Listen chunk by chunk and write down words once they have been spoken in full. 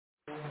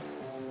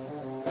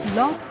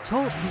Blog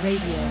Talk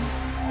Radio.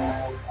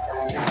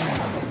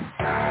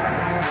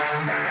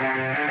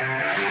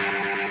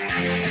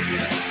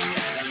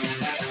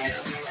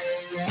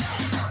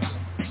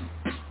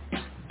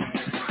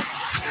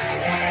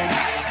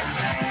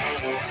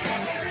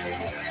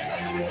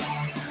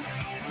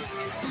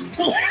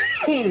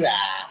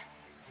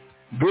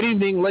 Good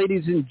evening,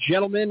 ladies and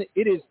gentlemen.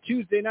 It is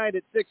Tuesday night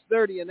at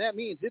 6:30, and that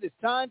means it is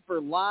time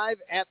for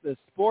Live at the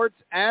Sports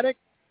Attic.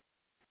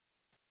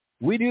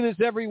 We do this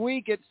every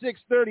week at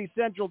 6:30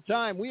 Central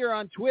Time. We are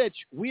on Twitch.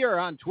 We are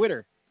on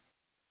Twitter.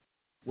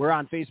 We're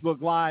on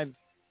Facebook Live.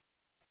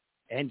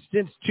 And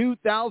since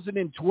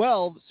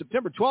 2012,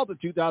 September 12th of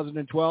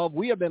 2012,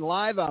 we have been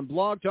live on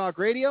Blog Talk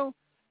Radio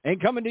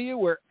and coming to you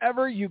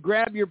wherever you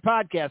grab your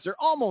podcasts, or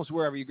almost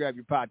wherever you grab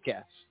your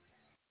podcasts.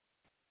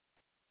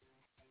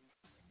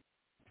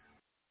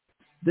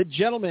 The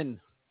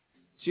gentleman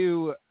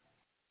to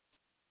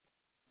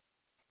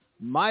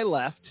my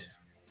left,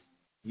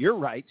 your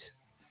right,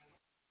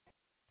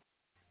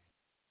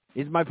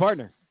 is my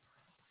partner.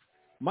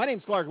 My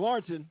name's Clark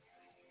Lorensen,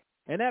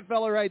 and that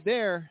fella right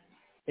there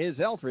is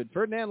Alfred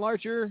Ferdinand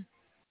Larcher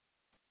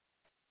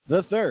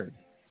III.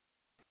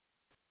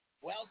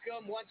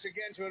 Welcome once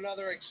again to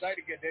another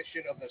exciting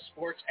edition of the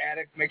Sports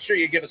Addict. Make sure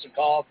you give us a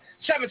call,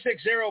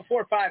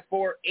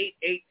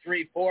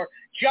 760-454-8834.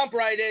 Jump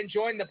right in,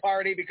 join the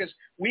party, because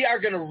we are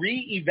going to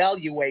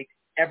reevaluate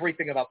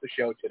everything about the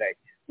show today.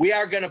 We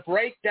are going to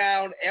break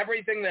down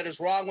everything that is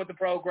wrong with the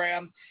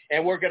program,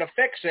 and we're going to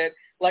fix it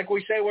like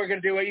we say we're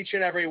going to do each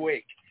and every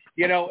week.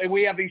 You know,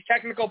 we have these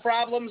technical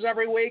problems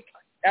every week.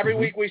 Every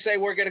week we say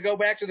we're going to go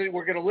back to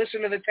we're going to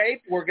listen to the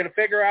tape, we're going to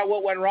figure out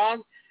what went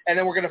wrong, and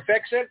then we're going to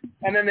fix it.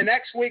 And then the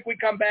next week we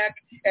come back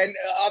and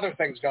other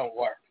things don't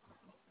work.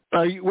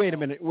 Wait a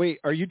minute.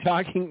 Are you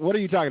talking? What are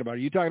you talking about? Are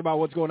you talking about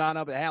what's going on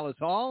up at Hallis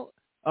Hall,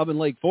 up in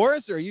Lake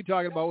Forest, or are you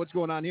talking about what's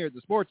going on here at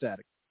the Sports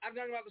Attic? I'm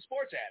talking about the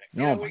Sports Attic.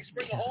 No, we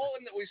spring a hole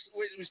in we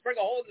spring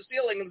a hole in the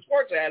ceiling in the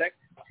Sports Attic,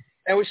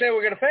 and we say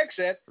we're going to fix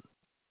it,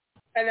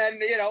 and then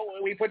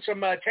we put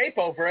some tape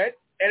over it,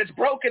 and it's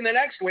broken the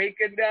next week,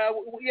 and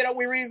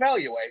we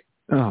reevaluate.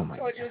 Oh my!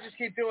 So you'll just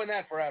keep doing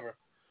that forever.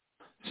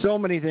 So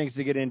many things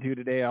to get into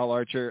today, Al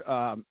Archer.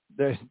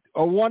 There's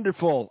a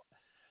wonderful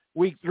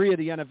week 3 of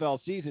the NFL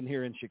season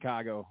here in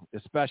Chicago,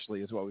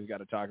 especially, is what we've got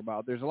to talk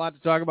about. There's a lot to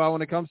talk about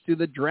when it comes to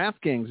the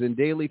DraftKings and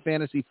daily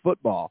fantasy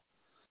football.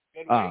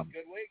 Good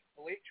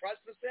week.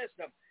 Trust the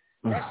system.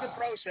 Trust the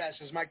process,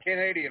 as my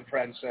Canadian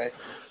friends say.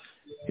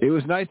 It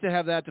was nice to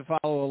have that to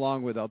follow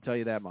along with. I'll tell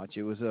you that much.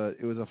 It was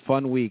a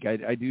fun week.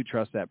 I do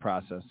trust that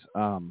process.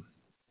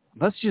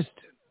 Let's just,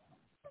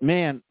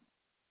 man.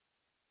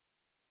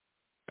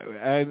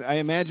 I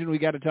imagine we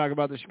got to talk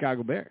about the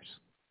Chicago Bears.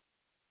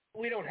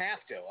 We don't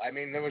have to. I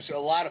mean, there was a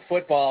lot of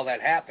football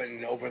that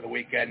happened over the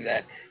weekend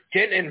that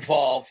didn't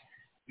involve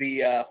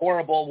the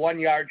horrible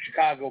 1-yard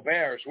Chicago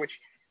Bears, which,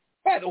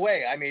 by the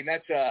way, I mean,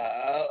 that's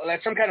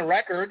some kind of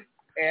record,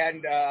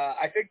 and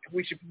I think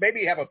we should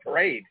maybe have a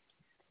parade.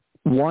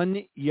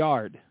 1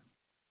 yard.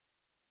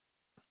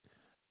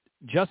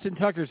 Justin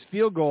Tucker's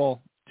field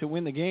goal to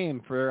win the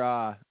game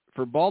for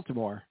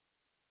Baltimore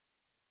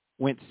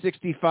went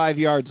 65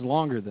 yards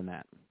longer than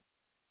that.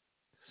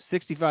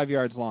 65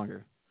 yards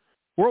longer.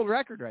 World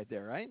record right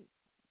there, right?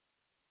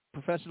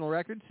 Professional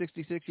record,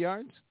 66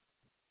 yards.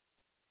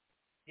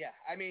 Yeah,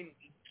 I mean,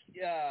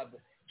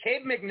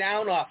 Cade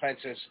McNown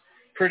offenses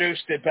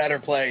produced better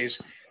plays,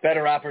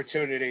 better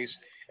opportunities,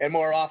 and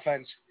more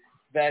offense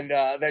than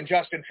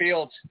Justin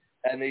Fields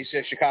and these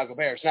Chicago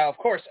Bears. Now, of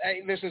course,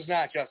 this is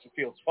not Justin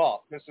Fields'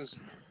 fault. This is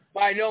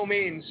by no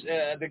means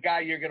the guy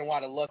you're going to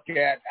want to look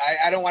at.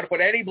 I don't want to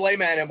put any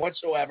blame on him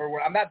whatsoever.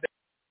 I'm not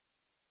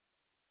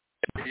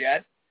there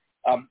yet.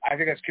 I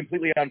think that's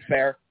completely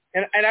unfair.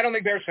 And I don't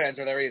think Bears fans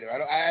are there either.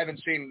 I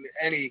haven't seen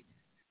any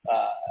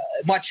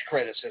much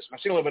criticism.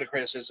 I've seen a little bit of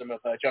criticism of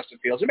Justin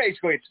Fields. And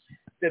basically,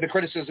 the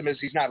criticism is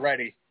he's not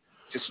ready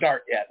to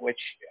start yet, which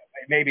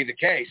may be the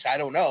case. I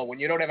don't know. When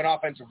you don't have an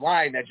offensive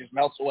line that just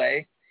melts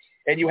away,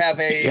 and you have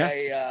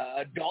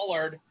a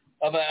dullard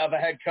of a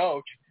head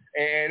coach,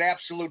 an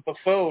absolute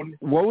buffoon.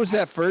 What was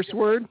that first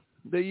word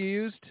that you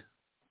used?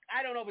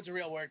 I don't know if it's a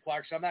real word,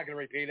 Clark, so I'm not going to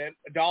repeat it.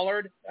 A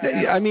dullard?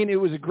 I mean, it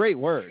was a great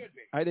word.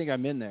 I think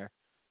I'm in there.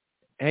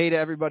 Hey to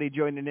everybody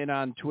joining in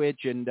on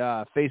Twitch and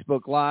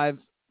Facebook Live.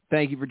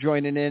 Thank you for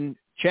joining in.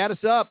 Chat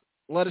us up.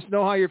 Let us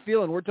know how you're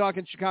feeling. We're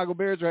talking Chicago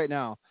Bears right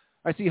now.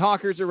 I see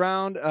Hawkers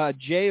around.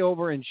 Jay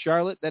over in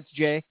Charlotte. That's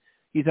Jay.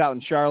 He's out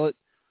in Charlotte.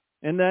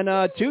 And then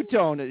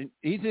Two-Tone,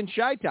 he's in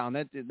Chi-Town.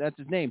 That's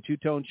his name,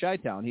 Two-Tone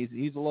Chi-Town.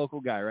 He's a local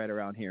guy right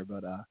around here.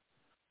 But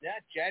yeah,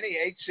 Jenny,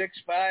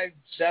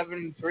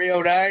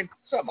 865-7309,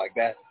 something like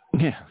that.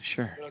 Yeah,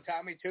 sure. You know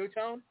Tommy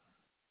Two-Tone?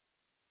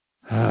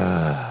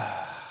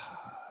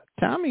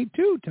 Tommy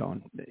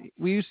Two-Tone.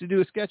 We used to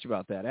do a sketch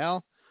about that,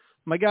 Al.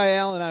 My guy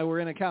Al and I were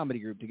in a comedy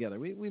group together.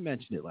 We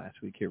mentioned it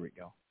last week. Here we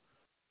go.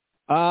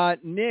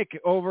 Nick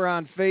over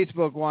on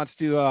Facebook wants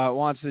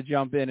to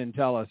jump in and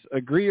tell us,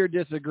 agree or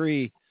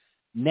disagree,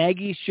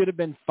 Nagy should have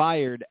been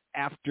fired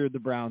after the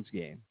Browns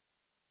game.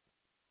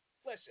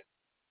 Listen,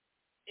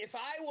 if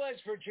I was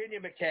Virginia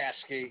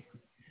McCaskey,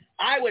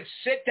 I would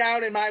sit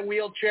down in my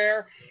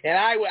wheelchair and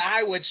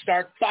I would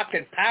start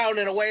fucking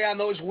pounding away on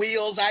those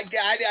wheels. I'd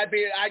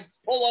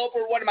pull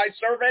over one of my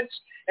servants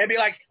and be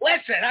like,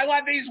 "Listen, I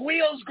want these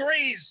wheels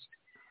greased,"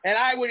 and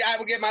I would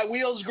get my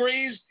wheels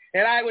greased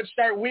and I would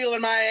start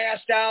wheeling my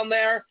ass down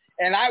there,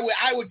 and I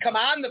would come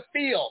on the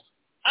field,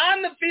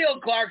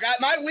 Clark.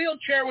 My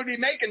wheelchair would be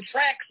making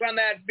tracks on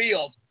that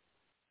field,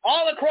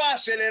 all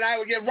across it, and I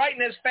would get right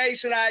in his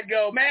face and I'd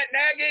go, "Matt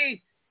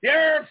Nagy,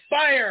 you're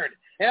fired."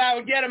 And I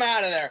would get him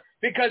out of there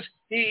because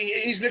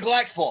he's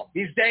neglectful.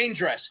 He's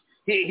dangerous.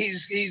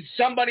 He's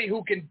somebody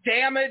who can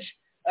damage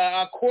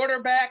a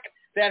quarterback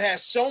that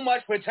has so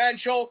much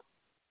potential.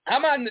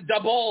 I'm on the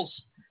Bulls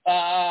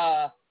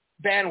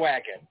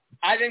bandwagon.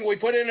 I think we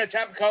put in a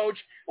temp coach.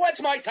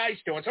 What's Mike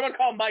Tice doing? Someone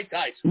call Mike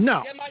Tice.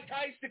 No. Get Mike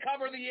Tice to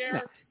cover the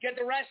year, get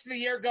the rest of the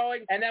year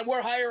going, and then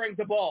we're hiring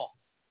the Bull.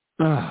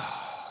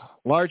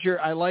 Larcher,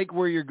 I like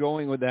where you're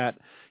going with that.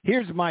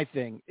 Here's my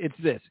thing. It's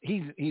this.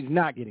 He's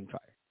not getting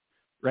fired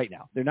right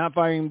now. They're not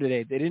firing him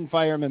today. They didn't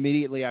fire him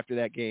immediately after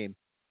that game.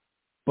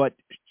 But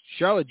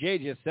Charlotte J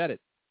just said it.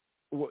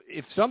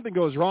 If something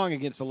goes wrong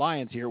against the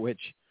Lions here,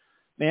 which,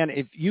 man,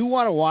 if you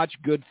want to watch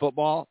good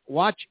football,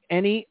 watch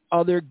any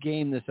other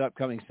game this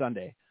upcoming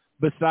Sunday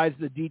besides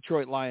the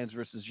Detroit Lions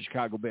versus the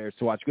Chicago Bears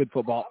to watch good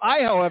football.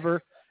 I,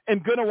 however, am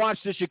going to watch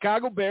the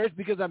Chicago Bears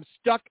because I'm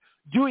stuck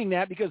doing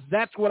that because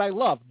that's what I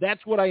love.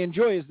 That's what I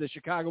enjoy is the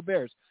Chicago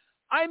Bears.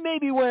 I may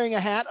be wearing a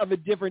hat of a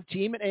different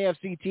team, an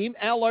AFC team.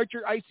 Al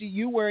Larcher, I see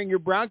you wearing your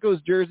Broncos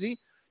jersey.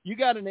 You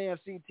got an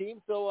AFC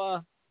team. So,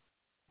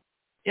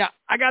 yeah,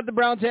 I got the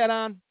Browns hat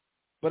on,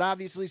 but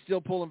obviously still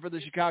pulling for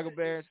the Chicago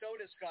Bears. So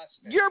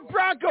disgusting. Your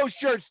Broncos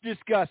shirt's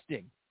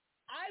disgusting.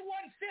 I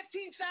won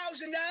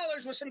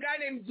 $15,000 with some guy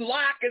named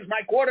Locke as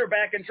my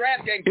quarterback in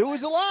DraftKings. It was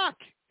a lock.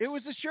 It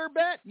was a sure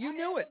bet. You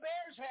knew it. The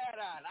Bears hat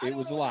on. It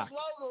was a lock. This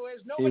logo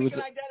is. Nobody can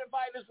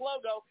identify this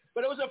logo,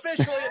 but it was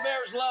officially a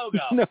Bears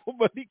logo.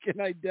 Nobody can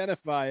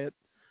identify it,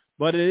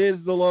 but it is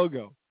the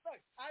logo.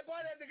 Look, I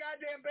bought it at the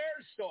goddamn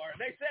Bears store.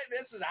 They said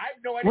this is. I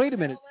have no idea. Wait a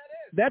minute. What that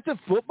is. That's a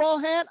football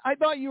hat? I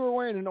thought you were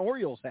wearing an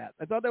Orioles hat.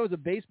 I thought that was a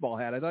baseball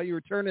hat. I thought you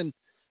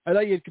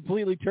had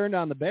completely turned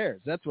on the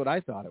Bears. That's what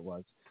I thought it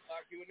was.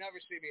 You would never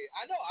see me.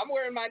 I know. I'm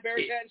wearing my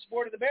Bears hat in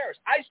support of the Bears.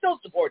 I still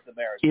support the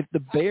Bears. If the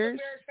Bears,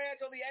 I'm a Bears fan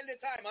till the end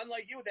of time.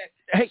 Unlike you, that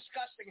hey,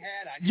 disgusting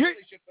hat on.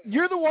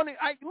 You're the one.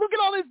 Look at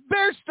all this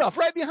Bears stuff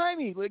right behind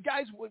me,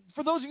 guys.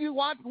 For those of you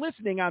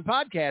listening on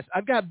podcast,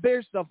 I've got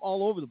Bears stuff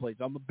all over the place.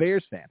 I'm a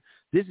Bears fan.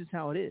 This is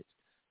how it is.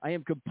 I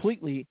am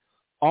completely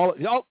all.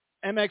 Oh,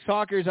 MX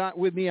Hawker's on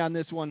with me on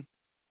this one.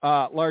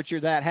 Larcher,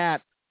 that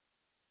hat.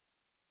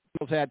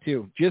 Hat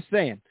too. Just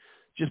saying.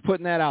 Just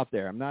putting that out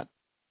there. I'm not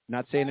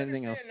saying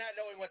anything else. Not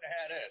knowing what the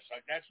hat is.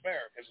 Like, that's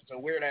fair because it's a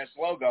weird-ass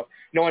logo.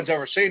 No one's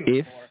ever seen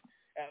it before.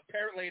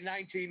 Apparently in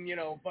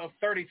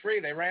 1933,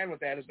 they ran with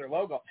that as their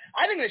logo.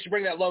 I think they should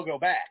bring that logo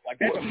back. Like,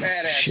 that's a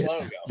badass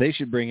logo. They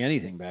should bring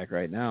anything back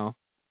right now.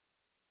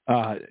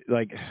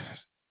 Like,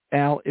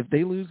 Al, if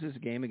they lose this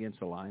game against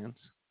the Lions,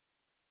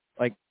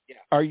 like,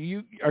 are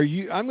you?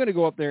 I'm going to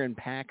go up there and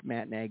pack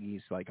Matt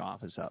Nagy's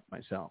office up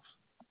myself.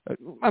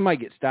 I might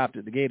get stopped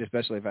at the gate,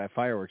 especially if I have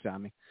fireworks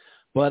on me.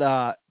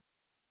 But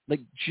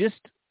just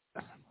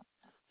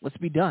let's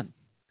be done.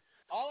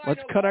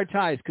 Let's cut our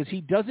ties because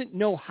he doesn't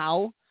know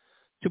how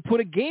to put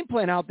a game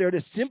plan out there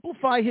to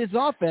simplify his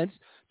offense,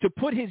 to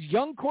put his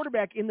young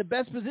quarterback in the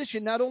best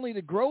position, not only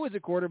to grow as a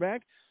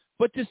quarterback,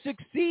 but to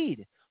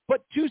succeed.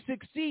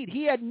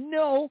 He had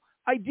no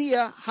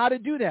idea how to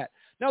do that.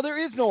 Now,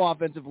 there is no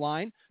offensive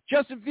line.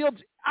 Justin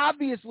Fields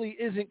obviously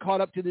isn't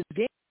caught up to this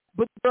game,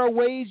 but there are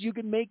ways you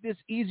can make this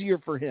easier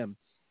for him.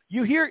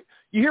 You hear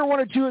one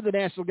or two of the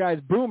national guys,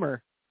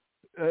 Boomer,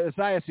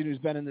 Esiason, who's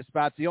been in this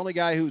spot, the only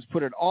guy who's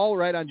put it all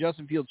right on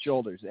Justin Fields'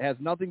 shoulders. It has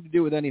nothing to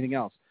do with anything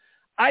else.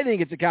 I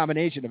think it's a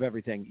combination of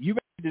everything. You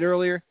mentioned it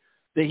earlier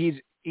that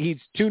he's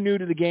too new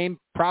to the game.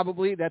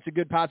 Probably that's a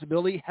good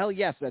possibility. Hell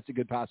yes, that's a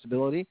good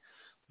possibility.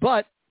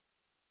 But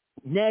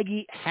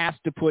Nagy has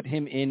to put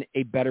him in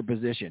a better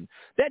position.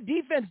 That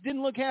defense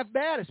didn't look half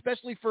bad,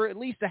 especially for at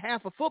least a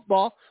half of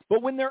football.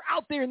 But when they're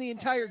out there in the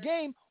entire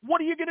game, what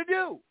are you going to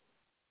do?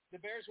 The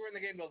Bears were in the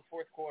game until the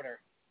fourth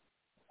quarter.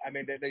 I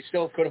mean, they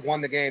still could have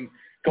won the game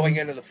going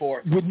into the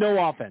fourth. With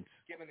no offense.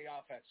 Given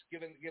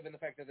the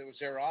fact that there was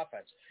zero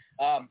offense.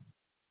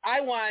 I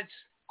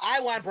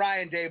want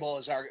Brian Daboll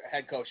as our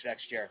head coach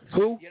next year.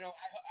 Who?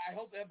 I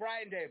hope that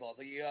Brian Daboll,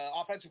 the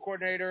offensive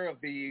coordinator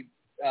of the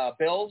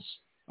Bills,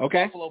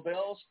 okay, Buffalo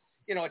Bills,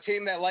 a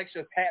team that likes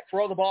to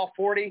throw the ball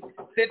 40,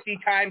 50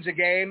 times a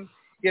game.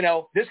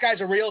 This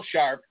guy's a real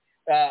sharp.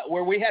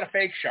 Where we had a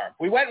fake sharp.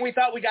 We went and we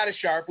thought we got a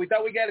sharp. We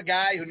thought we got a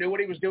guy who knew what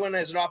he was doing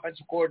as an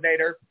offensive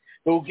coordinator,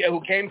 who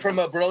came from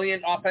a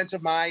brilliant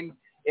offensive mind,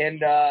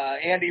 and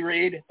Andy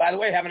Reid, by the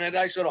way, having a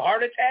nice little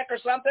heart attack or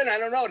something. I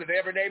don't know. Did they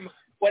ever name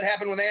what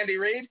happened with Andy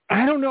Reid?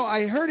 I don't know.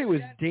 I heard it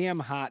was damn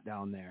hot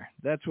down there.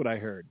 That's what I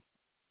heard.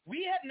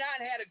 We have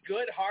not had a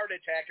good heart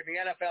attack in the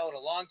NFL in a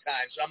long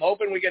time, so I'm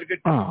hoping we get a good.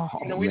 Oh,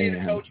 we need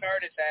a coach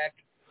heart attack.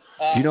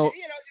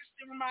 Just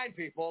remind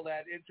people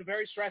that it's a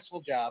very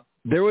stressful job.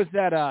 There was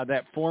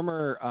that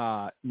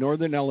former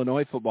Northern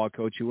Illinois football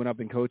coach who went up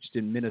and coached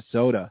in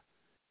Minnesota.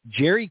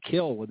 Jerry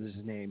Kill was his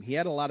name. He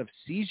had a lot of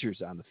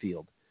seizures on the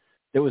field.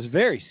 That was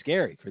very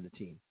scary for the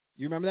team.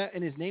 You remember that?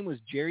 And his name was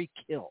Jerry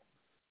Kill.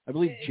 I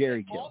believe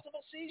Jerry Kill.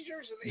 Multiple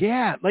seizures?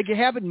 Yeah, like it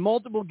happened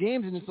multiple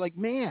games, and it's like,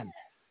 man,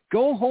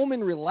 go home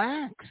and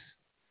relax.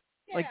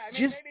 Yeah, like, I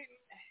mean, just maybe,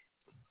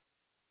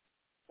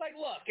 like,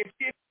 look, if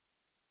you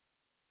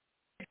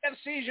have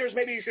seizures,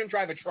 maybe you shouldn't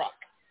drive a truck.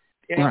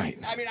 You know? Right.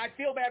 I mean, I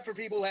feel bad for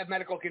people who have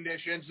medical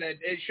conditions. That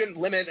it shouldn't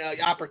limit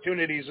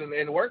opportunities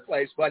in the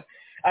workplace. But,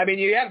 I mean,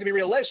 you have to be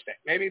realistic.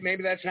 Maybe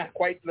that's not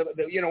quite the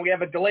we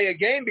have a delay of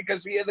game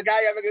because the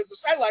guy having the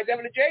sidelines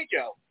having a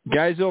J-Joe.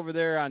 Guys over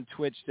there on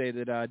Twitch say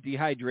that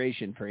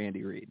dehydration for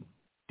Andy Reid.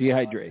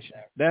 Dehydration.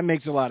 That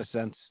makes a lot of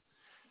sense.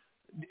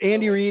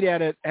 Andy Reid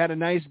had a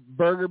nice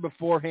burger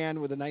beforehand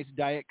with a nice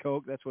Diet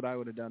Coke. That's what I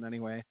would have done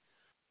anyway.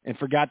 And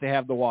forgot to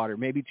have the water.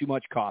 Maybe too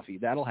much coffee.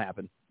 That'll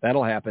happen.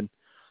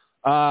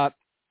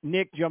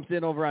 Nick jumps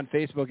in over on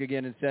Facebook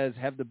again and says,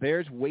 have the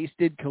Bears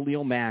wasted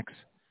Khalil Mack's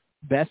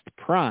best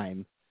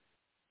prime,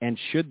 and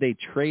should they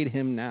trade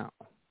him now?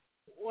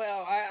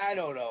 Well, I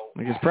don't know.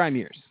 Like his prime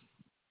years.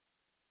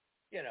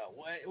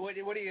 What are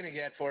you going to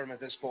get for him at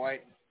this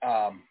point?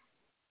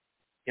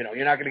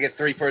 You're not going to get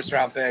 3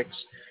 first-round picks.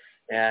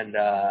 And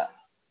I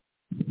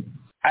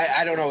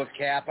don't know with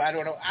Cap. I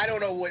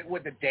don't know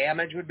what the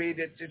damage would be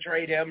to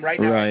trade him right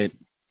now. Right.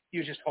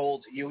 You just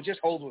hold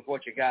with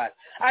what you got.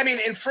 I mean,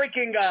 in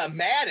freaking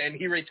Madden,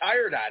 he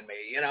retired on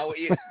me.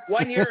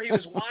 One year he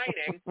was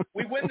whining.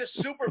 We win the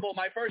Super Bowl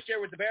my first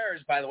year with the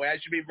Bears, by the way. I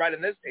should be running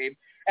this team.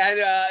 And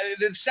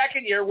the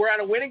second year we're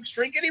on a winning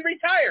streak, and he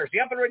retires. He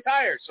up and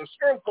retires. So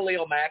screw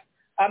Khalil Mack.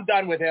 I'm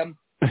done with him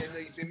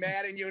in the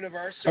Madden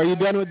universe. So are you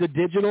done with the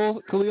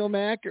digital Khalil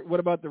Mack? Or what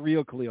about the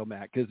real Khalil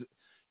Mack? Because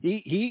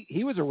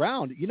he was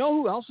around. You know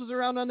who else was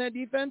around on that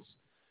defense?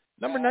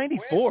 Number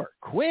 94,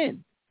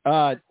 Quinn.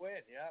 Quinn,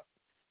 yeah.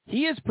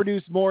 He has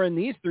produced more in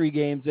these 3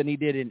 games than he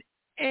did in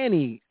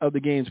any of the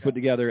games put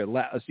together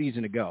a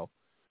season ago.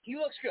 He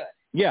looks good.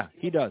 Yeah,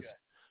 he does.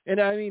 Good. And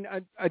I mean,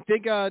 I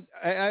think I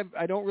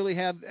don't really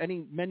have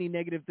many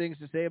negative things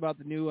to say about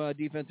the new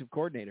defensive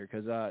coordinator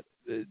because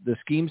the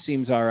scheme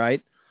seems all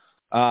right.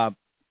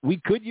 We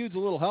could use a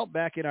little help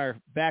back in our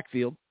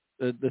backfield.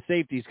 The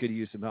safeties could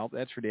use some help.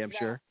 That's for damn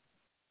sure.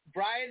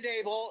 Brian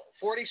Dable,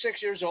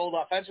 46 years old,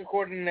 offensive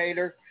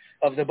coordinator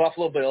of the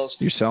Buffalo Bills.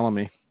 You're selling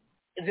me.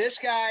 This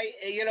guy,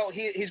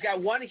 he's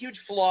got one huge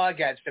flaw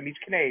against him. He's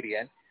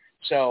Canadian.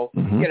 So,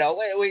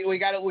 we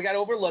got to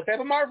overlook that.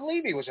 But Marv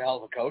Levy was a hell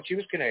of a coach. He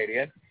was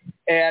Canadian.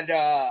 And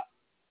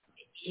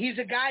he's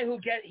a guy who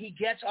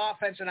gets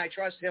offense, and I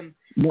trust him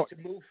to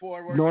move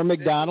forward. Norm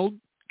Macdonald,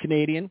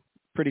 Canadian,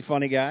 pretty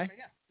funny guy.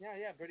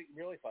 Yeah,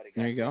 really funny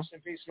guy. There you go. Rest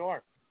in peace,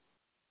 Norm.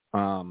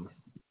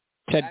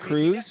 Ted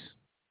Cruz.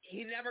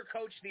 He never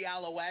coached the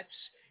Alouettes.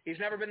 He's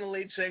never been the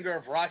lead singer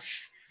of Rush.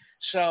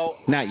 So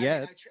not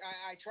yet.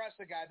 I trust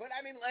the guy, but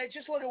I mean,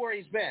 just look at where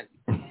he's been.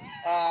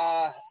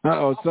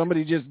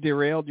 Somebody just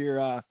derailed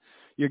your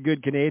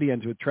good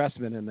Canadians with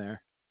Tressman in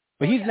there.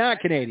 But he's not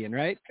Canadian,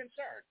 right?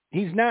 Concerned.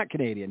 He's not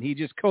Canadian. He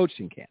just coached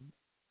in Canada.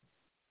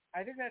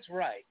 I think that's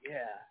right. Yeah.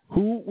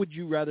 Who would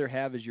you rather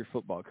have as your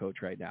football coach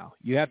right now?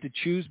 You have to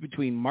choose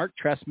between Mark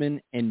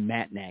Tressman and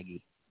Matt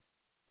Nagy.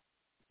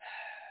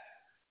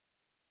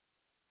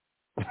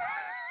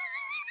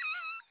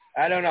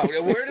 I don't know.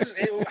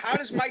 How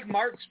does Mike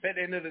Martz fit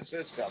into the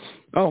system?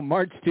 Oh,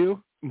 Martz too?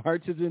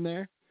 Martz is in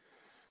there?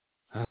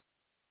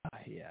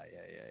 Yeah.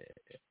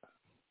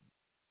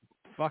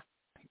 Fuck.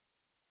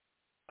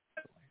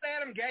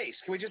 Adam Gase.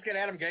 Can we just get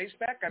Adam Gase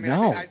back? I mean,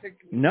 no. I think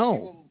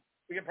no.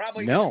 We could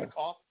probably give him a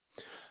call.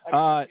 He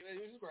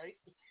was great.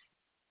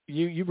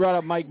 You brought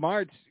up Mike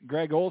Martz.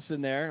 Greg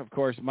Olson there. Of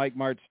course, Mike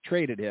Martz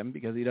traded him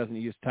because he doesn't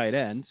use tight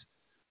ends.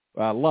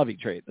 Lovey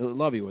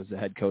was the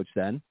head coach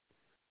then.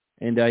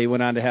 And he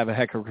went on to have a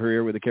heck of a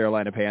career with the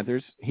Carolina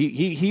Panthers.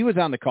 He was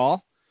on the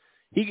call.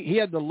 He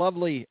had the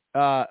lovely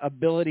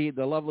ability,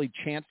 the lovely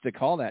chance to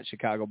call that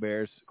Chicago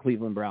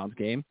Bears-Cleveland Browns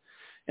game.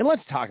 And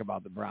let's talk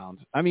about the Browns.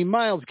 I mean,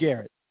 Myles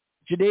Garrett,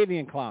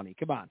 Jadeveon Clowney,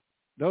 come on.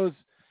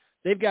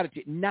 They've got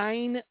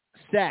 9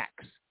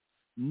 sacks.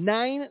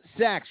 9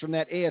 sacks from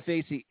that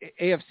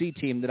AFC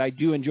team that I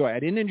do enjoy. I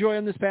didn't enjoy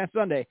them this past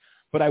Sunday,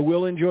 but I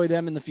will enjoy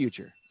them in the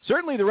future.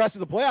 Certainly the rest of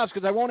the playoffs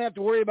because I won't have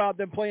to worry about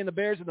them playing the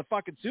Bears in the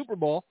fucking Super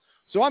Bowl.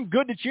 So I'm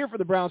good to cheer for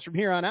the Browns from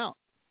here on out.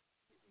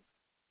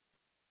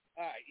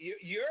 All right,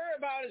 you're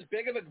about as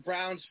big of a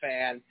Browns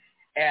fan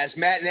as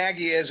Matt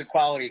Nagy is a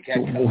quality head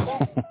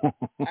coach.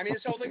 I mean,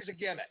 this whole thing's a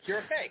gimmick. You're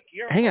a fake.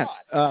 You're a Hang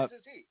fraud.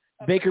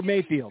 on. Baker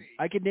Mayfield.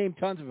 I could name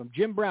tons of them.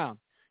 Jim Brown.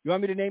 You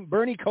want me to name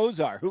Bernie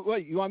Kosar?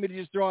 What? You want me to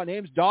just throw out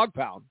names? Dog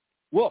Pound.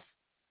 Wolf.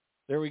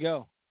 There we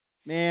go.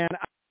 Man,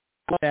 I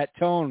love that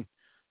tone.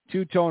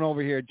 Two-tone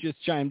over here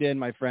just chimed in,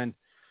 my friend.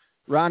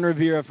 Ron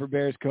Rivera for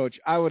Bears coach.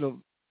 I would have.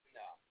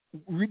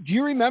 No. Do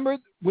you remember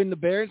when the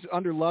Bears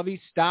under Lovey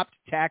stopped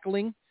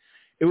tackling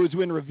It was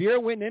when Rivera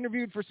went and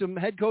interviewed for some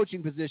head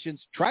coaching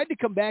positions, tried to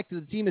come back to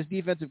the team as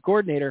defensive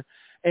coordinator,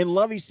 and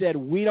Lovey said,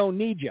 "We don't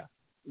need you.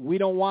 We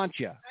don't want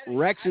you.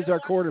 Rex is our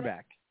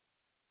quarterback."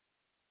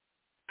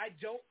 I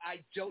don't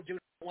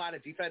want a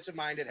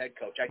defensive-minded head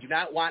coach. I do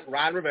not want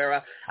Ron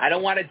Rivera. I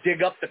don't want to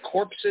dig up the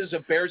corpses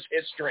of Bears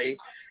history.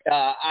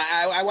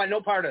 I want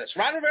no part of this.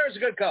 Ron Rivera's a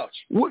good coach.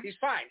 What? He's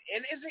fine.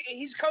 And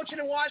he's coaching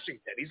in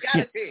Washington. He's got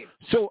a team.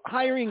 So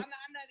hiring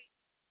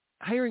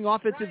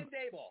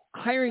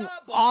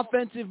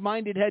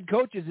offensive-minded head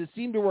coaches has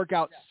seemed to work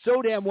out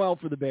so damn well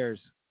for the Bears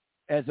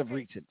as of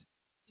recent.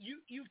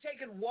 You've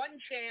taken one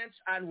chance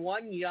on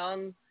one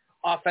young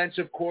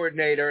offensive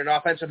coordinator, an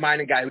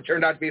offensive-minded guy who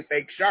turned out to be a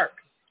fake shark.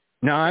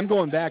 No, I'm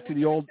going back to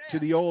the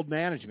old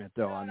management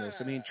though on this.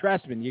 I mean,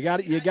 Trestman, you got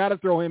to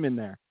throw him in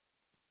there.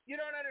 You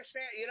don't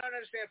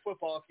understand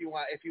football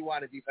if you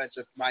want a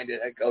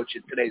defensive-minded head coach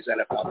in today's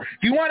NFL.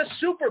 If you want a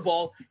Super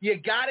Bowl, you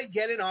got to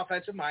get an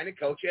offensive-minded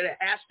coach, and it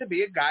has to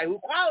be a guy who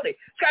quality.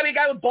 It's got to be a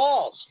guy with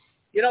balls.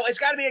 It's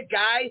got to be a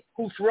guy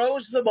who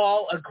throws the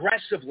ball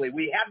aggressively.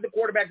 We have the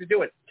quarterback to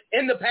do it.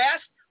 In the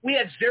past, we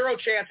had zero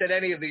chance at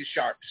any of these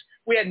sharks.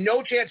 We had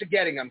no chance of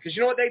getting them because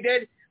you know what they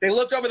did? They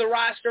looked over the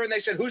roster and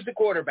they said, "Who's the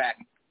quarterback?"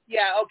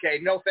 Yeah, okay,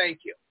 no thank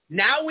you.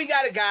 Now we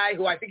got a guy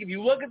who I think if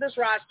you look at this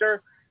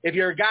roster, if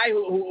you're a guy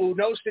who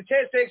knows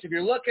statistics, if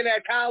you're looking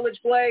at college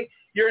play,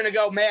 you're going to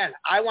go, "Man,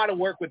 I want to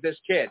work with this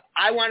kid.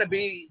 I want to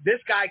be –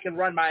 this guy can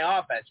run my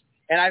offense."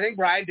 And I think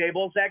Brian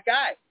Daboll's that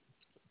guy.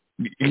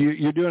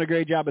 You're doing a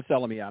great job of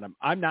selling me on him.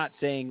 I'm not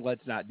saying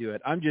let's not do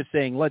it. I'm just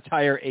saying let's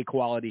hire a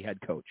quality head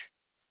coach.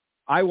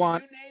 I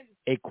want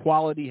a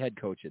quality head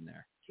coach in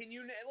there. Can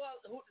you –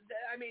 well,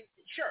 I mean,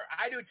 sure,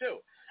 I do too.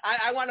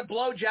 I want a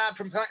blowjob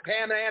from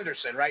Pam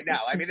Anderson right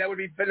now. I mean, that would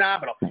be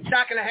phenomenal. It's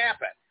not going to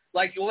happen.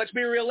 Like, let's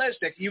be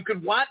realistic. You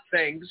could want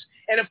things,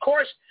 and of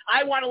course,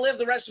 I want to live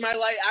the rest of my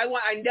life.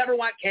 I never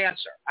want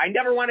cancer. I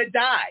never want to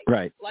die.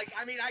 Right. Like,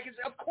 I mean,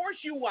 of course,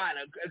 you want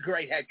a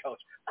great head coach.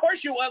 Of course,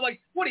 you want.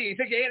 Like, what do you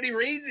think? Andy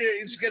Reid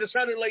is going to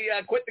suddenly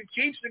quit the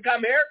Chiefs to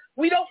come here?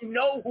 We don't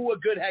know who a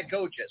good head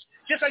coach is.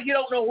 Just like you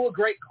don't know who a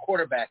great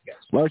quarterback is.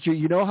 Larcher,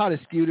 you know how to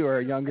skew to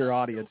our younger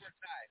audience.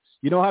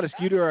 You know how to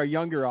skew to our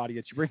younger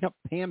audience. You bring up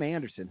Pam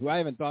Anderson, who I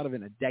haven't thought of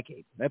in a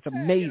decade. That's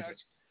amazing.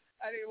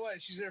 I mean, what?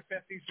 She's in her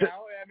 50s now.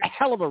 I mean, a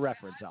hell of a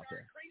reference out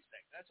there.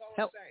 That's all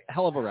I'm saying.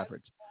 Hell of a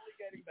reference. Only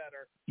getting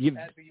better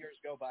as the years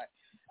go by.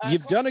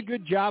 You've done a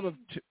good job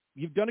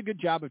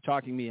of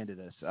talking me into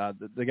this.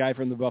 The guy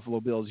from the Buffalo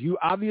Bills. You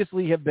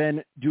obviously have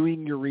been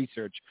doing your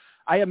research.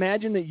 I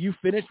imagine that you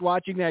finished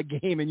watching that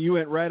game and you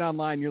went right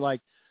online. You're like,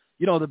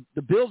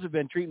 the Bills have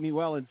been treating me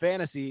well in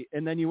fantasy,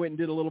 and then you went and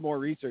did a little more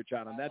research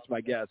on them. That's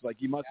my guess. Like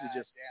you must have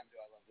just. Damn, do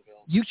I love the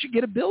Bills. You should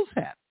get a Bills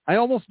hat. I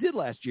almost did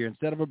last year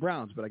instead of a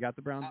Browns, but I got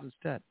the Browns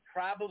instead.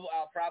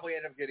 I'll probably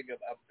end up getting a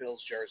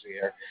Bills jersey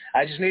here.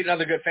 I just need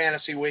another good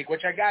fantasy week,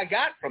 which I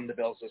got from the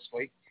Bills this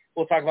week.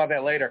 We'll talk about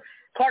that later.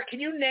 Clark, can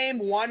you name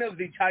one of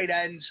the tight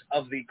ends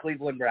of the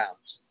Cleveland Browns?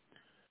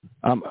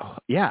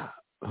 Yeah,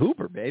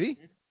 Hooper, baby.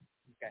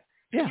 Okay.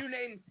 Can you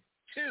name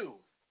two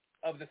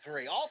of the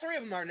three? All three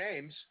of them are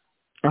names.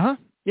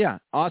 Yeah,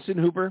 Austin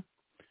Hooper,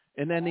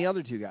 and then the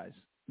other two guys.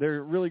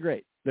 They're really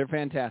great. They're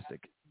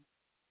fantastic.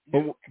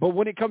 But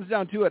when it comes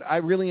down to it, I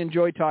really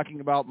enjoy talking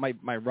about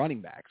my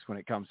running backs when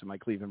it comes to my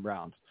Cleveland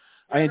Browns.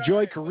 I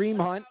enjoy Kareem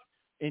Hunt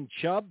and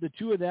Chubb, the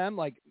two of them,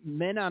 like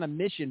men on a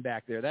mission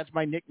back there. That's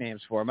my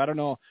nicknames for them. I don't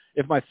know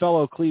if my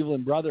fellow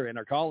Cleveland brethren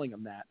are calling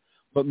them that,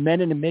 but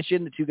men in a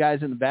mission, the two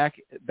guys in the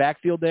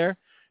backfield there.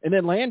 And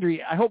then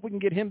Landry, I hope we can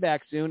get him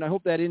back soon. I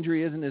hope that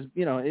injury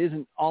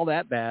isn't all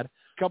that bad.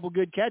 A couple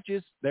good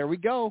catches. There we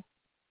go.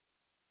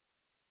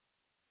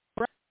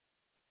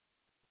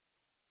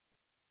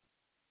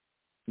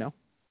 No.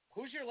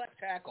 Who's your left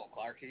tackle,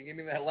 Clark? Can you give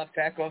me that left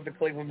tackle of the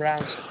Cleveland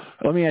Browns?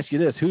 Let me ask you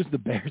this. Who's the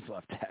Bears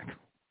left tackle?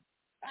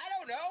 I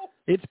don't know.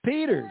 It's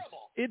Peters.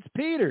 It's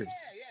Peters.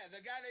 Yeah.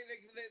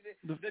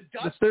 The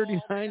guy, the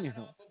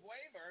 39-year-old.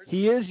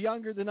 He is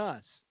younger than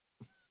us.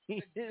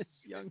 He is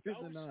younger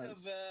than us.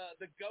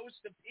 The ghost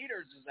of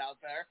Peters is out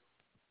there.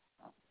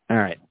 All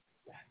right.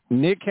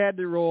 Nick had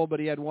to roll, but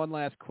he had one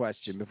last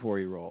question before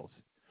he rolls.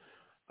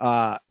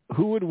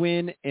 Who would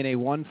win in a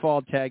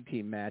one-fall tag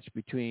team match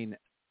between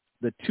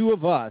the two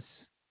of us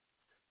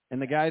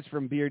and the guys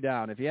from Beer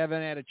Down? If you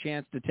haven't had a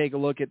chance to take a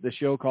look at the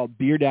show called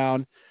Beer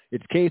Down,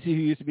 it's Casey,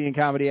 who used to be in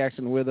Comedy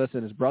Action with us,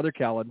 and his brother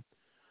Kellen.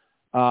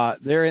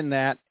 They're in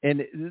that.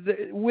 And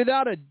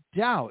without a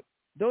doubt,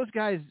 those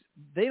guys,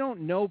 they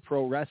don't know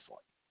pro wrestling.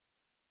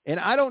 And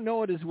I don't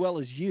know it as well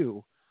as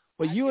you,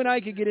 but you and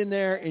I could get in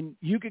there, and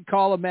you could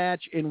call a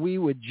match, and we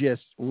would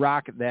just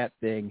rock that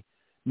thing.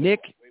 Nick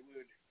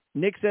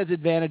says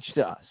advantage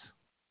to us.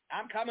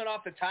 I'm coming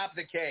off the top of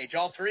the cage,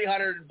 all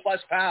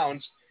 300-plus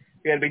pounds.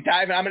 You're going to be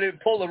diving. I'm going to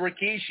pull the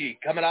Rikishi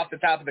coming off the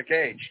top of the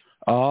cage.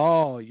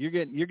 Oh, you're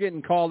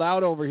getting called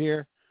out over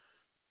here.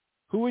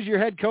 Who was your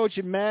head coach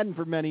in Madden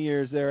for many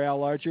years there, Al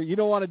Larcher? You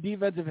don't want a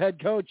defensive head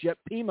coach, yet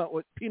Peanut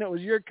was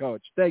your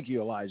coach. Thank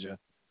you, Elijah.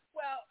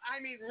 Well,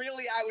 I mean,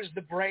 really, I was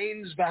the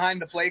brains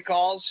behind the play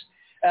calls.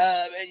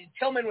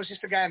 Tillman was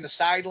just a guy on the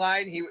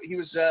sideline. He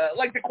was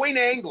like the Queen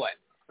of England.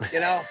 You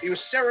know, he was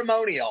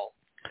ceremonial.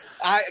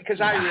 Because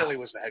I really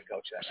was the head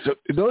coach then. So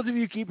those of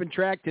you keeping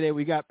track today,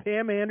 we got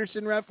Pam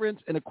Anderson reference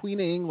and a Queen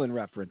of England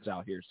reference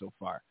out here so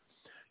far.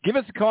 Give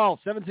us a call,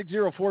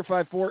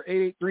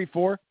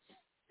 760-454-8834.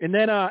 And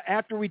then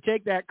after we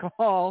take the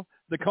calls,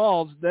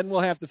 then we'll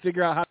have to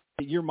figure out how to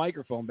get your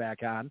microphone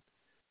back on.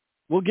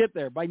 We'll get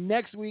there. By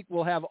next week,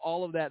 we'll have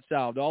all of that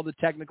solved, all the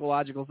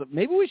technological stuff.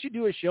 Maybe we should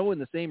do a show in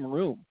the same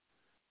room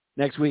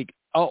next week.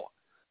 Oh,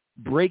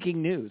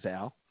 breaking news,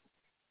 Al.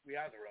 We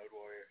are the Road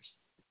Warriors.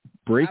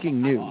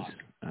 Breaking news.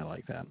 I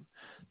like that.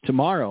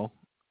 Tomorrow,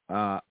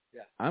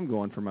 I'm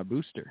going for my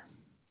booster.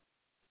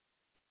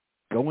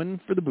 Going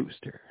for the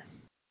booster.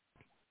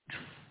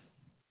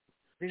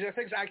 These are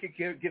things I could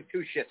give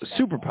two shits about.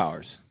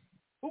 Superpowers.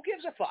 Who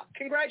gives a fuck?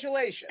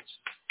 Congratulations.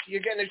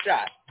 You're getting a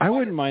shot. I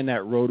wouldn't mind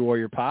that Road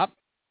Warrior pop.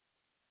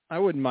 I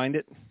wouldn't mind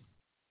it.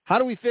 How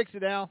do we fix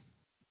it, Al?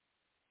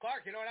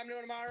 Clark, you know what I'm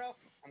doing tomorrow?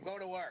 I'm going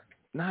to work.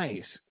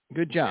 Nice.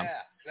 Good job.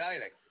 Yeah,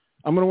 exciting.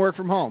 I'm going to work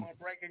from home.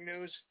 Breaking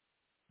news.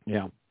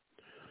 Yeah.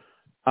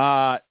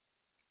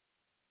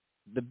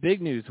 The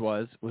big news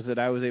was that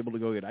I was able to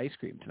go get ice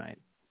cream tonight.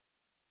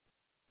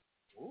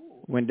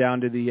 Ooh. Went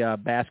down to the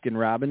Baskin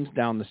Robbins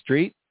down the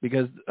street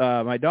because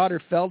my daughter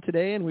fell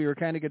today, and we were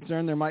kind of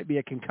concerned there might be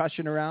a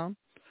concussion around.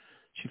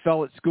 She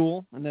fell at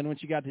school, and then when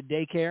she got to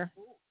daycare,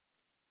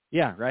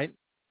 yeah, right?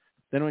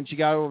 Then when she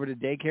got over to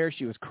daycare,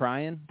 she was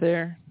crying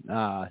there.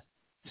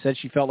 Said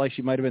she felt like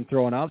she might have been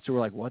throwing up, so we're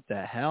like, what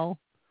the hell?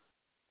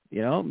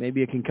 You know,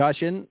 maybe a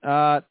concussion.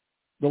 The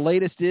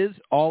latest is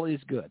all is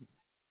good.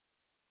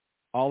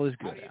 All is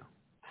good now.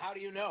 How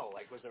do you know?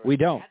 Like, was there? We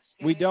don't.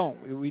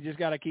 We just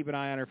got to keep an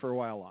eye on her for a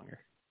while longer.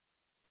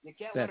 You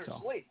can't That's let her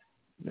all. sleep.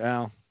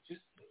 No. Just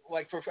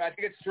like I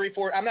think it's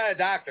 3-4. I'm not a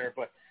doctor,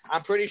 but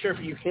I'm pretty sure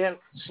you can't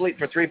sleep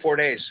for 3-4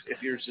 days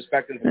if you're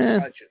suspected of a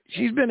concussion.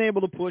 She's been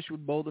able to push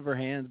with both of her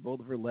hands, both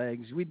of her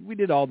legs. We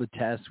did all the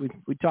tests. We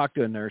talked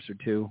to a nurse or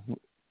two.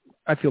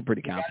 I feel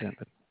pretty confident.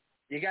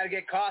 You got to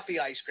get coffee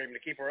ice cream to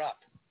keep her up.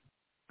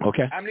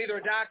 Okay. I'm neither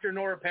a doctor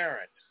nor a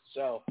parent,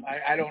 so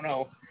I don't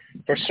know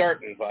for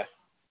certain, but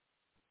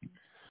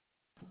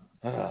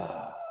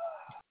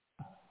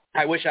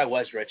I wish I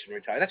was rich and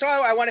retired. That's why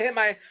I want to hit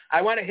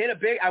I want to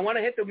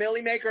hit the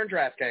Millie Maker and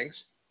DraftKings,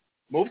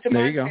 move to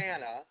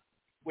Montana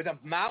with a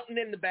mountain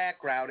in the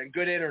background and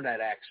good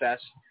internet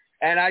access,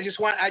 and I just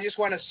want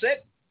to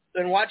sit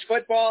and watch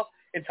football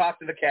and talk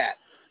to the cat.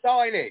 That's all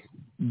I need.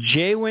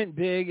 Jay went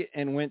big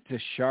and went to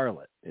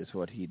Charlotte is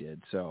what he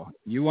did. So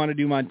you want to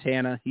do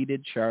Montana. He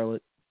did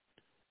Charlotte.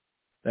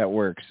 That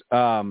works.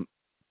 By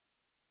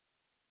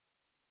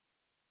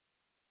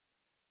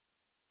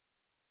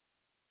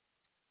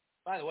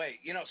the way,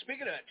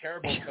 speaking of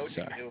terrible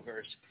coaching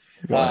maneuvers,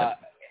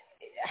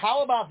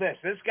 how about this?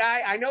 This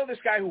guy, I know this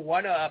guy who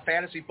won a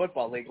fantasy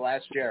football league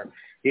last year.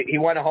 He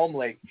won a home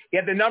league. He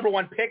had the number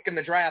one pick in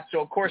the draft. So,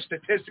 of course,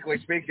 statistically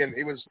speaking,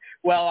 he was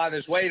well on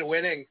his way to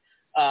winning.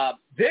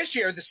 This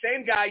year, the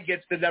same guy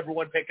gets the number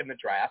one pick in the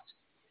draft.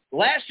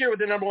 Last year, with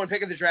the number one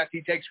pick in the draft,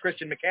 he takes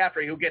Christian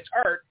McCaffrey, who gets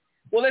hurt.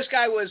 Well, this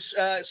guy was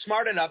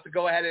smart enough to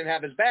go ahead and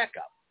have his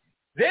backup.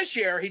 This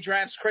year, he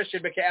drafts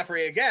Christian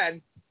McCaffrey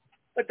again,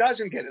 but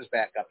doesn't get his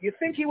backup. You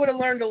think he would have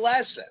learned a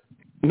lesson?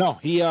 No,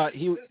 he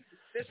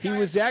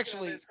was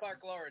actually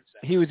Clark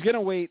Lorensen. He was going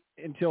to wait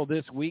until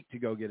this week to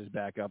go get his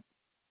backup.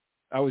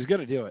 I was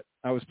going to do it.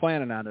 I was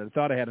planning on it. I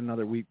thought I had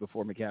another week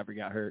before McCaffrey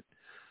got hurt.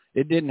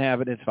 It didn't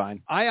happen. It's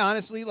fine. I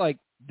honestly,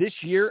 this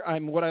year,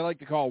 I'm what I like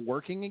to call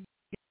working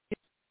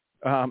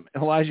again.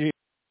 Elijah.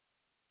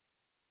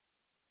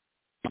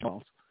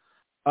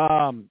 But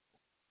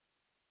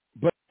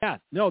yeah,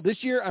 no, this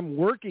year I'm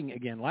working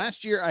again.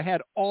 Last year I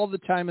had all the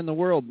time in the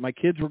world. My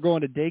kids were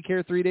going to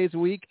daycare 3 days a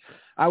week.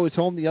 I was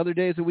home the other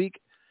days a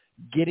week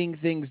getting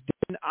things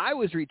done. I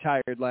was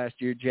retired last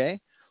year, Jay,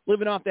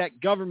 living off that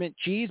government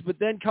cheese. But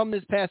then come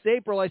this past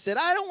April, I said,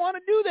 I don't want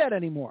to do that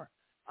anymore.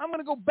 I'm going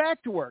to go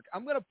back to work.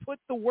 I'm going to put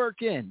the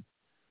work in.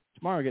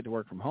 Tomorrow I get to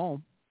work from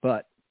home,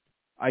 but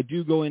I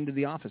do go into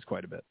the office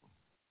quite a bit.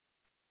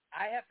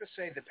 I have to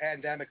say the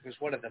pandemic was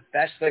one of the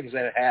best things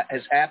that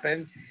has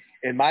happened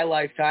in my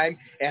lifetime,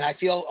 and I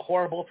feel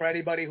horrible for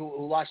anybody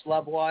who lost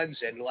loved ones.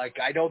 And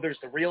I know there's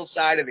the real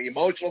side and the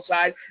emotional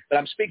side, but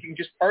I'm speaking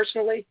just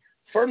personally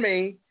for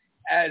me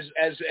as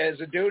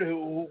a dude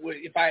who,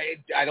 if I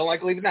don't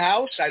like leaving the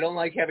house, I don't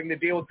like having to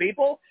deal with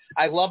people.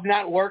 I love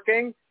not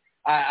working.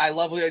 I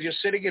love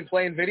just sitting and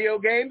playing video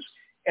games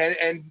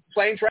and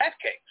playing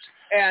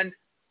DraftKings. And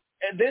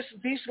this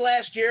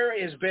last year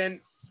has been.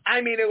 I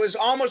mean, it was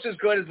almost as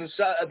good as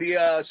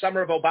the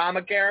summer of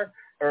Obamacare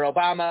or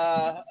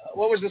Obama.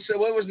 What was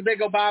the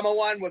big Obama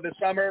one with the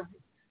summer?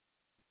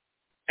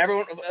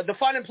 The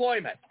fun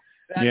employment.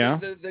 Yeah.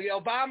 The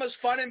Obama's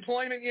fun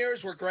employment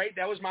years were great.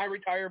 That was my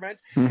retirement.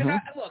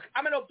 Mm-hmm. Look,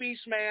 I'm an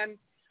obese man.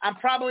 I'm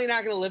probably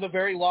not going to live a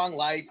very long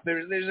life.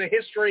 There's a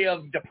history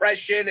of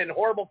depression and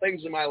horrible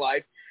things in my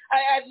life.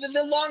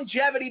 The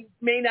longevity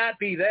may not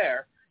be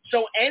there.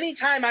 So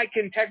anytime I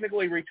can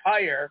technically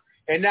retire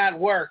and not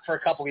work for a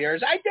couple of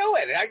years, I do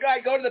it. I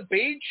go to the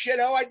beach,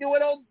 I do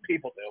what old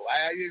people do.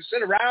 I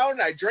sit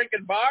around, I drink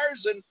in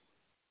bars, and,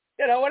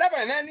 whatever.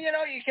 And then,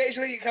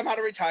 occasionally you come out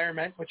of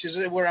retirement, which is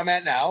where I'm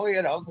at now,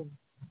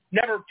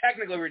 never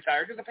technically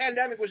retired because the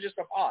pandemic was just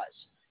a pause.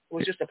 It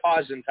was just a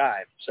pause in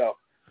time. So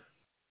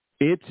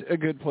it's a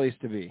good place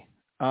to be.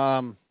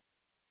 Wow.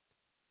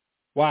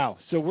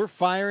 So we're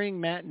firing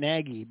Matt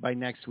Nagy by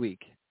next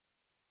week.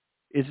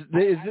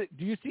 Do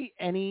you see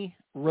any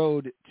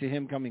road to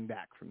him coming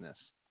back from this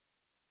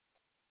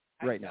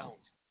right now?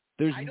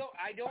 I don't.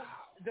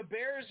 The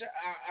Bears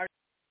are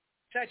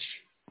such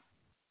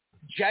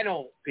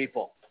gentle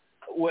people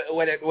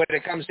when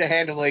it comes to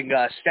handling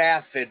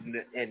staff and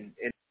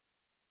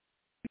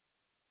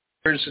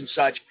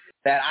such,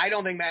 that I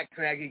don't think Matt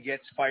Nagy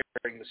gets fired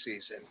during the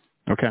season.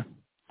 Okay.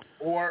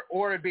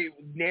 Or it'd be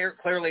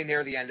clearly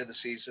near the end of the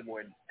season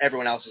when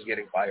everyone else is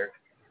getting fired.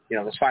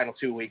 Those final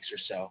 2 weeks or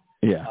so.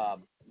 Yeah.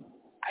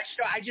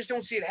 I just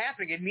don't see it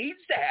happening. It needs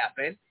to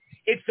happen.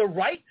 It's the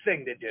right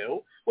thing to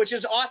do, which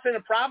is often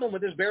a problem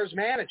with this Bears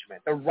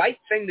management. The right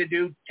thing to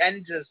do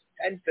tends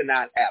to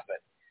not happen.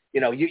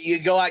 You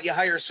go out, you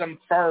hire some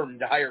firm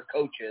to hire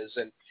coaches,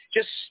 and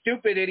just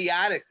stupid,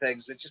 idiotic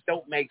things that just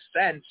don't make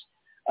sense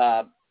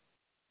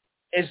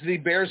is the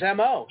Bears'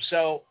 MO.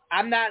 So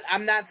I'm not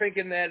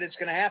thinking that it's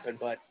going to happen,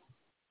 but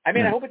I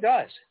hope it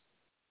does.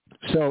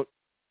 So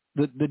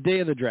the day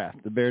of the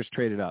draft, the Bears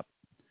traded up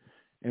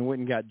and went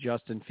and got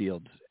Justin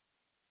Fields.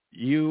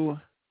 You,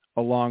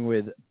 along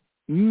with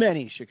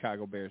many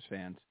Chicago Bears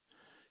fans,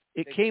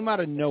 it came out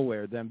of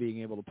nowhere, them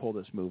being able to pull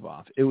this move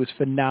off. It was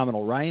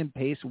phenomenal. Ryan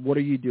Pace, what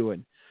are you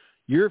doing?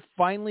 You're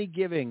finally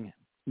giving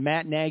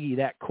Matt Nagy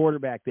that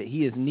quarterback that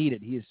he is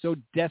needed. He is so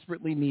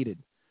desperately needed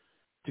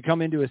to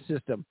come into a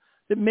system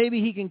that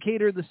maybe he can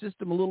cater the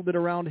system a little bit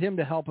around him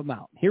to help him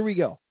out. Here we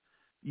go.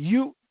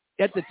 You,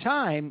 at the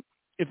time,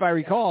 if I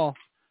recall,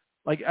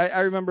 like I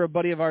remember a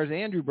buddy of ours,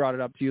 Andrew, brought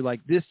it up to you, like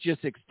this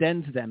just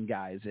extends them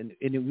guys, and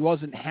it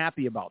wasn't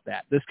happy about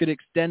that. This could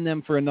extend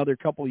them for another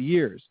couple of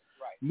years.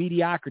 Right.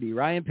 Mediocrity.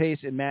 Ryan Pace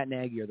and Matt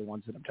Nagy are the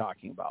ones that I'm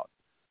talking about.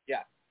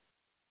 Yeah.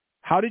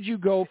 How did you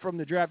go from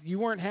the draft? You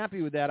weren't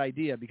happy with that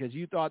idea because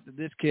you thought that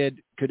this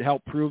kid could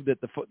help prove that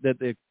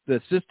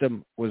the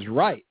system was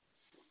right,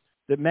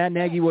 that Matt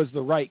Nagy was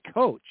the right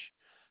coach.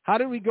 How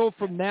did we go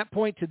from that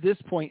point to this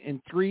point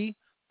in 3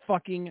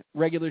 fucking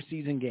regular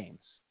season games?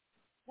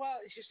 Well,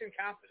 it's just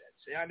incompetence.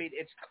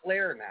 It's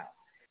clear now.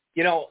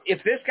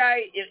 If this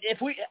guy,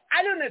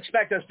 I don't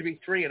expect us to be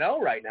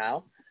 3-0 right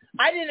now.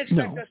 I didn't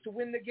expect us to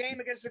win the game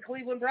against the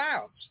Cleveland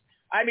Browns.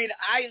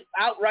 I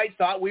outright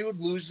thought we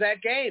would lose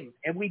that game,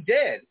 and we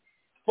did.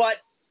 But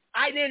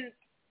I didn't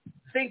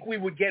think we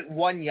would get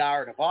 1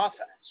 yard of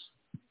offense.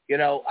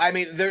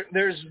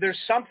 There's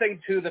something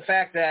to the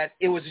fact that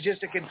it was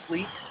just a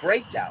complete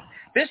breakdown.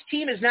 This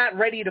team is not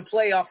ready to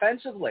play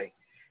offensively.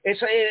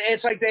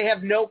 It's like they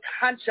have no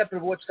concept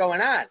of what's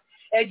going on.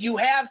 And you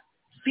have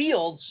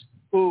Fields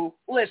who,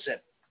 listen,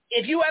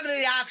 if you have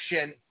the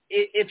option,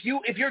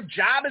 if your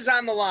job is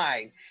on the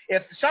line,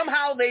 if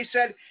somehow they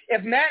said,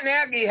 if Matt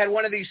Nagy had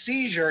one of these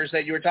seizures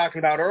that you were talking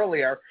about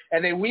earlier,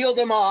 and they wheeled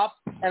him off,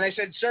 and they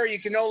said, sir, you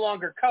can no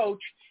longer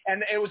coach,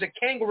 and it was a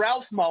King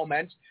Ralph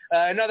moment,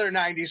 another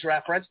 90s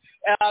reference,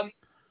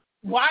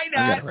 why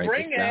not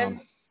bring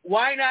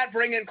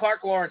in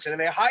Clark Lorensen? And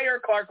they hire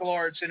Clark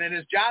Lorensen, and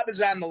his job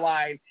is on the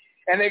line,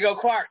 and they go,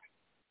 Clark,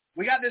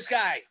 we got this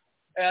guy,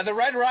 the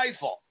Red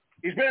Rifle.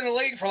 He's been in the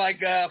league for like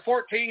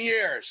 14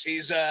 years.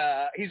 He's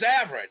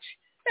average.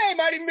 Hey, he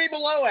might even be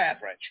below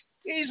average.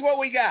 He's what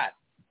we got.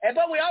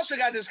 But we also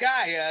got this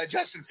guy,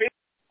 Justin Fields.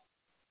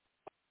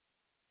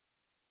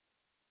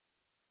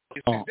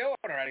 He's not doing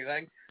or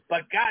anything,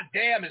 but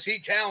goddamn is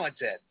he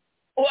talented.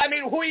 Well,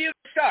 who are you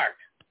to start?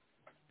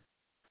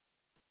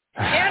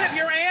 And if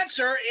your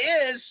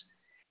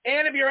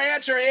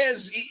answer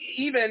is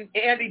even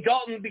Andy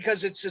Dalton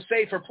because it's a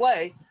safer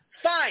play,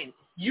 fine.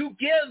 You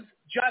give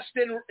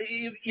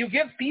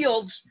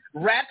Fields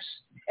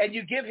reps and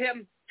you give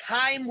him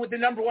time with the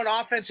number 1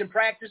 offense in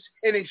practice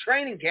and in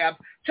training camp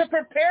to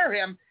prepare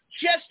him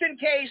just in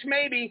case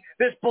maybe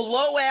this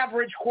below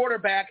average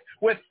quarterback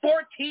with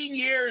 14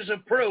 years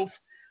of proof,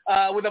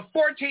 with a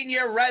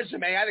 14-year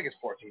resume, I think it's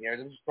 14 years,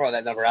 I'm just throwing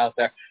that number out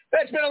there.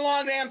 That's been a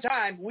long damn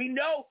time. We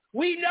know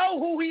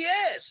who he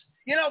is.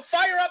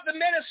 Fire up the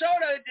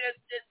Minnesota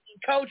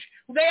coach.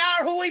 They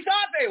are who we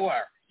thought they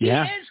were.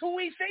 Yeah. He is who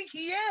we think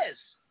he is.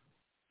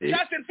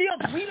 Justin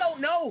Fields, we don't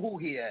know who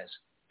he is,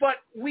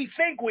 but we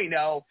think we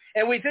know,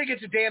 and we think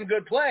it's a damn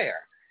good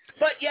player.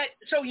 But yet,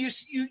 so you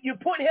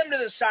put him to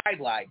the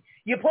sideline.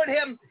 You put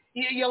him,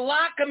 you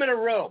lock him in a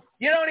room.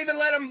 You don't even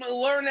let him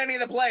learn any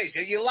of the plays.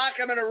 You lock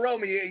him in a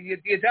room.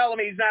 You tell him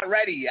he's not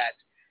ready yet,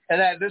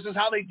 and that this is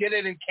how they did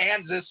it in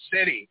Kansas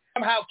City.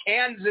 Somehow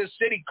Kansas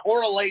City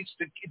correlates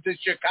to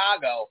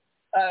Chicago,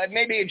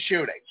 maybe in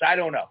shootings. I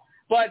don't know.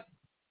 But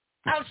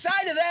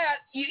outside of that,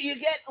 you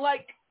get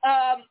like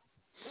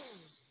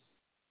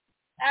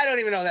I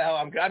don't even know the hell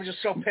I'm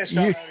just so pissed off.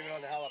 I don't even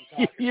know the hell I'm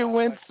talking about. You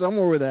went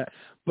somewhere with that.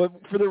 But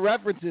for the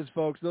references,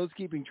 folks, those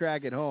keeping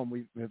track at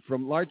home,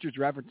 from Larcher's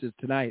references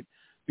tonight,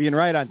 being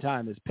right on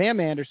time, is Pam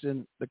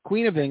Anderson, the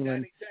Queen of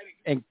England,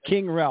 and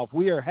King Ralph.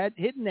 We are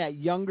hitting that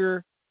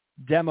younger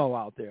demo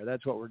out there.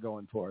 That's what we're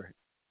going for.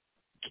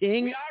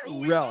 King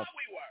Ralph.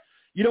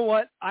 You know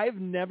what? I've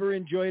never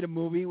enjoyed a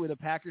movie with a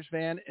Packers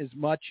fan as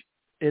much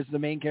as the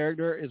main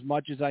character, as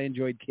much as I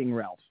enjoyed King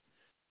Ralph.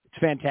 It's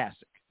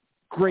fantastic.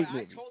 Great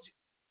movie.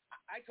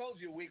 I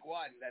told you week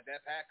one that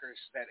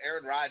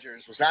Aaron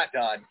Rodgers was not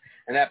done,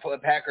 and that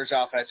Packers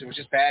offense, it was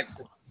just bad,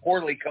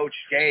 poorly coached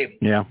game.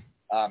 Yeah.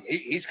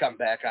 He's come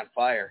back on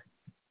fire.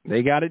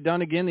 They got it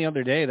done again the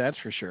other day, that's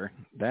for sure.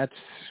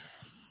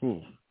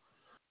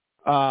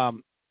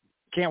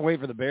 Can't wait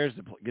for the Bears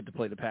to get to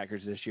play the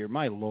Packers this year.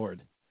 My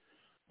Lord.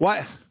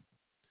 Why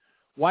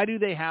do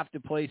they have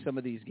to play some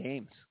of these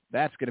games?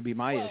 That's going to be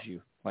my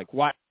issue. Like,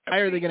 why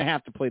are they going to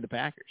have to play the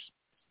Packers?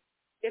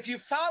 If you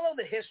follow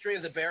the history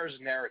of the Bears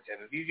narrative,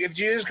 if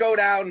you just go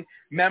down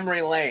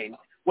memory lane,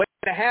 what's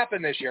going to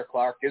happen this year,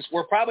 Clark, is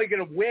we're probably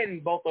going to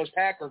win both those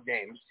Packer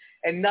games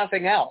and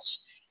nothing else.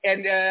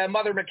 And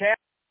Mother McCaskey,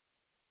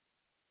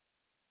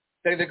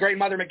 the great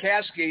Mother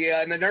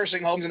McCaskey in the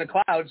nursing homes in the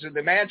clouds in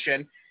the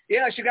mansion,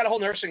 she's got a whole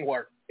nursing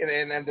ward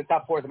in the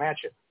top floor of the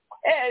mansion.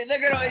 And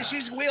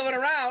she's wheeling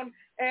around,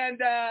 and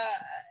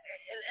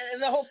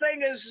the whole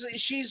thing is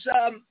she's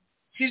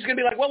going to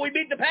be like, well, we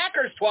beat the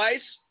Packers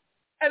twice.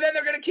 And then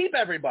they're going to keep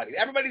everybody.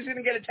 Everybody's going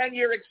to get a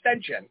 10-year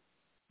extension,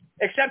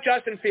 except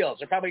Justin Fields.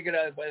 They're probably going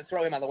to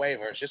throw him on the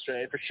waivers just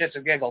for shits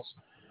and giggles.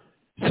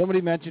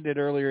 Somebody mentioned it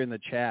earlier in the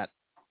chat.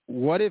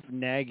 What if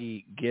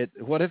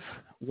What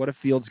if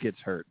Fields gets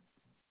hurt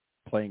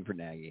playing for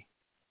Nagy?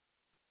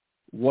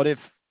 What if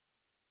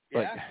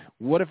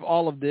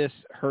all of this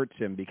hurts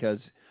him because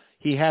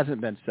he hasn't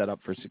been set up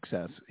for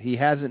success? He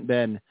hasn't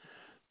been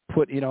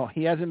put in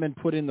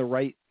the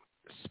right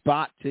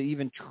spot to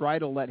even try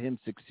to let him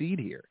succeed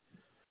here.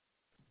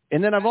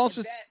 And then I've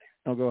also...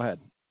 go ahead.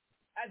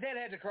 That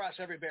had to cross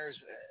every Bears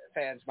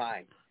fan's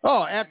mind.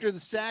 Oh, after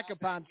the sack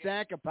upon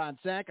sack upon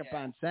sack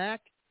upon sack?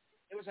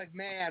 It was like,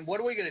 man, what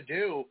are we going to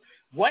do?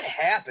 What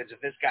happens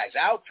if this guy's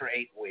out for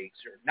 8 weeks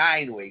or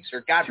 9 weeks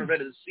or, God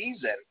forbid, the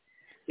season?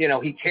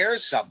 He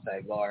tears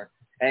something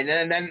and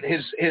then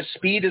his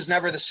speed is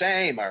never the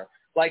same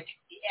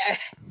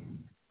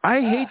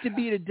I hate to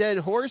beat a dead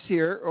horse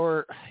here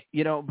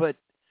but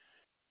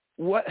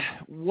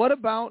what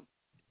about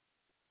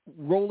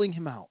rolling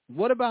him out?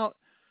 What about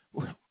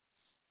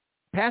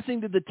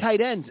passing to the tight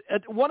ends?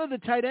 One of the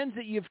tight ends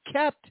that you've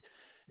kept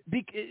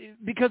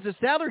because of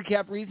salary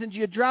cap reasons,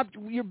 you dropped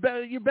your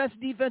best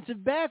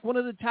defensive back, one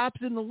of the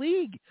tops in the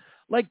league.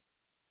 Like,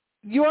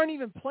 you aren't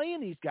even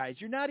playing these guys.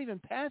 You're not even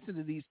passing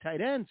to these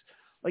tight ends.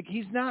 Like,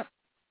 he's not.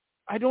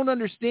 I don't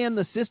understand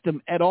the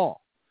system at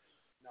all.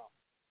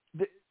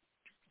 No.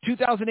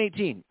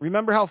 2018.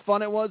 Remember how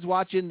fun it was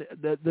watching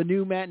the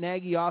new Matt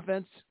Nagy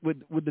offense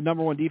with the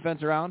number one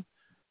defense around?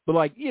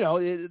 But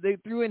they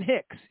threw in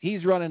Hicks.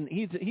 He's running.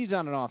 He's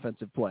on an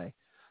offensive play.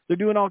 They're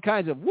doing all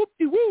kinds of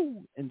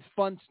whoop-de-woo and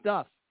fun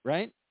stuff,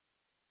 right?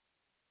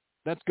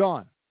 That's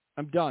gone.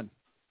 I'm done,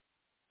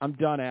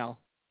 Al.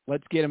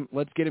 Let's get him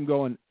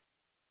going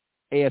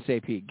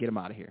ASAP. Get him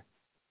out of here.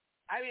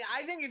 I mean,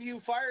 I think if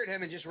you fired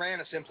him and just ran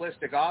a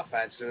simplistic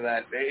offense so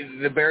that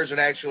the Bears would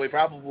actually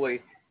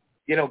probably,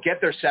 get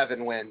their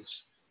 7 wins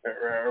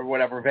or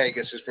whatever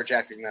Vegas is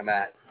projecting them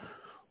at.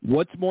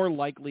 What's more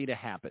likely to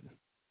happen?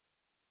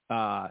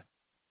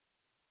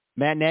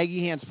 Matt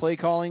Nagy hands play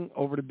calling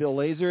over to Bill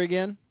Lazor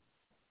again.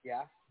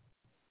 Yeah.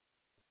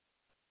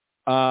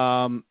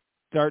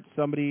 Start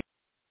somebody.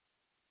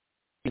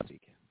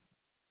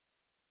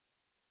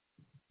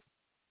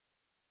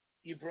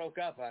 You broke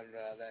up on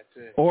that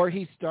too. Or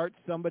he starts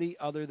somebody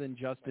other than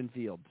Justin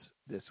Fields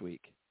this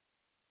week.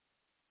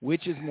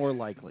 Which is more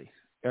likely?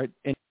 If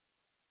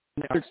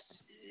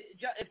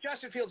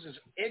Justin Fields is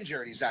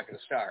injured, he's not going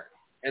to start,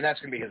 and that's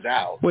going to be his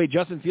out. Wait,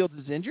 Justin Fields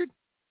is injured?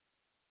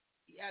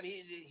 Yeah, I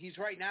mean, he's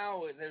right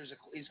now.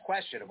 He's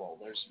questionable.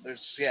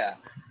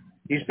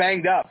 He's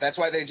banged up. That's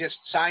why they just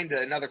signed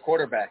another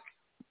quarterback.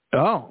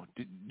 Oh,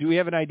 do we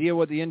have an idea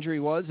what the injury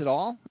was at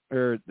all,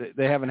 or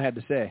they haven't had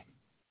to say?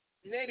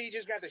 Maybe he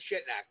just got the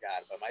shit knocked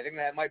out of him. I think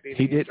that might be.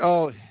 He did.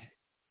 Oh,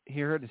 he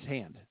hurt his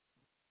hand.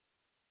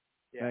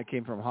 Yeah. That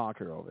came from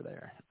Hawker over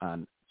there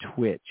on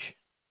Twitch.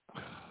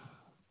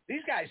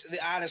 These guys, they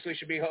honestly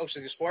should be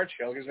hosting a sports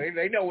show because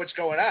they know what's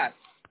going on.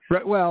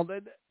 Right. Well,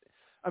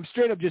 I'm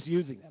straight up just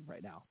using them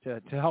right now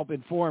to help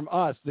inform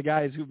us, the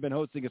guys who've been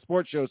hosting a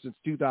sports show since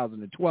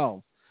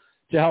 2012,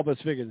 to help us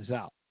figure this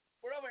out.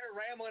 We're over here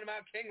rambling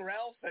about King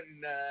Ralph,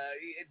 and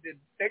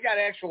they got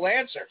actual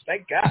answers.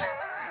 Thank God.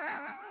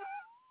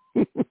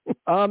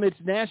 It's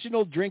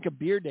National Drink a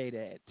Beer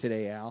Day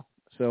today, Al.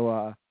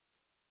 So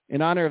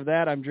in honor of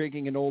that, I'm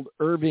drinking an old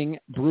Irving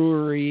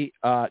Brewery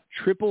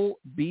Triple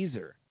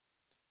Beezer.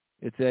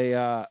 It's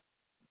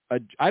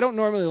I don't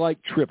normally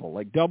like triple.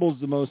 Like double's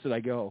the most that I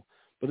go.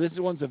 But this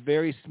one's a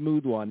very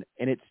smooth one,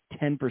 and it's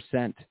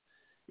 10%.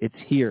 It's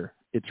here.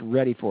 It's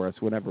ready for us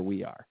whenever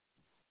we are.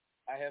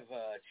 I have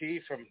tea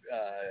from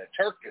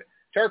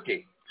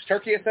Turkey. Is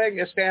Turkey a thing?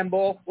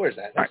 Istanbul? Where's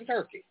that? That's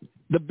Turkey.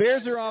 The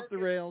Bears are off the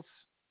rails.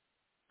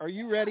 Are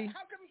you ready? How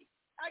come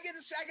I got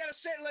to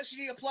sit unless you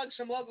need to plug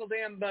some local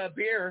damn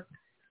beer?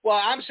 Well,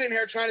 I'm sitting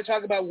here trying to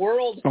talk about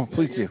world. Oh,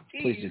 please do.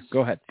 Teas, Please do.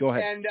 Go ahead.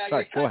 And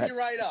Sorry, you go cut ahead. me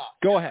right off.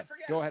 Go ahead.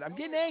 I'm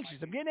getting anxious.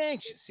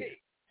 Here.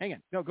 Hang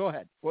on. No, go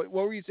ahead. What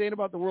were you saying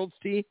about the world's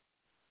tea?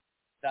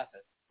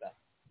 Nothing.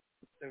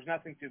 There's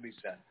nothing to be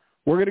said.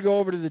 We're going to go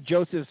over to the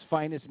Joseph's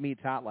Finest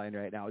Meats hotline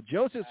right now.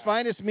 Joseph's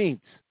Finest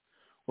Meats,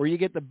 where you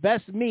get the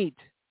best meat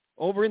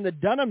over in the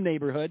Dunham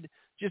neighborhood,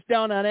 just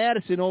down on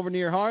Addison over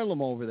near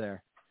Harlem over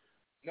there.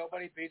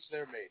 Nobody beats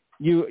their meat.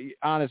 You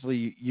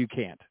honestly, you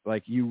can't.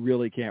 Like, you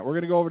really can't. We're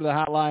going to go over to the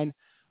hotline.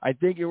 I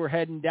think we're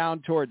heading down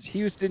towards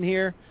Houston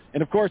here.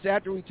 And, of course,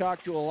 after we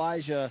talk to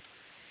Elijah,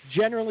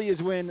 generally is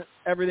when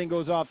everything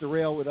goes off the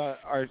rail with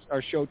our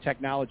show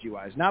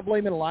technology-wise. Not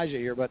blaming Elijah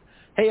here, but,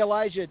 hey,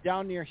 Elijah,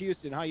 down near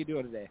Houston, how you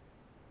doing today?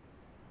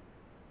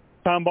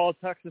 Tomball,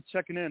 Texas,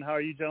 checking in. How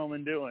are you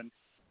gentlemen doing?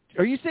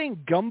 Are you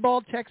saying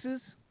Gumball, Texas?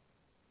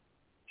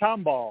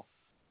 Tomball.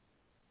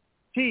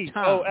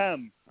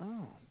 T-O-M.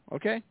 Oh,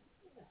 okay.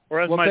 Or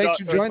as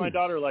my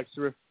daughter likes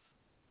to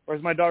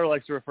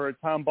refer to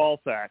Tom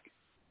Ballsack.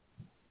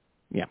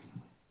 Yeah,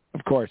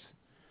 of course.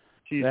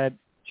 She's a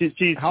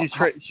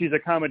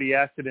comedy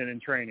accident in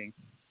training.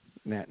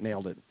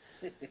 Nailed it.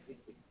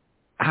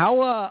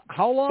 How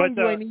long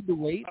do I need to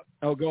wait?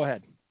 Oh, go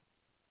ahead.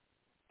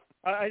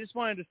 I just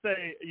wanted to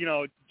say,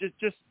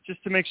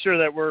 just to make sure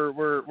that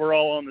we're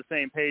all on the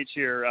same page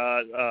here.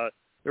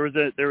 There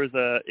was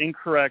a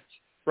incorrect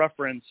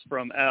reference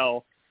from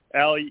Al.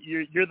 Al,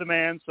 you're the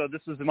man, so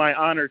this is my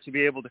honor to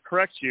be able to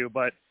correct you.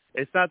 But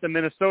it's not the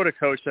Minnesota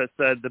coach that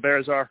said the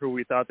Bears are who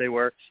we thought they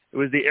were. It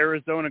was the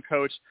Arizona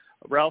coach,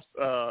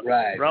 Ralphio.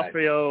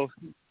 Right.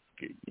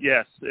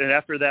 Yes, and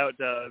after that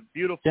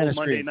beautiful Dennis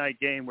Monday Green. night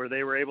game where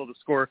they were able to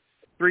score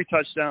 3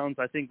 touchdowns,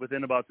 I think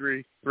within about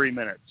three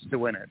minutes to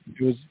win it.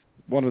 It was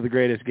one of the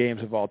greatest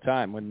games of all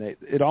time when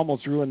it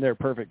almost ruined their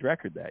perfect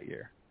record that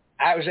year.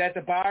 I was at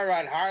the bar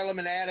on Harlem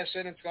and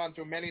Addison. It's gone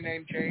through many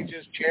name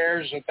changes,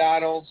 chairs,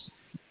 McDonald's,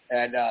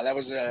 and that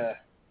was a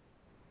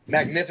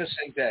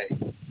magnificent day.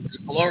 It was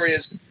a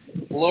glorious,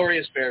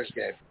 glorious Bears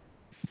game.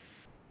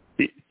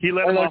 He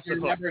let him off the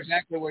hook. Remember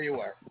exactly where you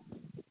were.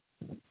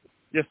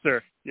 Yes,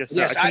 sir. Yes, sir.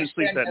 Yes, I couldn't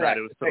sleep that night. Correct.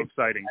 It was so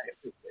exciting. I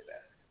appreciate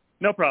that.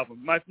 No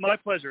problem. My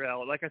pleasure,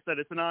 Al. Like I said,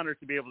 it's an honor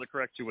to be able to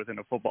correct you within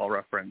a football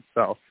reference.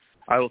 So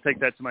I will take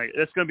that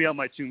it's going to be on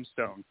my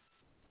tombstone.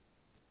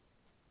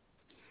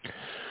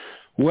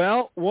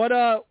 Well, what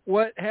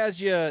has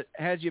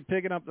you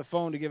picking up the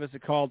phone to give us a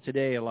call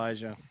today,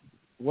 Elijah?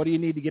 What do you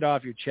need to get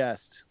off your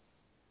chest?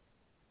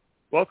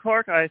 Well,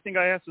 Clark, I think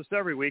I ask this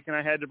every week, and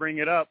I had to bring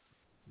it up.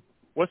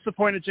 What's the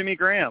point of Jimmy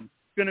Graham?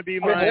 It's going to be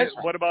my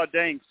what about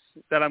Danks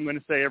that I'm going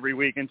to say every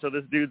week until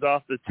this dude's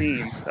off the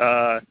team.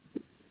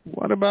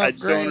 What about I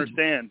just don't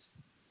understand.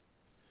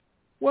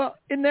 Well,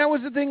 and that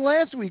was the thing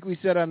last week we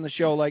said on the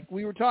show. Like,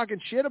 we were talking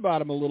shit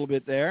about him a little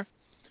bit there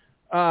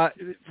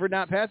for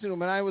not passing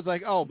him, and I was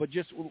like, oh, but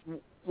just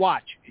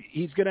watch.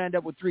 He's going to end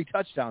up with 3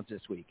 touchdowns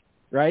this week,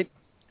 right?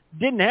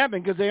 Didn't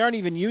happen because they aren't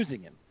even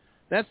using him.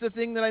 That's the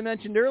thing that I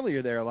mentioned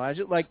earlier there,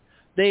 Elijah. Like,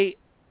 they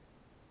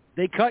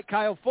cut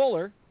Kyle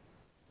Fuller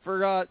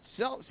for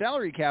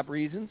salary cap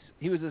reasons.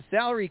 He was a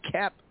salary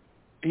cap,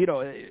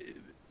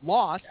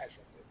 loss.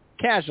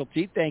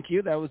 Casualty, thank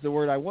you. That was the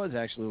word I was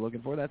actually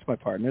looking for. That's my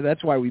partner.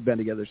 That's why we've been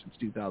together since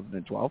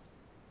 2012.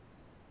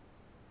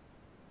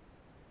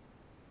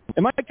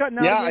 Am I cutting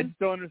out? Yeah, again? I just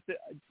don't understand.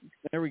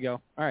 There we go.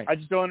 All right. I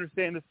just don't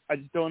understand this. I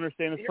just don't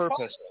understand his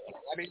purpose.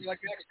 I mean, like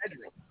next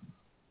bedroom.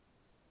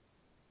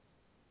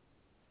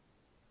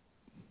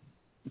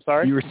 I'm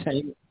sorry? You were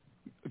saying,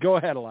 go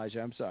ahead,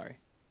 Elijah. I'm sorry.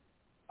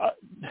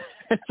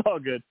 It's all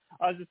good.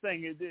 I was just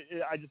saying,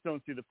 I just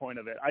don't see the point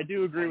of it. I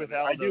do agree with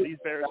Al, though. These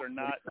Bears are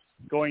not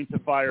going to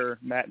fire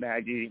Matt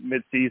Nagy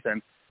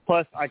mid-season.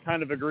 Plus, I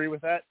kind of agree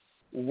with that.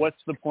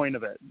 What's the point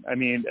of it? I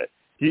mean,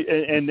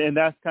 and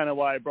that's kind of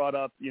why I brought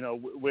up,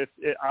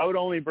 I would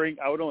only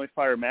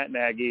fire Matt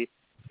Nagy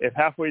if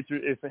halfway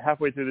through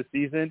the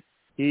season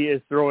he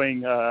is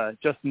throwing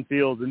Justin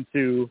Fields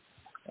into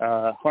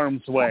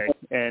harm's way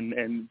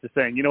and just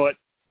saying, you know what,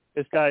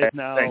 this guy is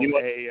now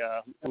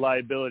a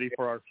liability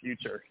for our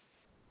future.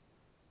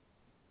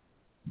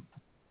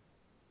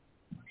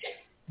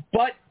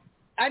 But,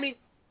 I mean,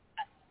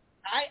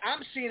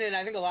 I'm seeing it,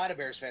 I think a lot of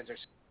Bears fans are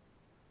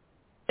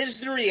seeing it. Is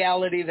the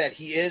reality that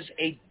he is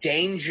a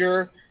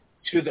danger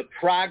to the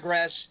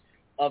progress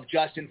of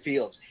Justin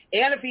Fields?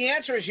 And if the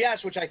answer is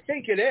yes, which I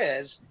think it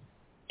is,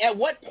 at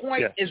what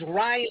point is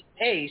Ryan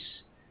Pace,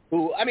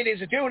 who, I mean,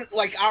 he's a dude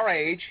like our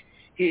age,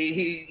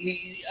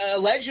 he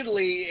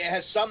allegedly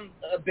has some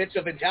bits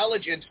of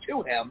intelligence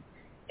to him.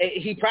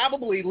 He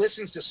probably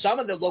listens to some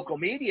of the local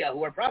media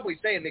who are probably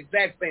saying the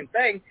exact same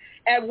thing.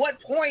 At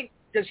what point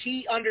does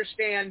he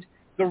understand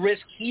the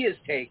risk he has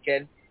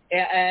taken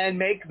and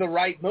make the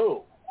right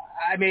move?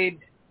 I mean,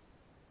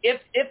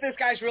 if this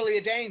guy's really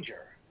a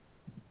danger.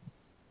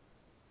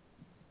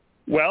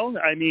 Well,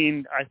 I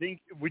mean, I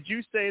think, would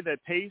you say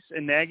that Pace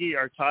and Nagy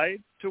are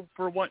tied to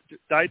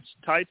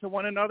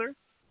one another?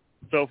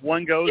 So if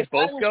one goes,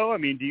 both go? I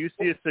mean, do you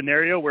see a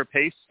scenario where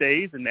Pace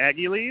stays and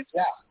Nagy leaves?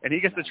 Yeah. And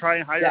he gets to try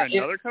and hire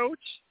another coach?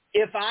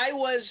 If I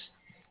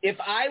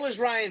was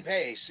Ryan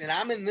Pace and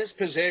I'm in this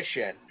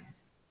position,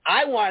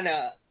 I want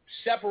to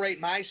separate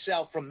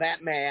myself from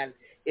that man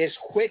as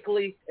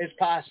quickly as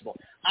possible.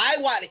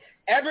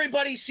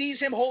 Everybody sees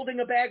him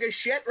holding a bag of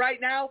shit right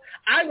now.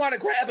 I want to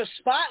grab a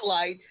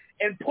spotlight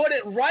and put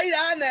it right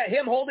on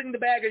him holding the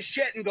bag of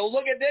shit and go,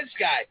 look at this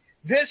guy.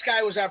 This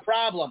guy was our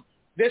problem.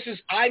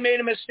 I made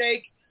a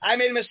mistake. I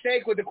made a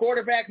mistake with the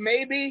quarterback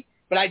maybe,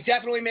 but I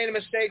definitely made a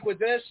mistake with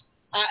this.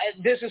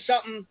 This is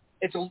something,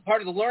 it's a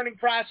part of the learning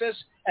process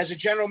as a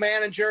general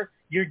manager.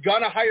 You're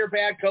going to hire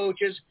bad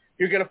coaches.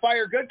 You're going to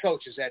fire good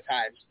coaches at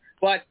times.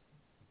 But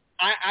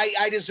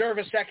I deserve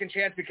a second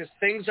chance because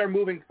things are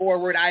moving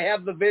forward. I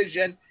have the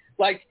vision.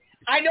 Like,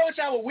 I know it's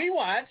not what we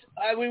want.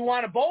 We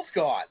want to both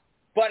go on.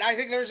 But I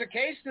think there's a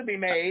case to be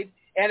made.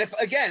 And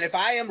if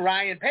I am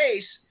Ryan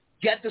Pace,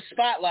 get the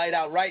spotlight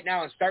out right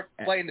now and start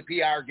playing the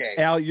PR game.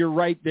 Al, you're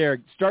right there.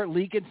 Start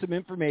leaking some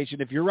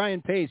information. If you're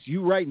Ryan Pace,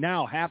 you right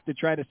now have to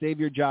try to save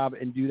your job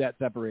and do that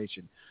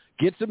separation.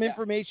 Get some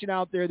information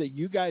out there that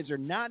you guys are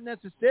not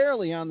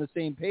necessarily on the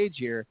same page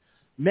here.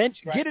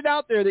 Get it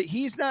out there that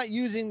he's not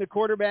using the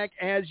quarterback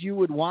as you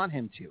would want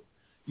him to.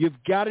 You've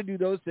got to do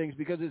those things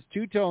because as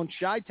Two-Tone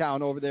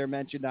Chi-Town over there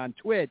mentioned on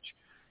Twitch,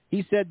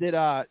 he said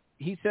that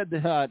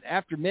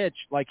after Mitch,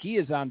 like he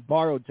is on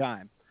borrowed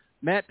time.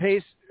 Matt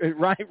Pace,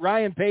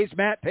 Ryan Pace,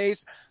 Matt Pace,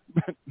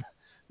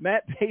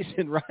 Matt Pace,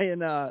 and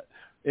Ryan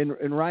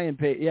and Ryan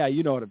Pace. Yeah,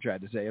 you know what I'm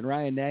trying to say. And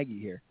Ryan Nagy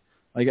here,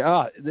 like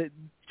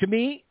to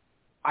me,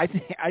 I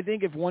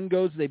think if one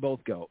goes, they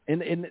both go,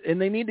 and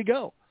they need to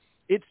go.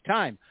 It's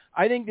time.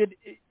 I think that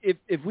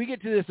if we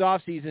get to this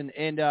offseason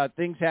and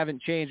things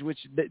haven't changed, which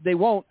they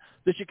won't,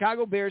 the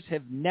Chicago Bears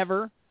have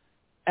never,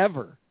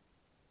 ever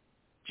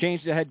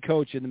changed a head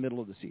coach in the middle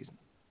of the season.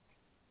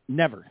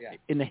 Never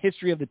in the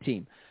history of the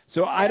team.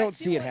 So I don't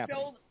see it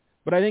happening.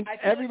 But I think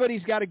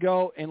everybody's got to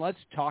go, and let's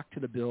talk to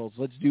the Bills.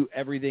 Let's do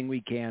everything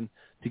we can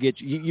to get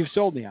you. You've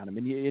sold me on them,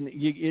 and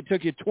it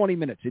took you 20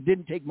 minutes. It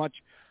didn't take much.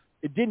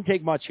 It didn't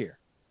take much here.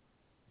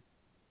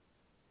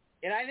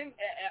 And I think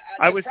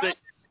I would say,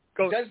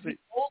 does the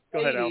old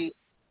lady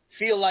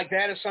feel like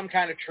that is some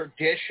kind of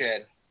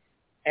tradition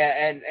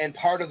and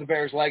part of the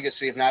Bears'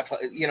 legacy of not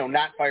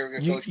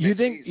firing a coach? You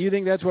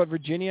think that's what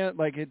Virginia,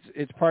 like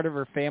it's part of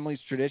her family's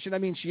tradition? I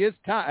mean, she is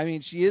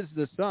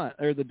the son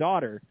or the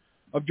daughter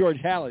of George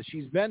Halas.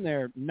 She's been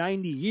there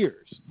 90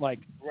 years. Like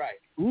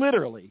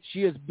literally,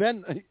 she has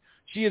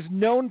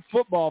known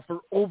football for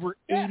over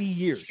 80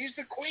 years. She's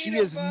the queen. She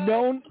has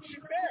known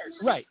Bears.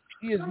 Right.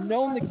 She has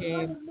known the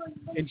game,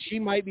 and she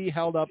might be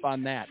held up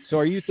on that. So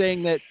are you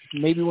saying that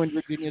maybe when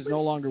Virginia is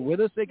no longer with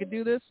us, they could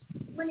do this?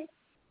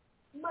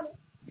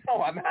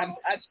 No, I'm not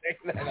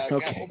saying that.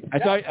 Okay.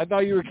 I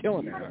thought you were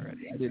killing her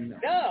already. I didn't know.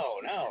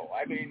 No.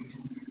 I mean,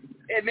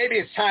 maybe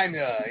it's time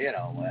to,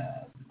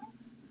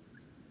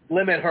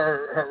 limit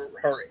her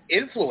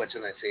influence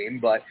in the team,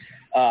 but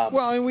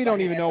and we don't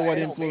even know what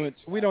influence.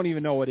 We don't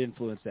even know what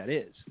influence that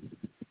is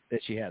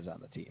that she has on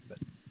the team, but.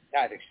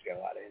 I think she's got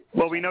a lot of influence.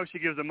 Well, we know she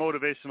gives a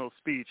motivational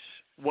speech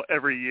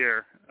every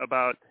year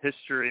about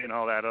history and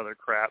all that other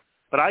crap.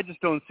 But I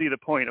just don't see the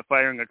point of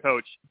firing a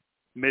coach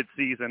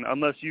mid-season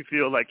unless you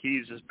feel like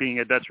he's just being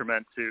a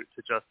detriment to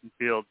Justin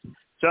Fields.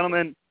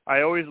 Gentlemen,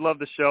 I always love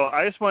the show.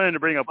 I just wanted to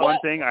bring up one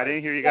thing. I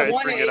didn't hear you guys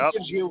bring it up.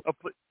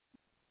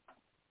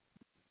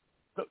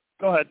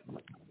 Go ahead.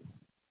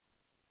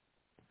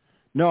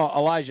 No,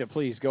 Elijah,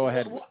 please, go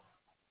ahead.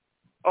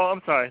 Oh,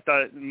 I'm sorry. I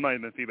thought it might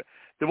have been feedback.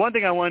 The one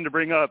thing I wanted to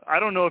bring up, I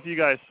don't know if you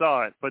guys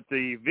saw it, but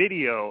the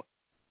video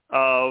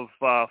of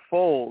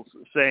Foles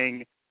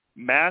saying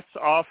Matt's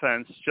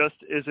offense just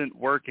isn't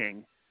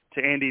working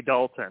to Andy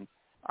Dalton.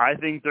 I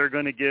think they're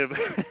going to give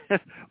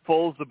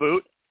Foles the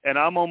boot, and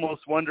I'm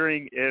almost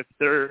wondering if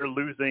they're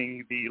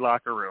losing the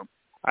locker room.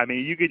 I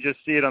mean, you could just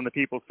see it on the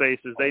people's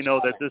faces. They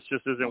know that this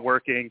just isn't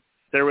working.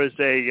 There was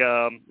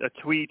a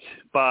tweet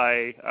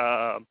by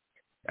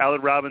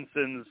Allen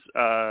Robinson's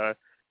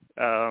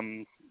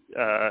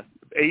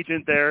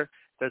agent there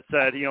that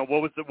said,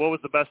 what was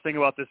the best thing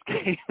about this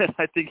game? And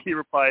I think he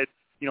replied,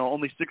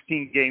 only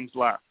 16 games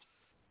left.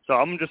 So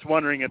I'm just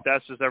wondering if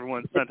that's just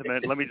everyone's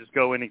sentiment. Let me just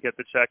go in and get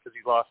the check because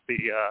he lost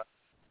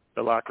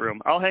the locker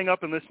room. I'll hang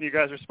up and listen to you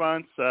guys'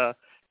 response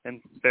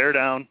and bear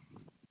down.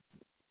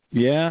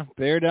 Yeah,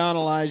 bear down,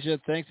 Elijah.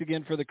 Thanks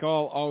again for the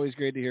call. Always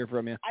great to hear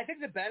from you. I think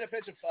the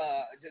benefits of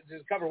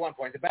to cover one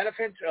point, the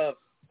benefits of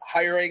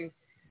hiring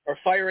or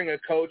firing a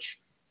coach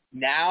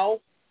now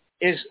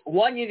is,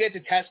 one, you get to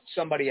test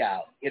somebody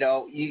out.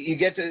 You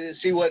get to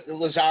see what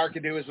Lazar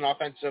can do as an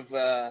offensive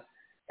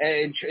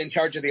in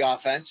charge of the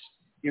offense.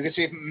 You can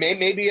see if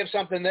maybe you have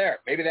something there.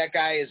 Maybe that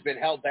guy has been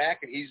held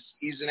back and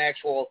he's an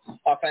actual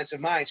offensive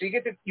mind. So you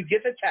get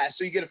the test.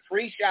 So you get a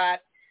free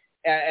shot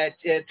at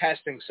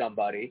testing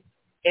somebody,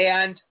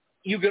 and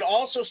you could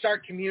also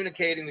start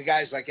communicating to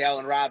guys like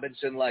Allen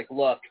Robinson, like,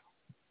 look,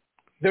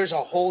 there's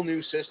a whole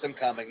new system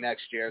coming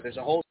next year. There's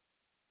a whole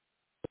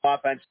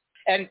offense.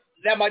 And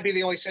that might be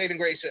the only saving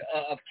grace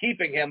of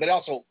keeping him. But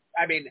also,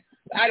 I mean,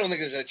 I don't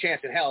think there's a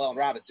chance in hell Allen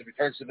Robinson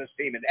returns to this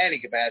team in any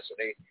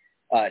capacity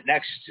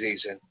next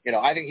season. You know,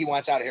 I think he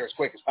wants out of here as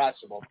quick as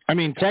possible. I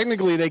mean,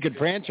 technically they could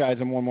franchise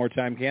him one more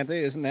time, can't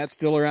they? Isn't that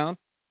still around?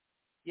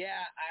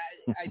 Yeah,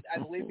 I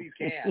believe you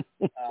can.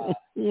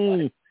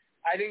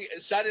 I think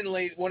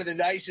suddenly one of the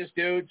nicest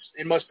dudes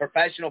and most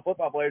professional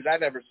football players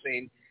I've ever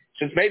seen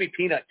since maybe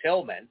Peanut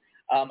Tillman.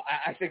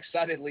 I think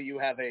suddenly you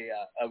have a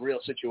real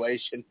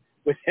situation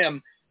with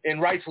him,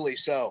 and rightfully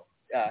so,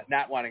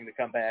 not wanting to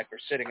come back or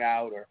sitting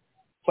out or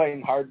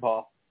playing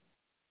hardball.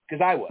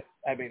 Because I would.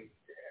 I mean,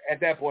 at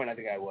that point, I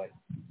think I would.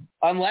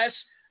 Unless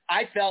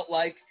I felt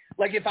like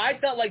if I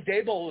felt like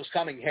Daboll was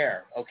coming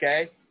here,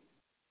 okay,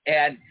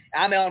 and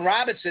I'm Allen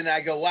Robinson, and I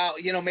go, wow,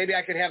 you know, maybe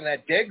I could have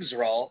that Diggs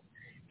role,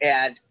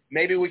 and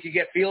maybe we could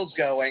get Fields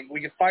going.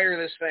 We could fire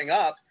this thing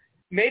up.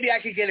 Maybe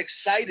I could get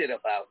excited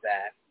about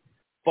that.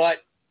 But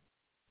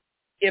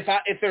if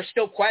there's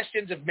still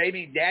questions of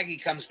maybe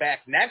Nagy comes back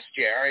next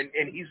year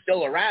and he's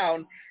still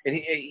around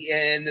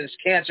and this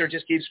cancer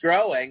just keeps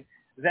growing,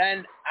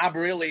 then I'm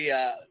really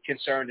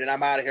concerned and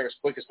I'm out of here as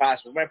quick as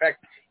possible. As a matter of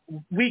fact,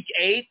 week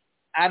 8,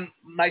 I'm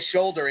having a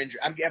shoulder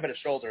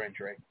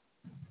injury.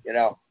 You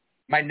know,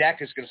 my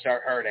neck is going to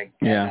start hurting.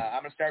 Yeah. And,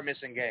 I'm going to start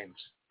missing games.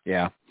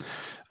 Yeah.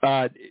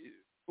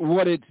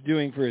 What it's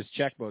doing for his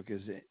checkbook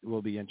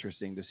will be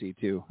interesting to see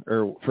too,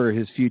 or for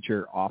his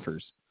future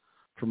offers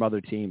from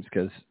other teams,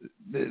 because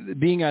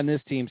being on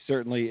this team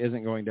certainly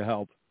isn't going to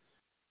help.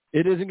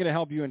 It isn't going to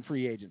help you in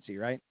free agency,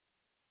 right?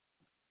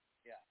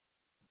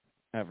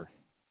 Yeah. Ever.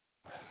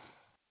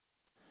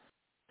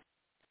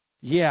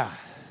 Yeah.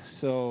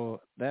 So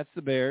that's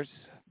the Bears.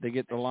 They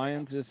get the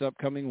Lions this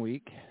upcoming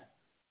week.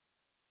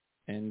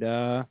 And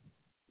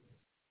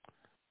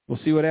we'll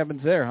see what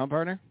happens there, huh,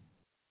 partner?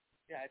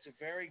 Yeah, it's a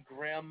very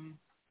grim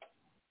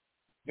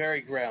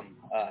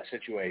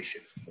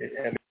situation.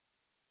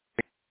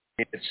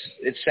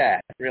 It's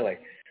sad, really.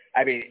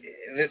 I mean,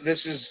 this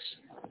is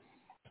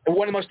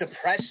one of the most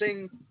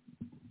depressing.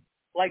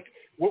 Like,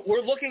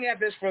 we're looking at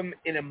this from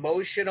an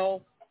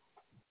emotional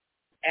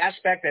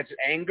aspect. That's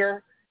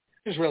anger.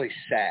 This is really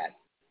sad,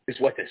 is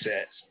what this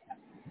is.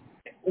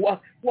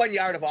 1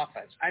 yard of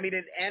offense. I mean,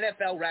 an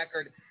NFL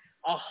record,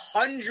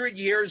 100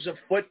 years of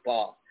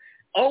football,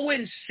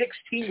 0-16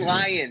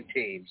 Lion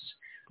teams.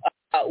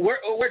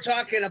 We're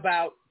talking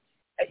about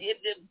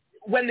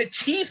when the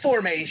T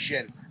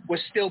formation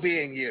was still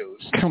being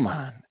used. Come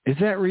on, is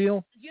that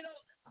real? You know,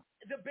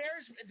 the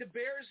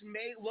Bears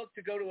may look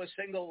to go to a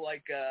single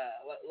like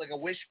a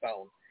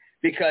wishbone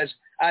because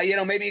you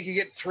know, maybe you can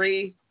get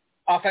three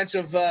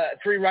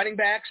running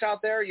backs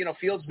out there. You know,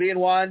 Fields being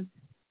one,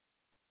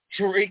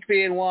 Tariq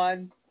being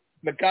one,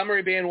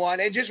 Montgomery being one,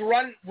 and just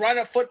run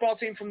a football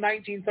team from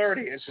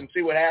 1930s and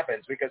see what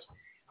happens. Because,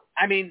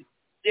 I mean,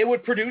 it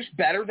would produce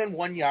better than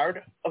 1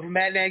 yard of a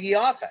Matt Nagy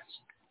offense.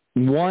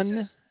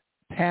 One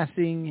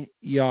passing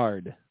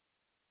yard.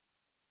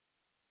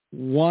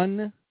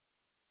 One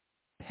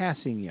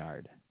passing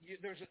yard.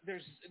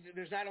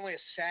 There's not only a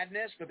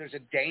sadness, but there's a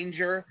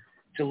danger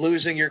to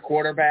losing your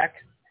quarterback.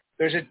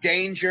 There's a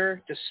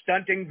danger to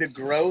stunting the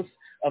growth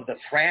of the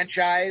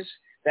franchise.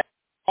 That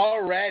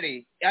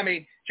already, I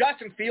mean,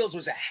 Justin Fields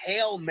was a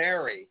Hail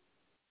Mary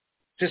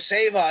to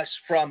save us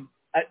from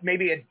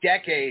maybe a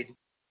decade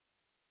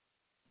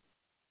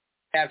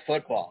at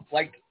football.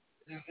 Like,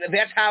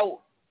 that's how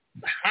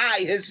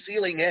high his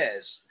ceiling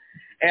is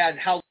and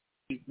how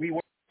we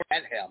were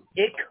at him.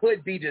 It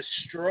could be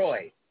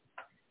destroyed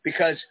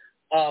because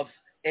of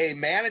a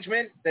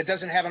management that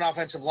doesn't have an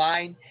offensive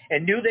line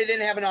and knew they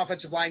didn't have an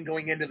offensive line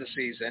going into the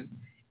season,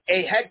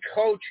 a head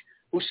coach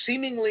who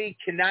seemingly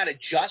cannot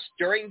adjust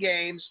during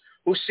games,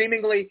 who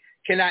seemingly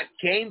cannot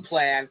game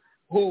plan,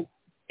 who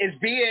is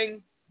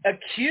being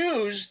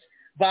accused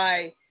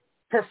by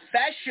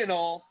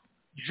professional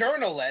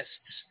journalists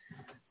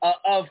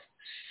of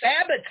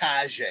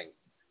sabotaging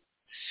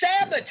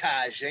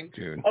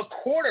Dude. a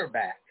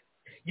quarterback.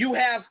 You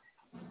have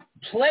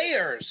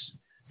players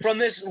from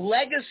this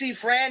legacy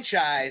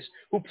franchise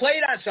who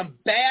played on some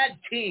bad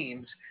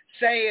teams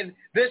saying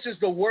this is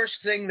the worst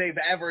thing they've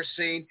ever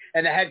seen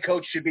and the head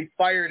coach should be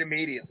fired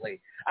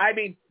immediately. I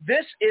mean,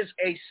 this is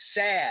a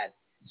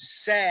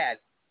sad,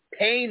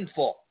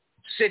 painful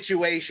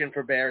situation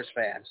for Bears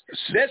fans.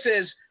 This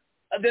is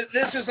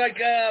like,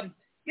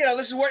 you know,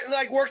 this is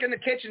like working the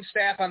kitchen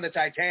staff on the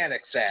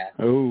Titanic, sad.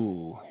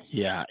 Oh,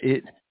 yeah.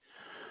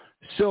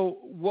 So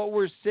what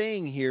we're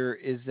saying here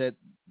is that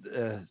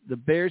the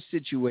Bears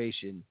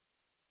situation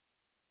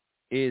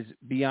is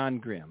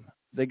beyond grim.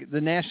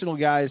 The national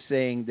guy is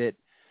saying that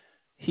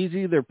he's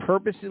either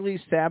purposely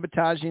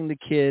sabotaging the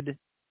kid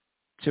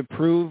to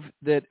prove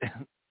that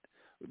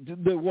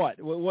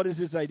what is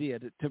this idea?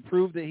 To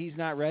prove that he's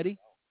not ready?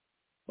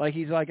 Like,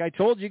 he's like, I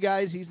told you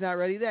guys he's not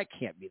ready. That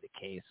can't be the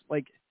case.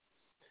 Like,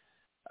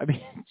 I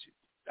mean,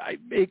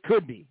 it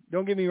could be.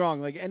 Don't get me wrong.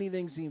 Like,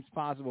 anything seems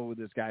possible with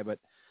this guy, but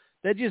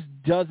that just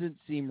doesn't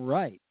seem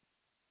right.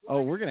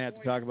 Oh, we're going to have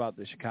to talk about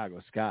the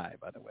Chicago Sky,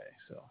 by the way.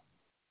 So,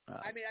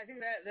 I think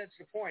that's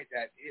the point.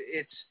 That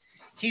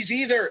he's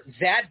either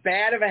that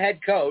bad of a head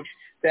coach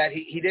that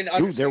he didn't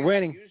understand. They're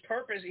winning.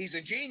 He's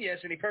a genius,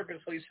 and he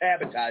purposely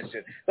sabotaged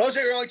it. Those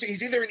are the only two.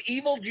 He's either an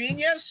evil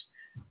genius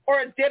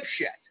or a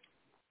dipshit.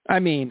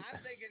 I'm thinking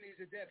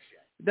he's a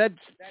dipshit. That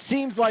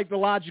seems like the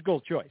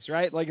logical choice,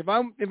 right? Like if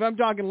I'm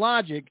talking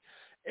logic,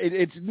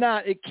 it's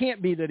not. It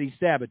can't be that he's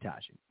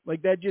sabotaging.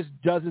 Like that just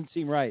doesn't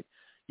seem right.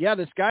 Yeah,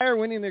 the Sky are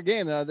winning their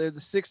game. They're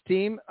the sixth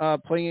team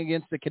playing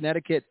against the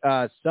Connecticut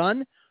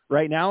Sun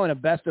right now in a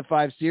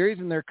best-of-5 series,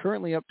 and they're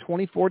currently up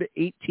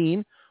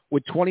 24-18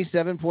 with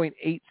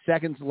 27.8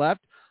 seconds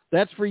left.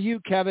 That's for you,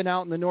 Kevin,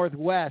 out in the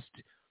Northwest.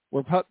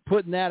 We're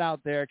putting that out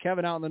there,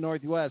 Kevin, out in the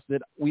Northwest,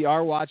 that we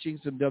are watching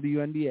some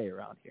WNBA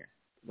around here.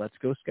 Let's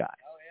go Sky.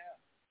 Oh,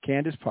 yeah.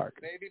 Candace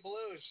Parker. Baby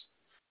Blues.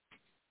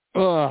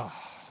 Ugh.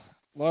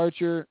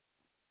 Larcher.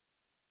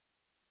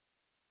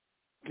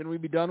 Can we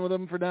be done with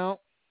them for now?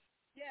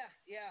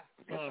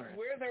 Yeah. Right.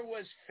 Where there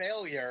was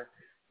failure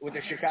with the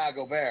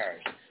Chicago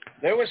Bears,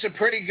 there was some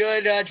pretty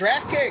good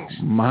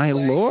DraftKings. My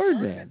Lord,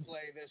 man.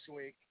 Play this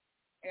week,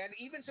 and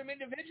even some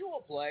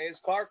individual play as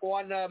Clark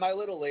won my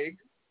Little League.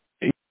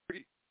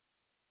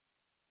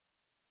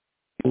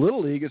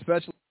 Little League,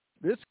 especially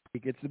this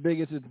week, it's the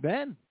biggest it's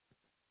been.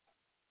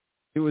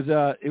 It was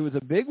a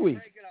big week.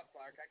 Break it up,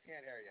 Clark. I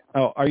can't hear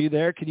you. Oh, are you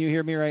there? Can you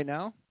hear me right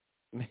now?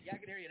 Yeah, I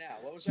can hear you now.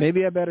 What was that?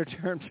 Maybe I better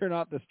turn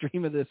off the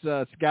stream of this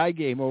Sky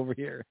game over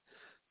here.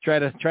 Try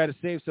to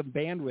save some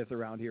bandwidth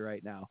around here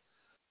right now.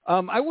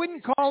 I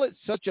wouldn't call it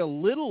such a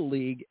little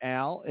league,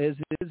 Al, as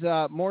it is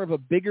more of a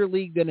bigger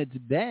league than it's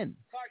been.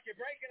 Clark, you're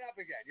breaking up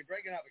again.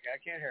 I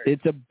can't hear you.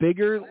 It's a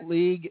bigger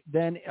league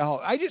than. Oh,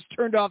 I just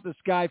turned off the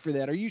Sky for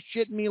that. Are you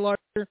shitting me,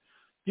 Larcher?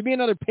 Give me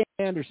another Pam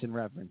Anderson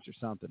reference or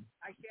something.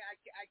 I can't.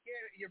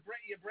 You're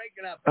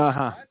breaking up.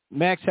 What?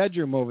 Max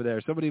Headroom over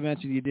there. Somebody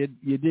mentioned you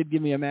did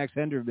give me a Max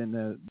Headroom in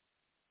the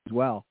as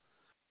well.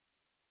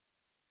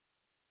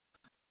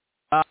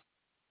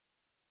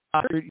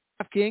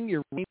 King,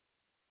 you're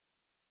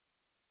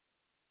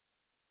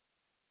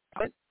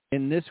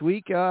and this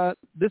week I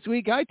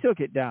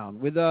took it down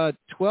with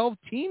 12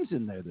 teams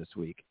in there this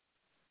week.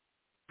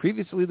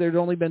 Previously, there'd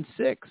only been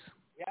 6.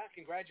 Yeah,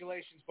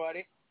 congratulations,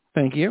 buddy.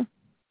 Thank you.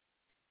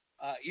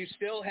 You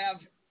still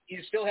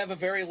have a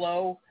very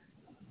low.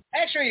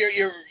 Actually,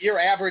 your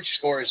average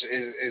score is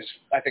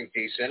I think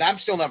decent. I'm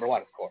still number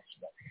 1, of course,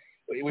 but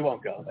we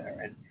won't go there.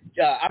 And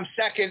I'm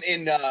second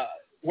in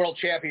World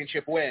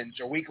Championship wins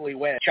or weekly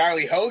wins.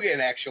 Charlie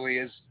Hogan actually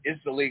is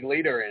the league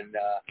leader in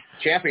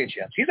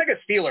championships. He's like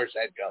a Steelers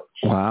head coach.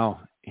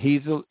 Wow,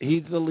 he's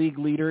the league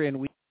leader in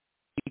week.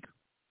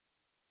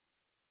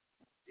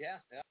 Yeah.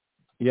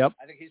 Yep.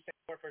 I think he's taking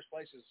 4 first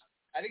places.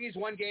 I think he's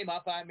 1 game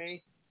up on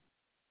me.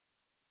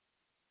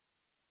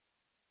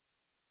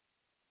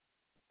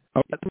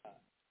 Oh.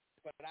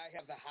 But I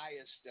have the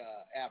highest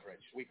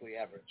weekly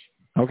average.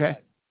 Okay.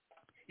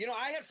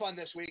 I had fun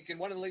this week in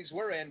one of the leagues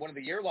we're in, one of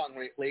the year-long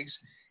leagues.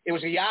 It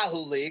was a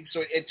Yahoo league,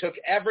 so it took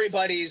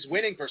everybody's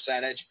winning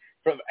percentage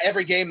from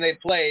every game they've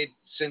played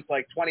since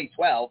like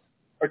 2012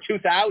 or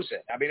 2000.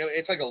 I mean,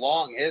 it's like a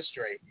long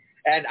history.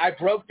 And I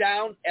broke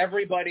down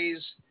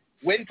everybody's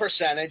win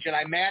percentage, and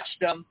I matched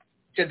them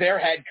to their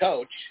head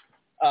coach,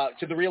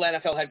 to the real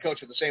NFL head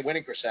coach with the same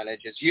winning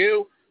percentage. It's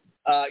you're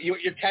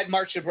Ted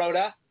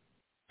Marchibroda.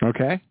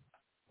 Okay.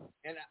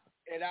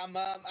 And I'm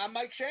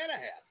Mike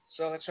Shanahan.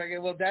 So let's try to get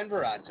a little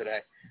Denver on today.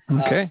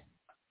 Okay.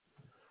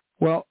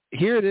 Well,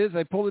 here it is.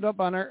 I pulled it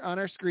up on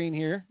our screen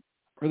here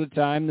for the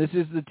time. This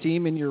is the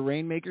team in your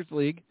Rainmakers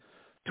League.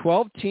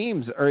 12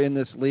 teams are in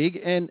this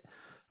league. And,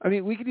 I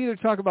mean, we could either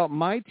talk about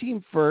my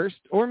team first,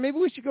 or maybe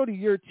we should go to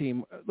your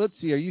team. Let's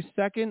see. Are you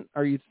second?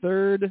 Are you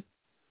third?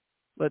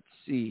 Let's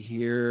see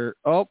here.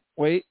 Oh,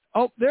 wait.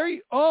 Oh, there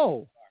you –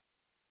 oh.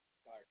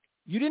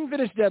 You didn't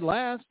finish dead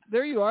last.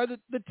 There you are, the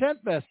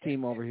 10th best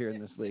team over here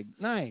in this league.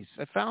 Nice.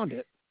 I found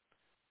it.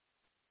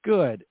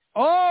 Good.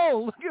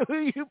 Oh, look at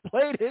who you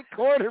played at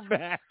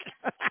quarterback.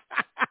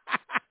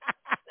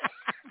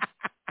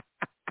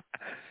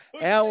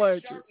 Al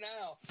Larcher.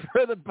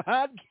 For the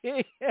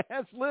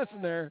podcast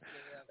listener,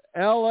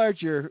 Al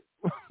Larcher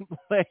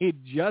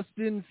played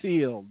Justin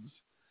Fields.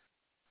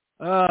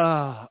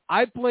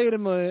 I played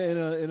him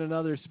in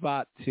another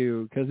spot,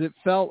 too, because it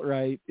felt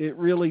right. It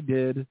really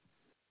did.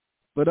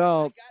 But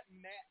that'll.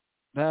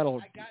 I got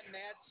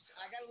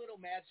a little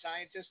mad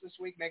scientist this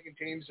week making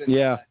teams in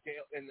tournaments.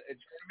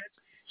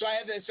 So I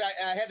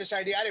had this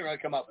idea. I didn't really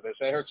come up with this.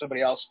 I heard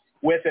somebody else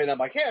with it, and I'm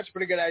like, yeah, it's a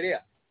pretty good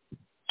idea.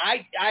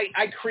 I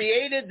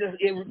created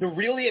the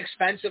really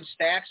expensive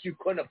stacks you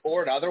couldn't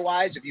afford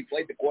otherwise if you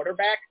played the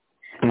quarterback.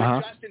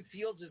 Uh-huh. Justin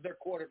Fields is their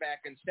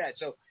quarterback instead.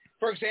 So,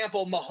 for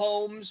example,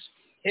 Mahomes,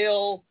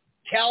 Hill,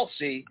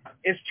 Kelsey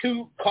is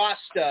too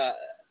cost.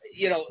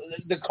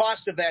 The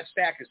cost of that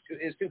stack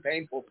is too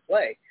painful to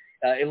play.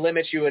 It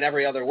limits you in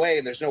every other way,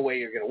 and there's no way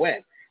you're going to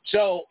win.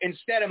 So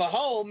instead of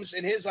Mahomes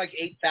and his like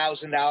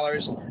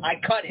 $8,000, I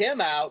cut him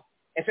out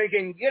and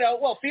thinking,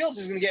 Fields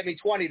is going to get me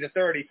 20 to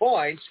 30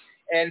 points,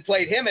 and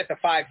played him at the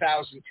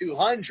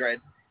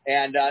 5,200.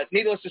 And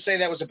needless to say,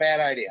 that was a bad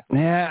idea.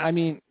 Yeah, I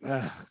mean,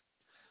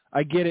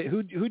 I get it.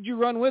 Who'd you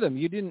run with him?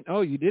 You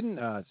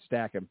didn't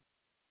stack him.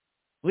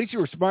 At least you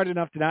were smart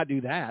enough to not do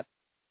that.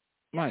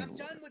 Yeah, I'm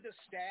done with the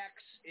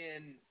stacks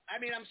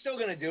I'm still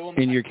going to do them.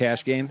 In your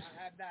cash games?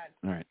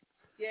 All right.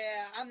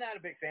 Yeah, I'm not a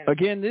big fan.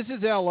 Again, this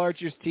is Al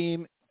Larcher's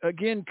team.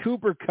 Again,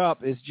 Cooper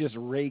Kupp is just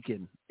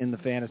raking in the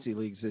fantasy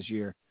leagues this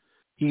year.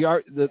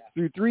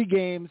 Through 3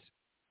 games,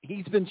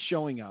 he's been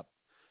showing up,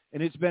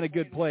 and it's been a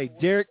good play.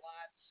 Derrick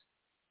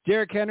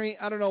Henry,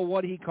 I don't know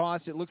what he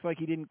cost. It looks like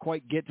he didn't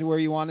quite get to where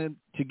you wanted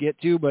to get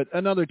to, but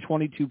another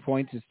 22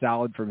 points is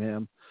solid from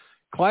him.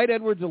 Clyde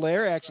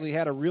Edwards-Helaire actually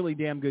had a really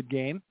damn good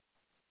game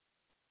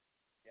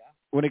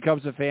when it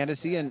comes to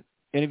fantasy, and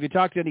if you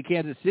talk to any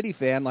Kansas City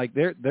fan, like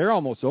they're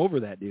almost over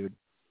that dude.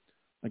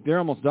 Like they're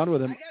almost done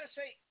with him. I gotta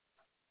say,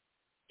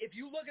 if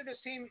you look at this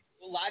team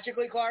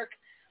logically, Clark,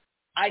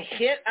 I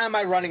hit on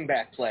my running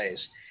back plays.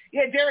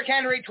 Yeah, Derrick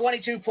Henry,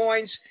 22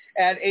 points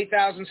at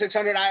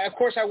 8,600. Of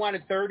course, I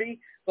wanted 30,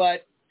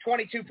 but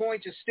 22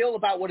 points is still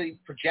about what he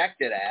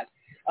projected at.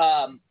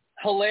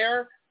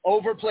 Helaire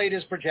overplayed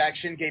his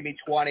projection, gave me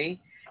 20,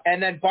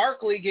 and then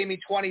Barkley gave me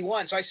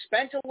 21. So I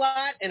spent a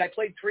lot, and I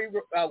played 3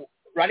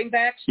 running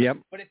backs,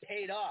 but it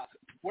paid off.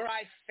 Where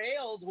I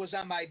failed was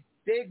on my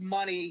big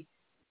money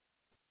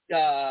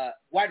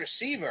wide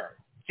receiver,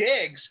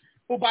 Diggs,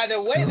 who, by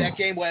the way, that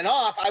game went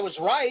off. I was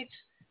right.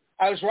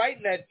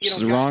 That,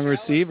 the wrong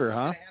receiver,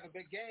 huh? Have a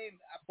big game,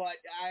 but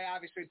I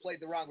obviously played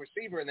the wrong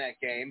receiver in that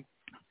game.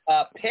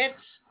 Pitts,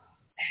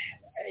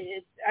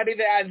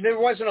 there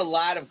wasn't a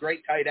lot of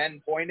great tight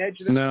end pointage.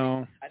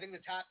 No. I think the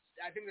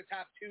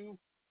top 2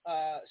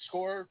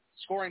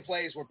 scoring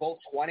plays were both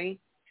 20,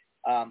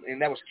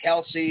 and that was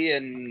Kelsey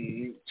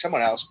and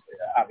someone else,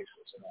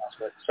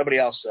 but somebody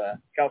else,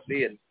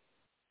 Kelsey and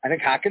I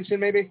think Hawkinson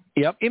maybe.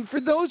 Yep. And for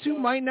those who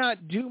might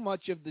not do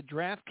much of the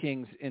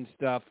DraftKings and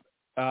stuff,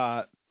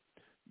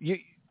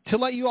 to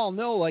let you all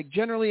know, like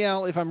generally,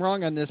 Al, if I'm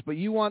wrong on this, but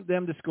you want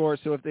them to score.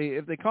 So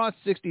if they cost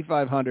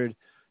 6,500,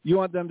 you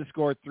want them to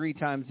score 3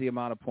 times the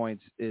amount of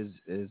points. Is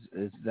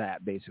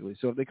that basically?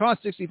 So if they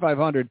cost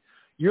 6,500,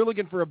 you're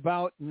looking for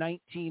about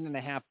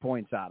 19.5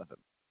 points out of them.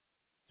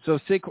 So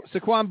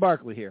Saquon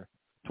Barkley here,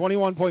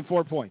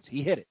 21.4 points.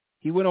 He hit it.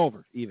 He went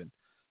over even.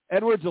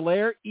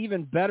 Edwards-Helaire,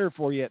 even better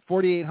for you at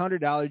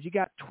 $4,800. You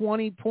got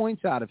 20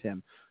 points out of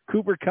him.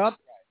 Cooper Kupp,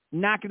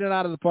 knocking it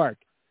out of the park.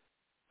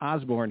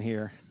 Osborne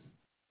here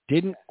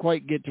didn't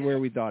quite get to where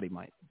we thought he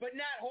might. But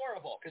not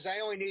horrible, because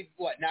I only need,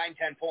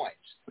 9-10 points.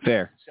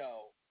 Fair.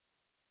 So.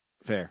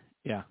 Fair,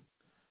 yeah.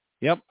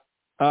 Yep.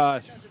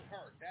 That doesn't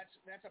hurt.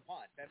 That's a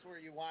punt. That's where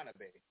you want to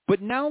be.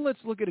 But now let's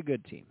look at a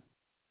good team.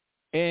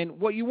 And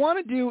what you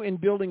want to do in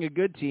building a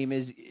good team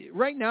is,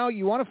 right now,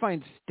 you want to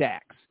find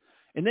stacks.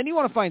 And then you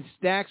want to find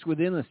stacks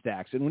within the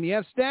stacks. And when you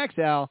have stacks,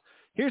 Al,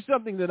 here's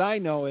something that I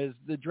know is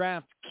the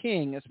draft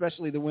king,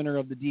 especially the winner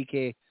of the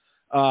DK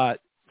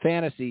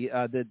Fantasy,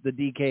 the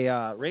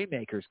DK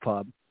Rainmakers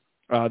Club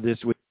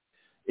this week,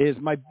 is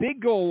my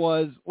big goal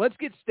was, let's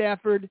get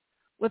Stafford,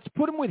 let's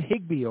put him with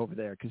Higbee over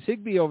there, because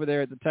Higbee over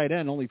there at the tight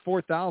end, only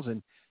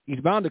 4,000. He's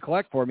bound to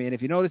collect for me. And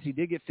if you notice, he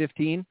did get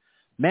 15.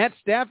 Matt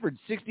Stafford,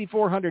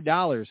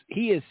 $6,400.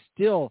 He is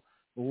still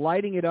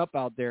lighting it up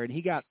out there, and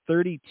he got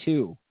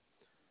 32.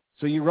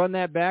 So you run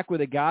that back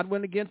with a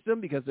Godwin against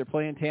them because they're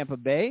playing Tampa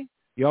Bay.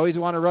 You always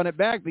want to run it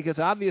back because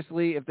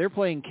obviously if they're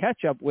playing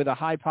catch-up with a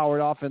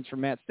high-powered offense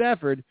from Matt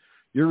Stafford,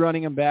 you're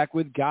running them back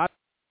with Godwin,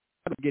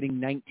 getting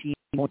 19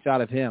 points out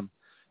of him.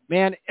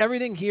 Man,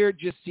 everything here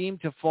just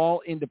seemed to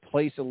fall into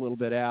place a little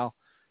bit, Al.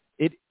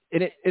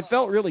 It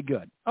felt really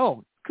good.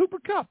 Oh, Cooper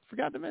Kupp.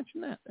 Forgot to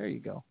mention that. There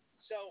you go.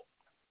 So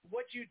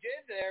what you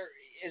did there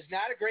is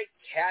not a great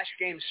cash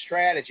game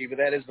strategy, but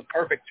that is the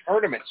perfect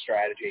tournament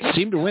strategy.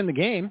 Seemed to win the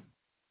game.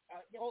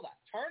 Hold on.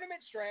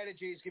 Tournament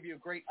strategies give you a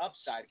great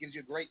upside, gives you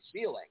a great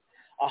ceiling.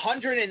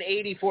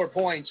 184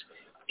 points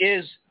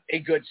is a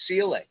good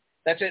ceiling.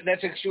 That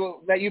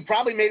you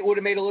probably would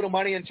have made a little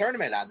money in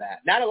tournament on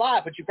that. Not a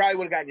lot, but you probably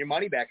would have gotten your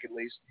money back at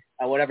least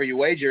on whatever you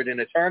wagered in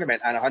a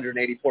tournament on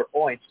 184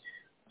 points.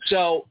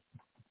 So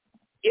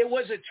it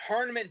was a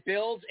tournament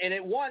build, and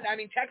it won. I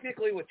mean,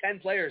 technically with 10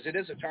 players, it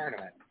is a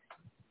tournament.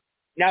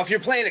 Now, if you're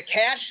playing a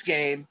cash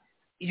game,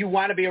 you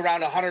want to be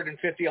around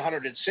 150,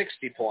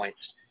 160 points,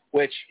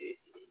 which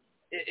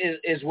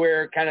is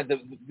where kind of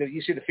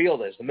you see the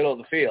field is, the middle of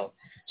the field.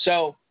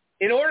 So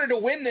in order to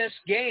win this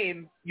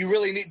game, you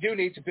really do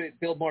need to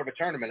build more of a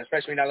tournament,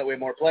 especially now that we have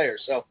more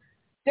players. So,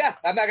 yeah,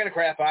 I'm not going to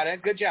crap on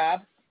it. Good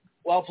job.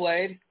 Well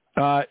played.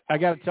 I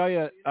got to tell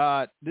you,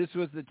 this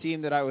was the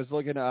team that I was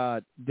looking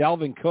at.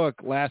 Dalvin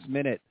Cook last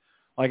minute,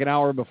 like an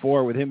hour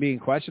before, with him being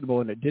questionable,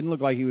 and it didn't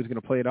look like he was going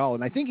to play at all.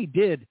 And I think he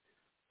did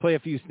play a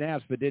few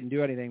snaps but didn't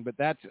do anything. But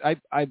I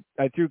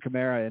threw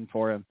Kamara in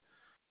for him.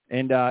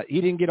 And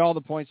he didn't get all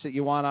the points that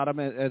you want out of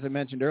him. As I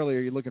mentioned earlier,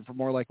 you're looking for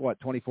more like,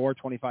 24,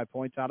 25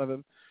 points out of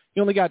him. He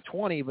only got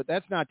 20, but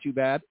that's not too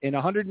bad. And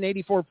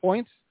 184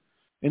 points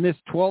in this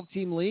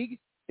 12-team league,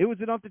 it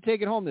was enough to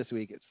take it home this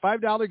week. It's a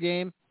 $5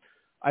 game.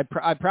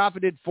 I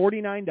profited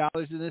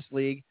 $49 in this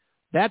league.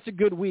 That's a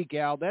good week,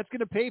 Al. That's going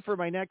to pay for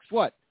my next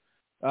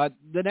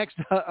the next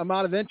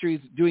amount of entries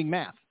doing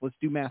math. Let's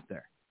do math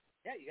there.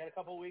 Yeah, you got a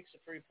couple weeks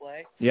of free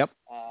play. Yep.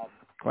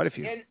 Quite a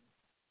few. And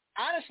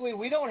honestly,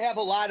 we don't have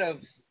a lot of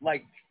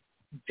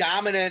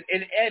dominant.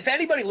 And if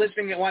anybody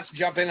listening that wants to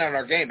jump in on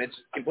our game, it's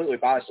completely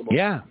possible.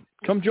 Yeah,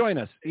 come join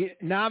us.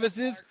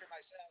 Novices.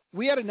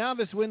 We had a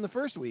novice win the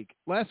first week.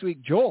 Last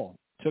week, Joel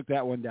took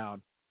that one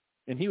down,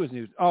 and he was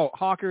new. Oh,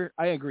 Hawker,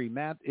 I agree.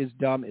 Math is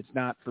dumb. It's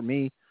not for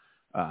me.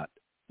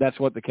 That's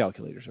what the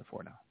calculators are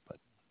for now. But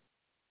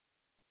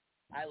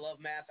I love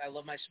math. I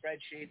love my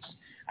spreadsheets.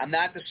 I'm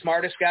not the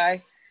smartest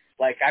guy.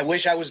 I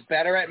wish I was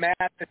better at math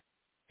and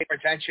pay more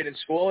attention in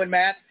school in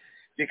math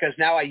because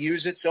now I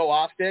use it so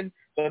often.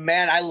 But,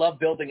 man, I love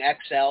building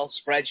Excel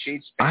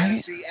spreadsheets,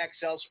 fantasy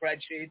Excel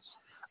spreadsheets.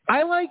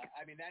 I like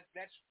I mean,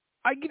 that's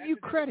I give you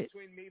credit.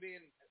 Between me being,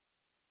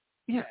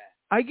 yeah,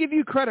 I give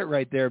you credit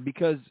right there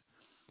because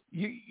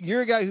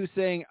you're a guy who's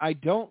saying I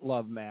don't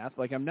love math.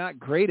 I'm not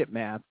great at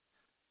math.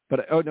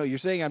 But, oh, no, you're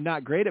saying I'm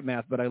not great at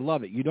math, but I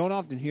love it. You don't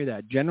often hear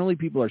that. Generally,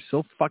 people are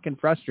so fucking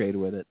frustrated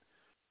with it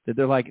that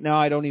they're like, no,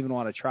 I don't even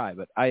want to try.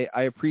 But I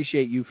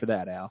appreciate you for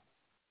that, Al.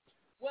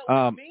 Well,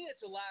 for me,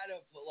 it's a lot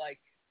of,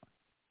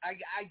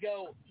 I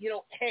go,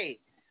 hey,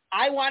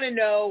 I want to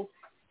know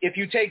if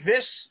you take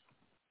this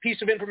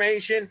piece of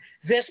information,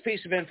 this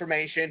piece of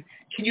information,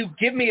 can you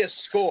give me a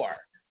score?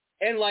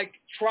 And,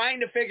 trying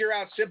to figure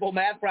out simple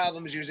math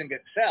problems using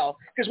Excel,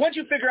 because once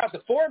you figure out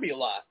the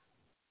formula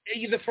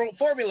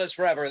is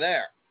forever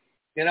there,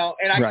 And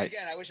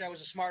I wish I was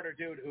a smarter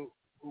dude who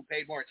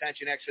paid more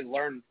attention, actually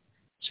learned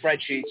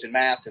spreadsheets and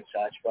math and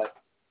such. But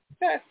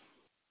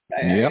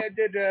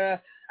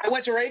I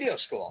went to radio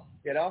school,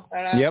 and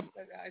I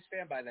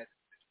stand by that.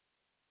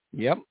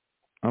 Yep,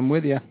 I'm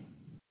with you.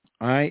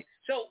 I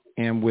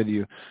am with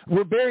you.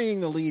 We're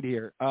burying the lead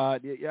here. I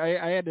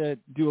had to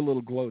do a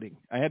little gloating.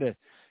 I had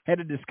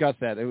to discuss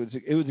that.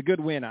 It was a good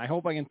win. I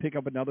hope I can pick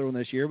up another one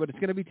this year, but it's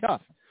going to be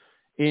tough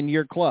in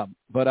your club.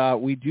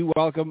 But we do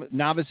welcome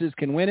novices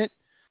can win it.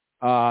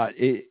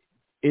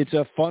 It's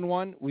a fun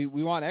one. We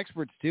want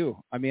experts too.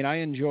 I mean, I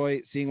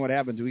enjoy seeing what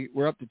happens.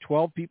 We're up to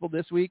 12 people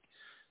this week.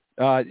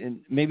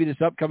 And maybe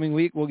this upcoming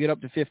week we'll get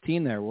up to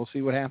 15 there. We'll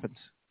see what happens.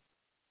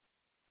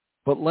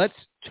 But let's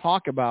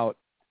talk about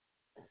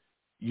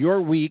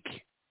your week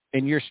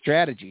and your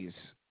strategies,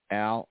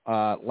 Al.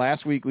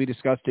 Last week we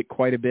discussed it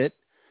quite a bit.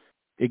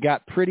 It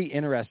got pretty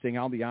interesting,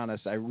 I'll be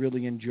honest. I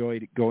really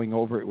enjoyed going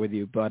over it with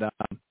you. But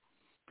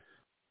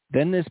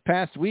then this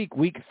past week,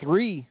 week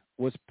 3,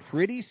 was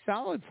pretty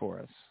solid for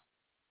us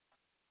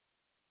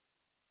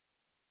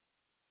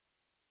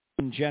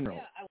in general.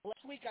 Yeah,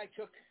 last week I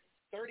took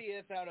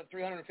 30th out of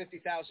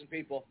 350,000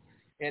 people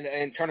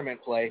in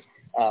tournament play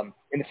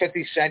in the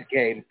 50-cent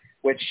game,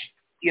 which,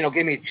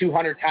 gave me a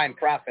 200-time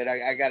profit.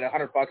 I got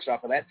 $100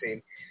 off of that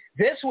team.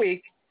 This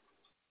week,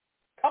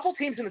 a couple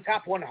teams in the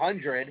top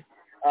 100.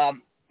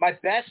 My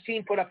best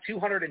team put up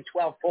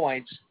 212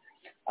 points.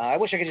 I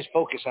wish I could just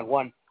focus on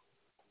one.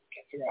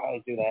 Can't figure out how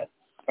to do that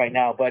right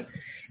now, but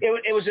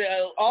it was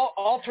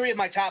all three of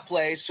my top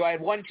plays. So I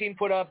had one team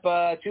put up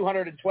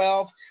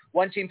 212,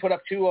 one team put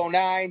up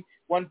 209,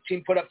 one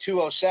team put up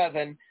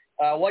 207.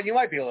 Well, you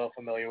might be a little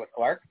familiar with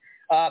Clark.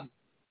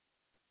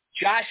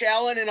 Josh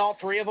Allen in all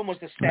three of them was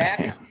the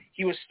stack.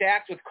 He was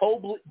stacked with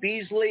Cole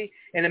Beasley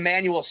and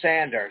Emmanuel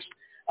Sanders,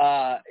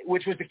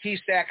 which was the key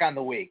stack on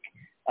the week.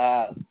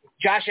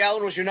 Josh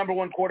Allen was your number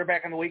one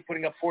quarterback on the week,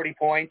 putting up 40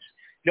 points.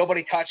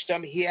 Nobody touched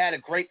him. He had a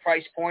great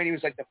price point. He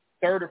was the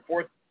third or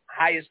fourth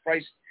highest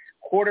priced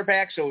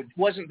quarterback, so it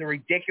wasn't the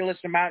ridiculous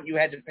amount you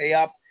had to pay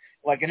up,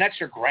 an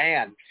extra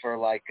 $1,000 for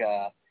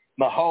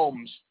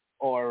Mahomes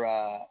or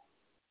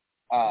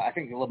I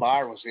think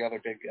Lamar was the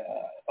other big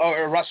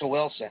or Russell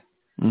Wilson.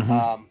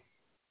 Mm-hmm.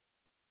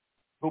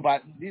 Who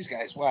bought these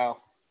guys? Wow,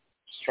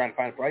 just trying to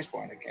find a price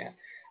point. I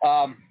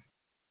can't.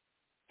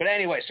 But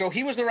anyway, so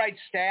he was the right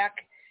stack,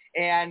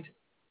 and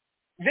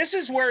this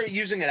is where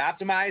using an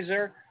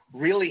optimizer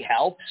really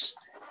helps.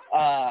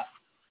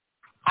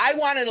 I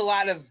wanted a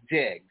lot of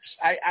digs.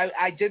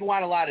 I did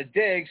want a lot of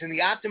digs, and the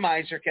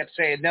optimizer kept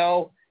saying,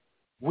 no,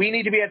 we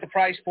need to be at the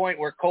price point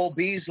where Cole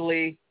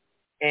Beasley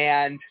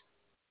and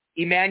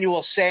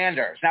Emmanuel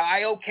Sanders. Now, I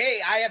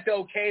have to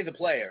okay the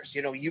players.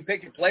 You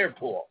pick your player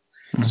pool.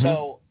 Mm-hmm.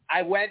 So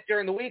I went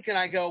during the week, and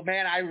I go,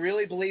 man, I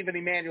really believe in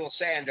Emmanuel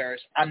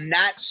Sanders. I'm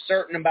not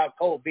certain about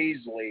Cole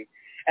Beasley.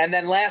 And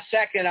then last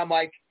second, I'm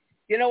like,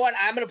 you know what?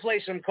 I'm going to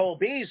play some Cole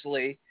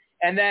Beasley.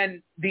 And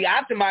then the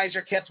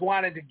optimizer kept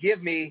wanting to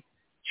give me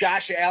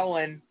Josh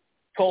Allen,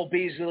 Cole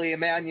Beasley,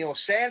 Emmanuel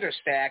Sanders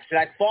stacks. And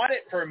I fought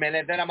it for a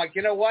minute. Then I'm like,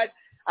 you know what?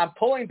 I'm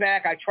pulling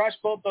back. I trust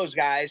both those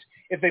guys.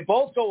 If they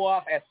both go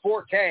off at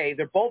 $4K,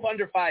 they're both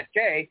under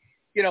 $5K,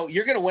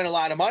 you're going to win a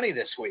lot of money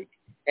this week.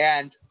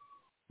 And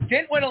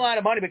didn't win a lot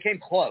of money, but came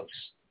close.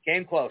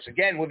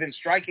 Again, within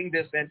striking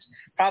distance,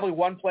 probably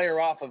one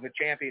player off of a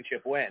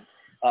championship win,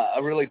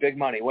 a really big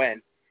money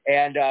win.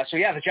 And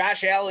the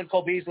Josh Allen,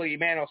 Cole Beasley,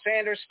 Emmanuel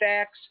Sanders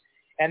stacks.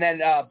 And then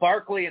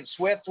Barkley and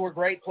Swift were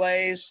great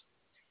plays.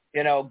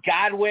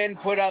 Godwin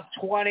put up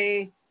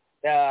 20.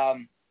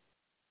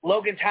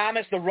 Logan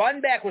Thomas, the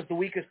run back was the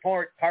weakest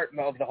part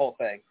of the whole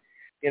thing.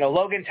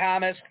 Logan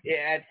Thomas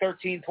had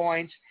 13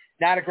 points,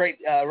 not a great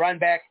run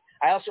back.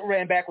 I also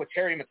ran back with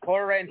Terry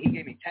McLaurin. He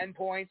gave me 10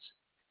 points.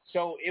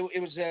 So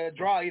it was a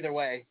draw either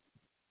way.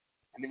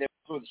 I mean, they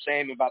were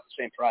about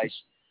the same price.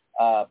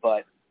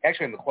 But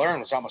actually, McLaurin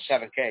was almost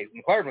 $7K.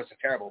 McLaurin was a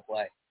terrible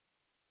play.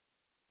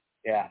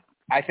 Yeah.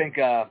 I think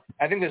the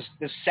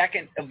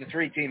second of the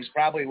three teams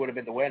probably would have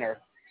been the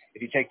winner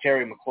if you take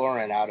Terry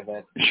McLaurin out of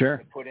it. Sure.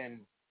 And put in,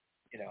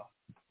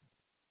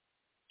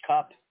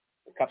 Cup.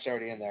 The Cup's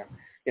already in there.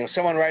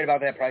 Someone right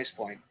about that price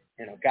point.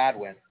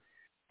 Godwin.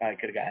 I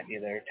could have gotten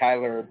you there.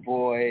 Tyler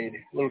Boyd,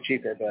 a little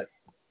cheaper, but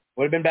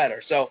would have been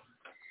better. So,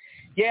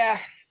 yeah.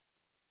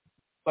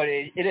 But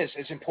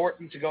it's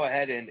important to go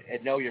ahead and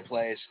know your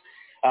plays.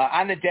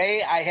 On the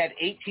day, I had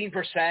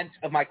 18%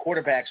 of my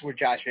quarterbacks were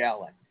Josh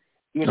Allen.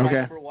 He was my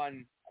number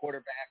one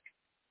quarterback.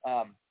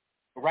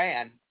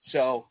 Ran.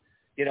 So,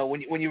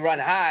 when you run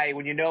high,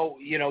 when you know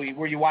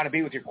where you want to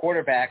be with your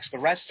quarterbacks, the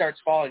rest starts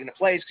falling into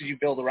place because you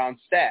build around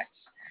stacks.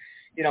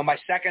 My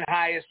second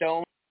highest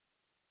owned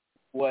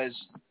was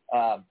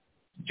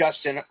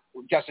Justin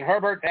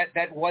Herbert.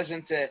 That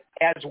wasn't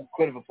as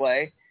good of a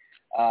play.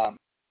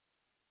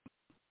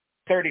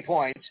 30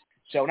 points,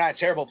 so not a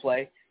terrible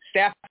play.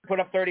 Stafford put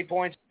up 30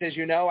 points, as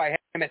you know. I had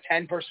him at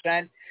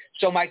 10%.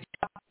 So my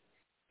top,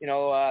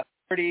 40%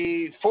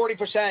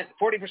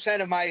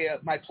 of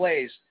my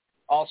plays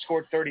all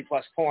scored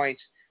 30-plus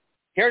points.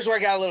 Here's where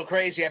I got a little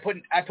crazy. I put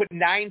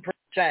 9%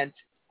 on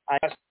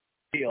Justin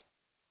Fields,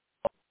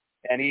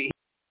 and he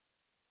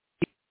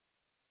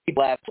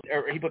left,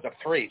 or he put up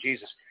 3.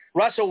 Jesus.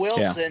 Russell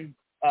Wilson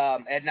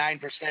at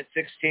 9%,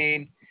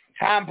 16.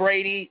 Tom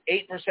Brady,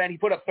 8%. He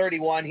put up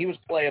 31. He was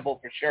playable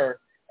for sure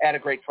at a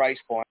great price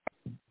point.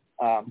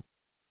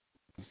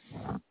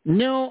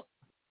 No,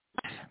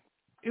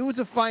 it was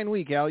a fine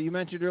week, Al. You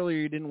mentioned earlier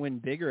you didn't win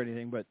big or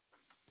anything, but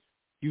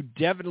you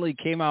definitely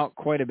came out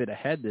quite a bit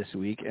ahead this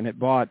week, and it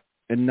bought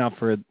enough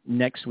for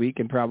next week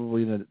and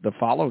probably the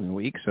following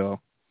week. So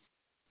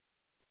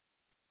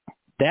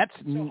that's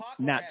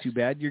not too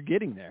bad. You're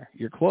getting there.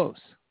 You're close.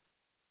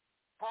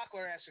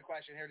 Hockler asked a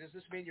question here. Does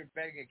this mean you're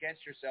betting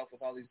against yourself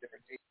with all these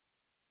different teams?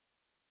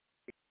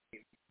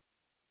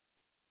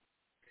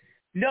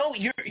 No,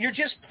 you're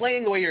just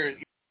playing the way you're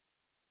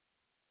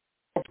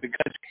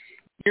because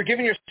you're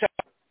giving yourself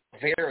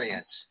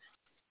variance.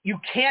 You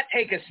can't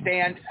take a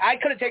stand. I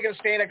could have taken a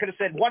stand. I could have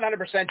said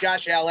 100%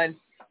 Josh Allen,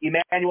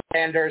 Emmanuel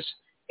Sanders,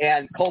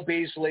 and Cole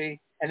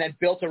Beasley, and then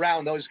built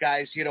around those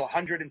guys,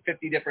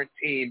 150 different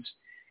teams.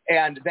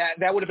 And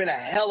that would have been a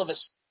hell of a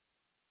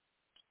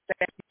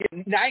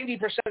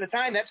 90% of the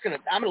time,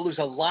 I'm going to lose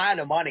a lot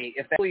of money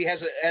if that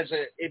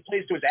it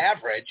plays to his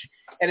average,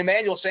 and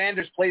Emmanuel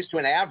Sanders plays to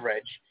an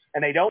average,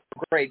 and they don't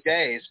have great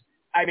days.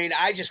 I mean,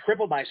 I just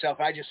crippled myself.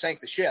 I just sank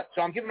the ship.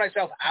 So I'm giving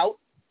myself out,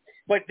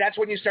 but that's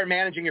when you start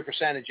managing your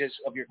percentages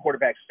of your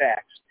quarterback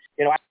stacks.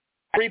 I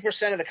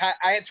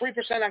had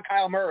 3% on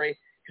Kyle Murray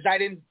because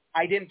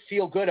I didn't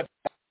feel good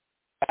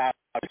about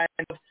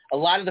it. A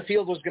lot of the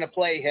field was going to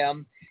play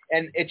him,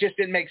 and it just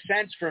didn't make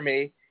sense for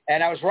me.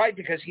 And I was right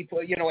because he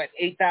put, at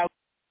 8,000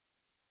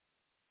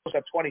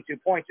 up 22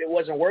 points, it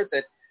wasn't worth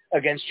it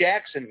against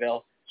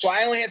Jacksonville. So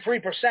I only had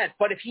 3%.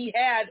 But if he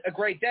had a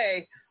great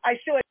day, I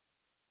still had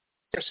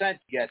 3% to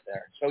get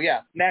there. So,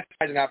 yeah,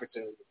 maximizing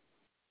opportunity.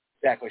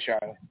 Exactly,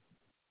 Charlotte.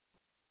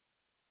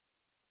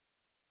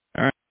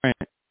 All right.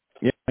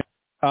 Yeah.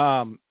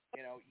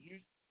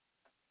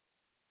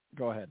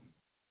 Go ahead.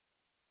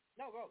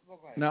 No, go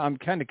ahead. No, I'm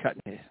kind of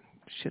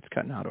shit's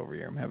cutting out over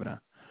here. I'm having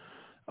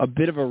a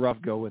bit of a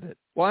rough go with it.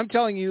 Well, I'm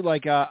telling you,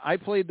 I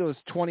played those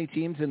 20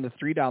 teams in the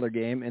 $3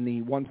 game and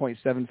the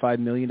 $1.75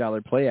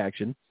 million play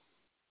action.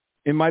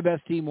 And my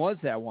best team was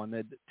that one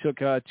that took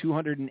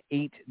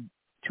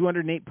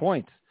 208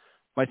 points.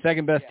 My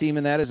second best team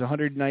in that is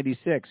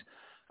 196.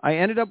 I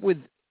ended up with,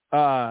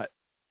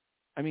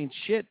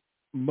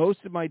 most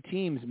of my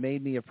teams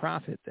made me a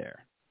profit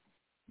there.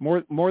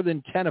 More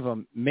than 10 of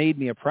them made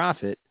me a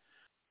profit.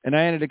 And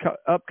I ended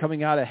up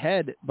coming out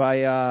ahead by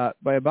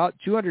about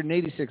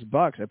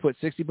 $286. I put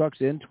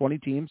 $60 in, 20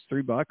 teams,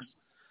 $3,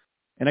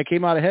 and I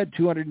came out ahead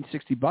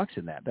 $260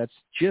 in that. That's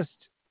just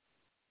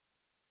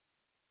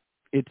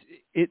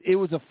it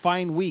was a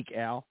fine week,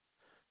 Al.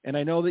 And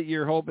I know that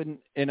you're hoping,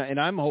 and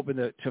I'm hoping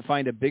to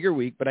find a bigger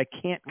week, but I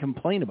can't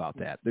complain about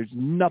that. There's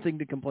nothing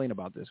to complain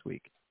about this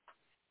week.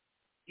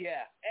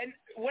 Yeah, and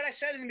what I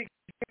said in the beginning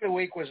of the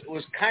week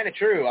was kind of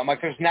true. I'm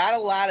like, there's not a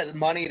lot of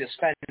money to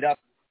spend up.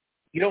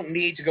 You don't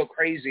need to go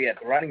crazy at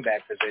the running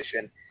back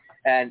position.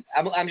 And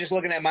I'm just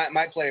looking at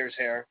my players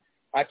here,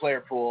 my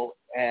player pool,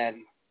 and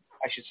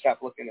I should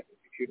stop looking at the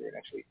computer and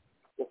actually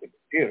look at the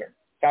computer.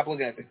 Stop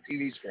looking at the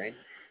TV screen.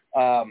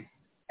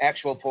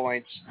 Actual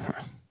points.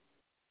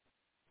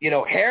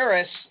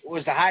 Harris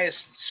was the highest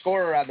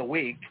scorer on the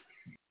week,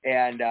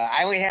 and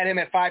I only had him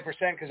at 5%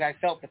 because I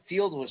felt the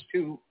field was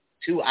too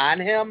on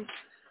him,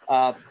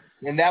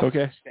 and that was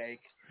a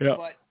mistake. Yeah.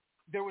 But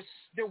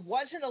there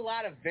wasn't a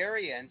lot of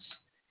variance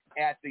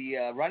at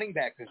the running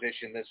back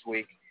position this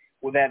week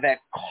that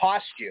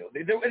cost you.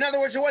 In other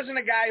words, there wasn't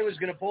a guy who was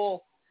going to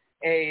pull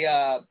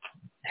a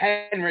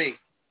Henry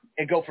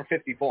and go for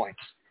 50 points.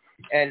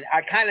 And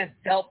I kind of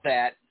felt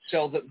that.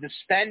 So the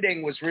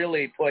spending was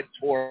really put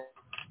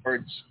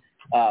towards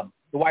the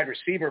wide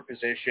receiver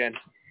position.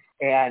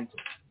 And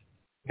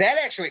that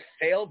actually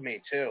failed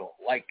me too.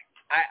 Like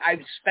I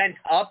spent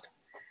up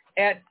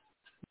at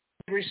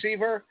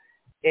receiver,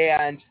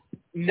 and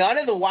none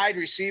of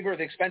the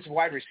expensive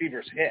wide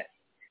receivers hit.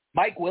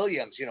 Mike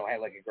Williams,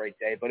 had like a great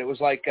day, but it was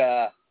like,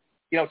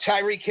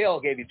 Tyreek Hill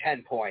gave you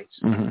 10 points.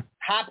 Mm-hmm.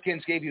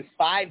 Hopkins gave you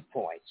 5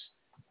 points.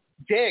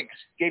 Diggs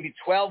gave you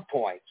 12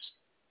 points.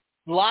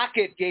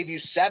 Lockett gave you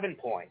 7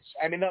 points.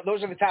 I mean,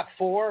 those are the top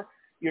 4.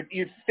 Your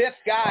fifth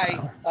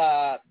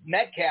guy,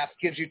 Metcalf,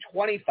 gives you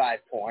 25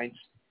 points.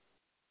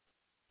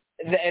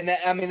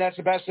 And that's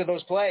the best of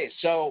those plays.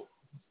 So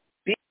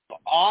being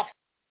off,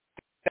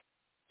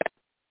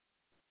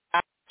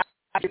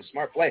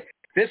 smart play.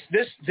 This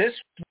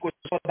was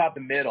about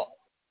the middle.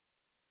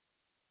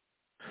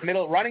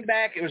 Middle running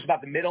back, it was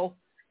about the middle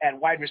at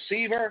wide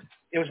receiver.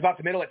 It was about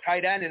the middle at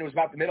tight end, and it was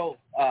about the middle.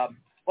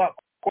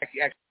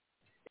 Because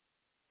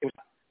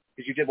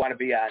you did want to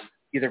be on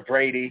either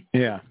Brady.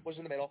 Yeah. Was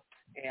in the middle,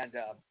 and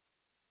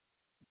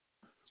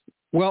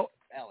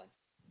Allen.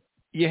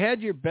 You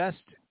had your best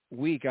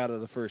week out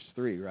of the first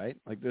 3, right?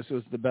 Like this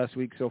was the best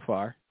week so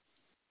far,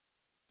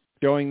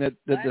 showing that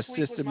the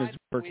system is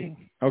working.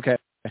 Week. Okay.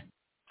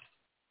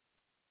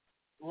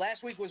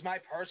 Last week was my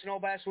personal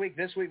best week.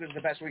 This week was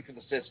the best week for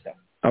the system.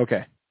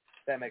 Okay.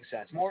 That makes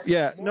sense.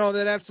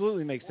 That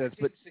absolutely makes sense.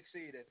 But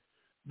succeeded.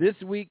 This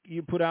week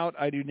you put out,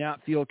 I do not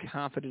feel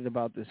confident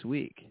about this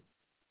week.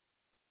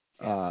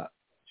 It's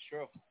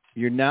true.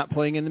 You're not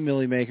playing in the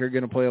Millie Maker.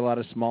 Going to play a lot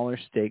of smaller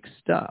stakes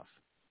stuff.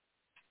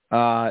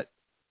 The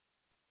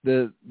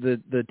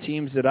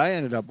teams that I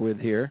ended up with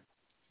here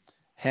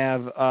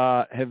have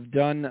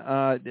done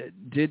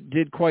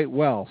did quite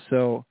well.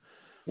 So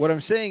what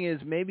I'm saying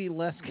is maybe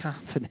less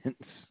confidence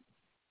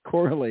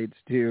correlates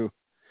to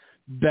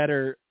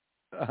better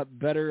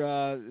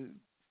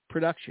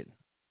production.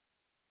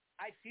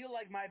 I feel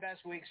like my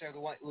best weeks are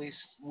the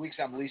weeks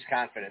I'm least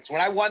confident.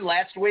 When I won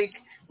last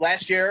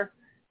year,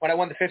 when I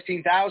won the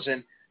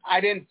 15,000,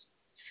 I didn't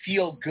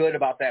feel good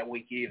about that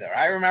week either.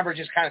 I remember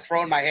just kind of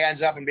throwing my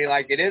hands up and being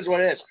like, it is what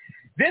it is.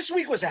 This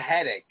week was a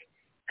headache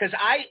because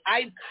I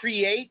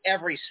create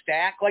every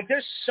stack. Like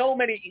there's so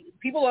many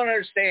 – people don't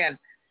understand.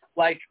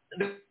 Like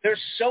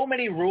there's so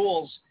many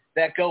rules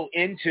that go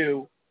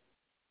into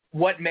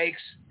what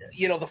makes,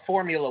 the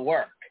formula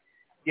work.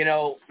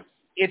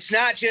 It's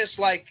not just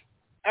like,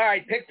 all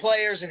right, pick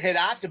players and hit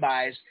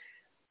optimize.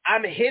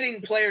 I'm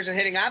hitting players and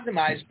hitting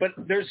optimize, but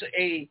there's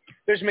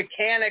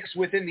mechanics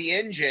within the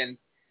engine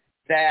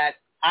that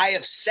I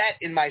have set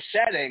in my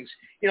settings.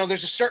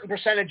 There's a certain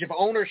percentage of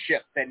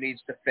ownership that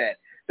needs to fit.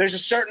 There's a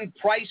certain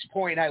price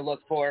point I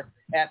look for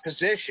at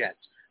positions.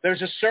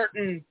 There's a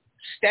certain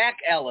stack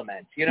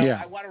element.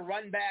 I want to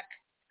run back.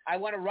 I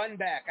want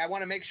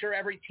to make sure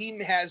every team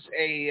has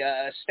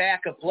a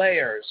stack of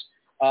players.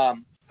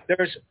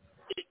 There's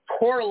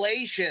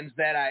correlations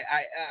that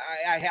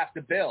I have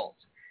to build.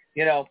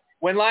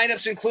 When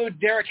lineups include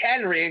Derrick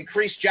Henry,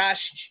 increase Josh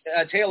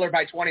Taylor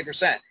by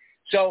 20%.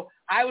 So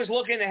I was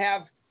looking to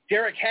have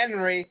Derrick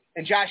Henry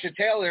and Joshua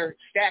Taylor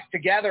stacked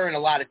together in a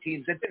lot of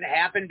teams. It didn't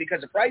happen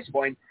because of price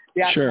point.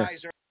 The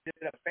optimizer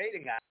ended up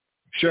fading on.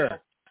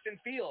 Sure. Justin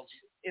Fields.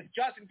 If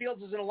Justin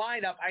Fields is in a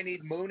lineup, I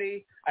need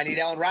Mooney, I need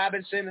Allen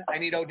Robinson, I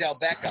need Odell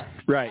Beckham.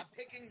 Right. I'm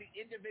picking the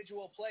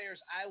individual players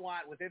I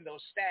want within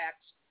those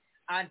stacks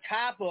on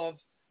top of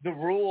the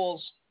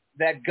rules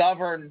that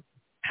govern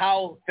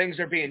how things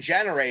are being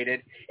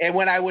generated. And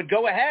when I would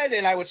go ahead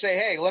and I would say,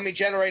 hey, let me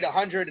generate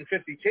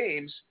 150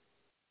 teams,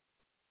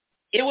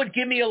 it would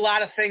give me a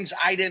lot of things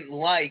I didn't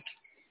like,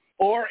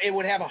 or it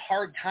would have a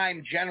hard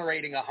time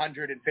generating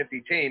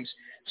 150 teams.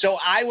 So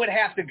I would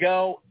have to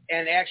go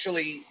and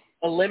actually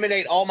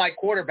eliminate all my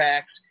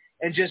quarterbacks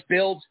and just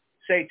build,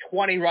 say,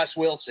 20 Russ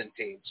Wilson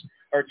teams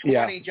or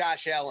 20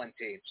 Josh Allen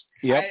teams.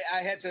 Yep. I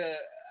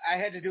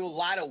had to do a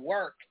lot of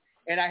work,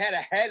 and I had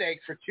a headache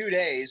for 2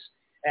 days,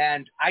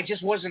 and I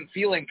just wasn't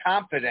feeling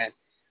confident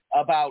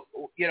about,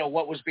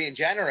 what was being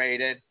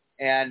generated.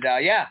 And,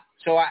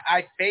 so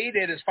I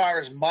faded as far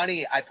as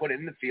money I put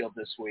in the field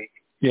this week.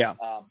 Yeah.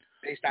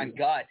 Based on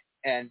gut.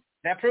 And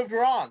that proved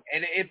wrong.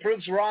 And it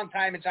proves wrong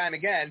time and time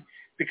again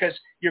because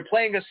you're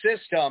playing a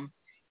system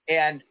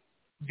and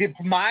the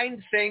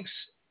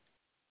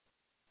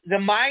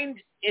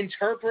mind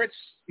interprets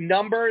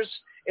numbers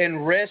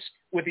and risk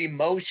with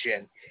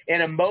emotion.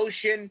 And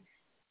emotion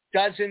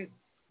doesn't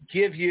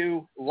give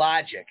you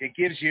logic. It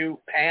gives you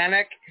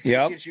panic.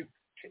 Yep. It gives you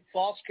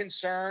false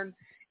concern.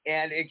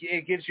 And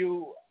it gives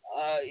you,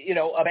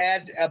 a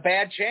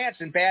bad chance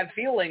and bad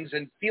feelings.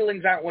 And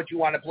feelings aren't what you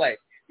want to play.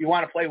 You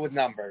want to play with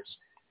numbers.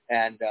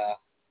 And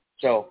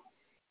so.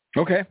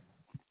 Okay.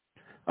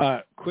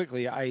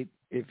 Quickly, I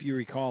if you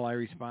recall, I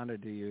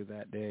responded to you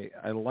that day.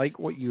 I like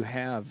what you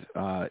have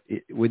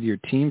with your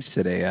teams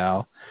today,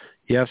 Al.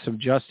 You have some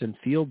Justin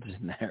Fields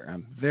in there.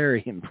 I'm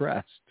very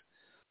impressed.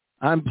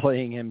 I'm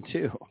playing him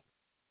too.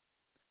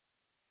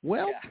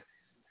 Well,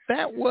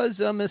 that was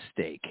a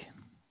mistake.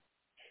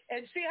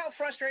 And see how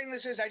frustrating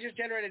this is? I just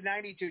generated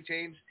 92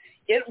 teams.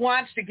 It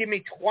wants to give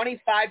me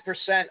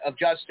 25% of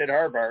Justin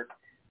Herbert,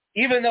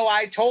 even though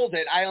I told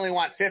it I only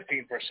want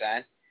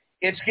 15%.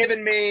 It's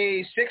given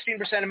me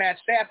 16% of Matt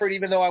Stafford,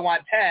 even though I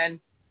want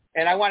 10,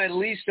 and I want at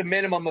least a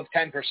minimum of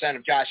 10%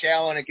 of Josh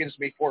Allen. It gives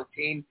me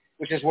 14,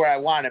 which is where I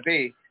want to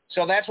be.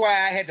 So that's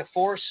why I had to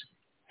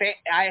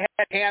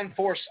hand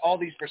force all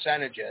these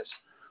percentages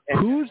and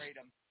generate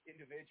them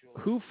individually.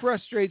 Who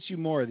frustrates you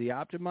more, the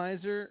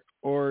optimizer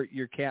or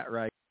your cat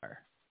right?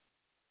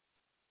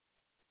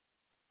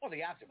 Well, the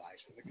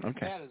optimizer. The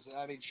cat is,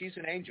 I mean, she's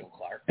an angel,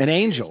 Clark. An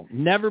angel.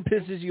 Never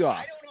pisses you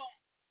off.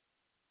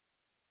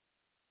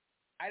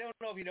 I don't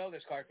know if you know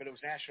this, Clark, but it was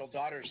National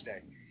Daughter's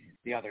Day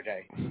the other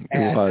day.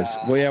 It was.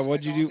 Well, yeah.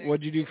 What'd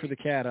you do for the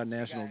cat on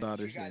National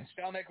Daughter's Day?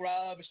 She got stomach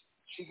rubs.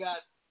 She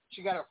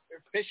got a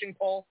fishing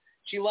pole.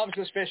 She loves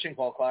this fishing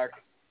pole, Clark.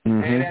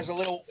 Mm-hmm. And it has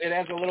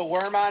a little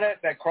worm on it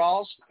that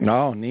crawls.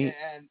 Oh, neat.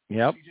 And she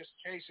just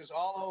chases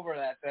all over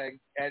that thing.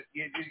 And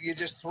you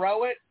just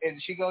throw it,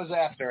 and she goes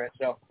after it.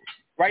 So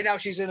right now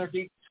she's in her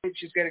deep sleep.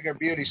 She's getting her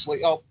beauty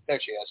sleep. Oh, there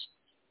she is.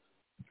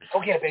 Go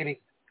get it, baby.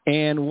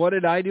 And what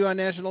did I do on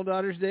National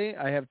Daughters Day?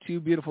 I have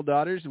two beautiful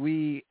daughters.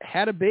 We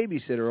had a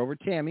babysitter over,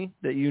 Tammy,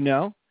 that you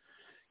know.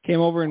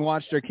 Came over and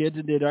watched our kids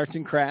and did arts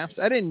and crafts.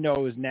 I didn't know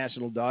it was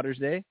National Daughters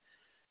Day.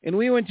 And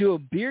we went to a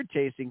beer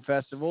tasting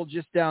festival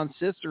just down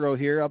Cicero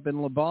here up in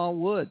LaBaw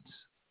Woods.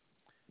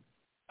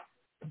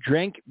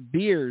 Drank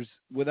beers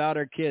without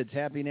our kids.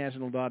 Happy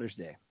National Daughters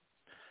Day.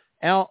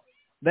 Al,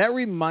 that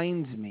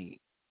reminds me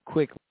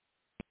quickly.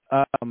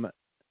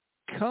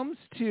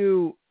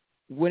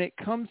 When it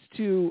comes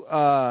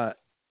to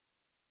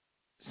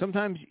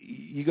sometimes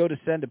you go to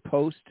send a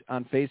post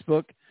on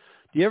Facebook.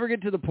 Do you ever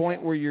get to the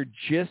point where you're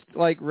just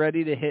like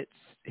ready to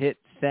hit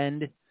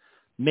send,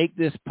 make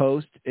this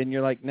post, and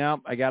you're like,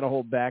 no, I got to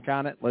hold back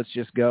on it. Let's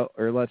just go,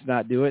 or let's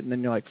not do it. And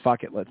then you're like,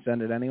 fuck it, let's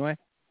send it anyway.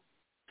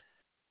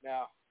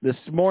 No. This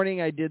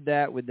morning I did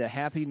that with the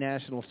Happy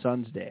National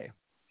Sons Day.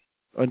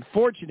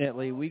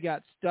 Unfortunately, we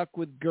got stuck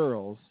with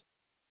girls.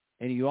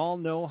 And you all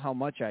know how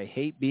much I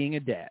hate being a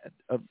dad,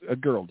 a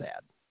girl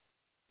dad.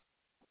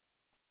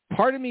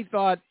 Part of me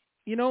thought,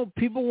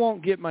 people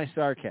won't get my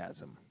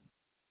sarcasm.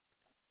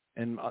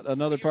 And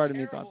another part of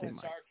me thought they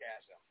might.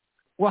 Sarcasm.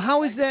 Well,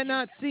 how is that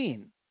not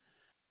seen?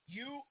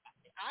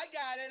 I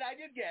got it. I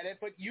did get it.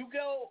 But you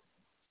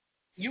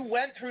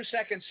went through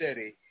Second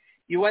City.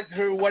 You went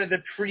through one of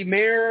the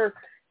premier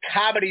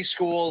comedy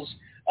schools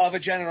of a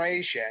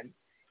generation.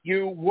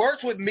 You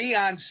worked with me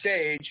on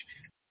stage.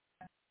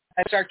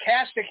 As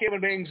sarcastic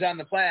human beings on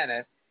the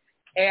planet,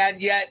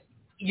 and yet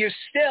you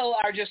still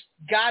are just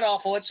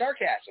god-awful at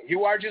sarcasm.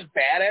 You are just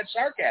bad at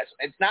sarcasm.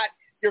 It's not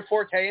your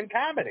forte in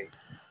comedy.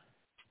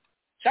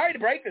 Sorry to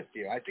break this to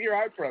you. I see your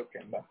heart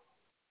broken. But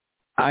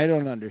I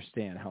don't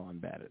understand how I'm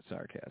bad at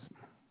sarcasm.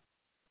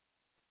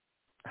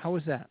 How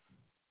is that?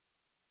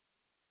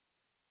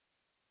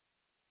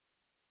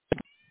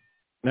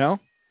 No?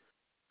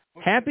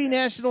 Happy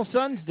National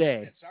Sons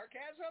Day.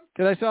 Sarcasm?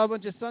 Because I saw a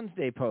bunch of Sons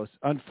Day posts.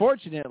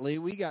 Unfortunately,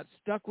 we got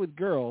stuck with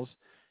girls,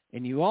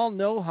 and you all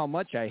know how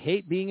much I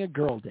hate being a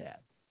girl dad.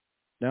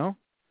 No?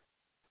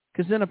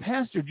 Because then a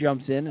pastor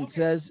jumps in and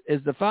says,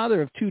 as the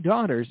father of two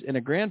daughters and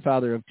a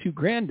grandfather of two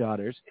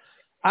granddaughters,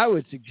 I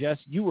would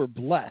suggest you were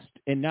blessed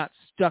and not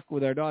stuck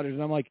with our daughters.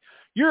 And I'm like,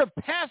 you're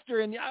a pastor,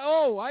 and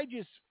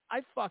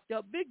I fucked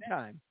up big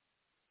time.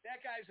 That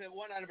guy's a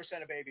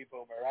 100% a baby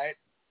boomer, right?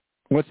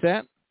 What's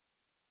that?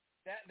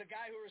 The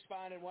guy who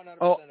responded 100%.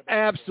 Oh,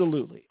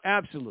 absolutely.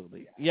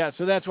 Absolutely. Yeah,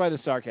 so that's why the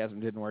sarcasm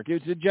didn't work.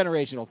 It's a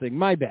generational thing.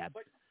 My bad.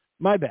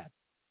 My bad.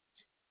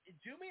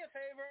 Do me a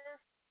favor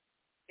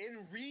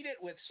and read it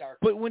with sarcasm.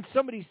 But when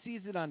somebody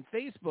sees it on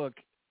Facebook,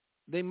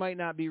 they might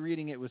not be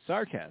reading it with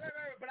sarcasm. Right,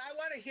 but I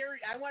want to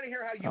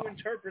hear how you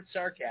interpret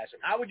sarcasm.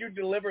 How would you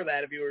deliver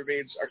that if you were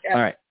being sarcastic?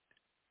 All right.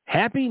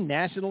 Happy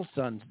National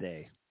Sons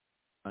Day.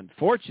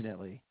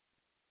 Unfortunately,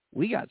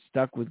 we got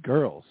stuck with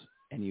girls.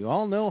 And you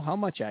all know how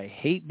much I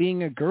hate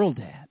being a girl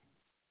dad.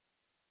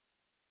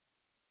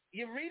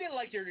 You read it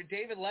like you're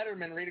David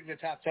Letterman reading the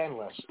top 10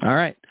 list. All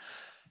right.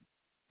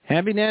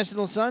 Happy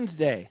National Sons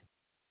Day.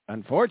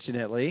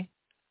 Unfortunately,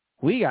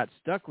 we got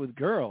stuck with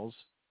girls,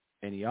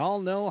 and you all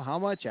know how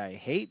much I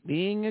hate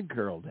being a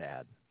girl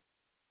dad.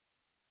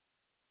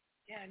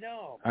 Yeah,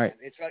 no. All right.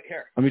 It's right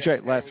here. Let me try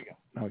it.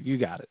 No, you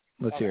got it.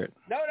 Let's hear it.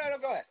 No,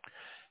 go ahead.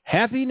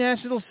 Happy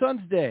National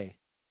Sons Day.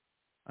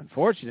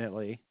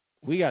 Unfortunately,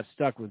 we got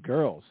stuck with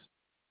girls.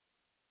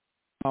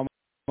 How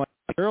much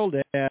girl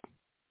dad?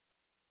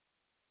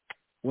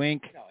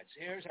 Wink. No,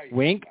 here's how you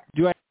wink.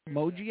 Do I have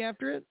emoji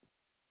after it?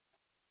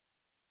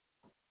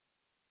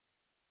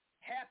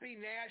 Happy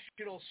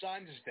National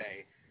Sons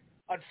Day.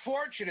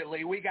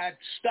 Unfortunately, we got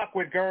stuck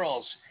with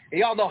girls.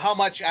 Y'all know how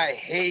much I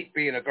hate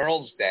being a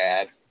girl's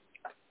dad.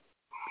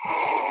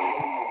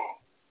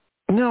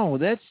 No,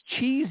 that's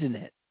cheesing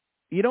it.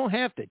 You don't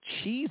have to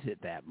cheese it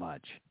that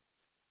much.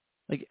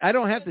 Like I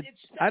don't have to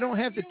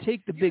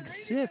take the big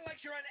sip. Like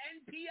you're on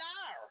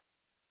NPR.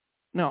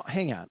 No,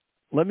 hang on.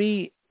 Let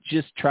me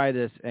just try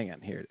this. Hang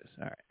on. Here it is.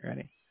 All right,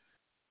 ready?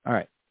 All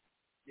right.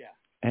 Yeah.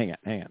 Hang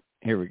on.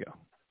 Here we go.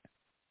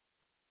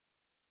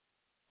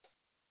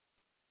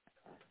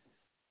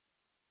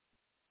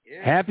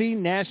 Yeah. Happy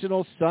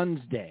National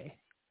Sons Day.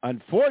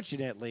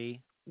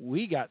 Unfortunately,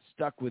 we got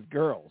stuck with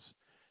girls.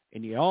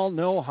 And you all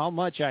know how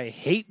much I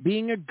hate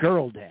being a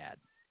girl dad.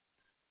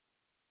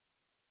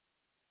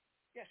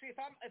 Yeah, see, if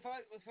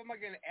I'm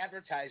like an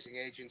advertising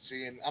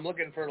agency and I'm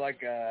looking for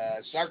like a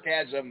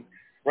sarcasm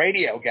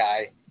radio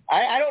guy,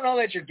 I don't know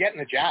that you're getting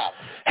the job.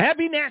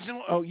 Happy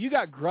National... Oh, you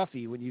got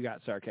gruffy when you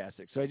got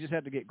sarcastic, so I just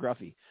had to get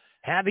gruffy.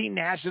 Happy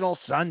National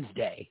Sons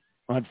Day.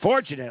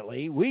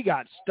 Unfortunately, we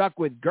got stuck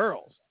with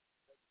girls.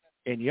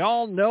 And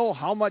y'all know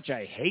how much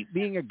I hate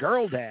being a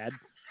girl dad.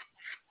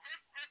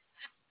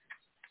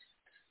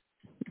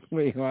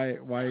 Wait, why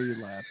are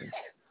you laughing?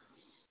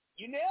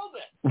 You nailed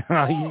it.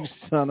 Oh, you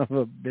son of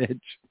a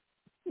bitch.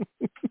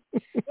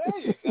 There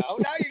you go.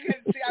 Now you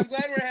can see. I'm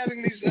glad we're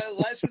having these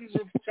lessons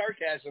of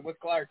sarcasm with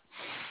Clark.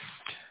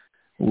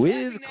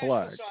 With Happy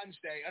Clark. National Sons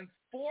Day.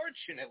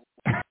 Unfortunately,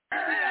 we got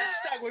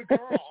stuck with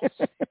girls,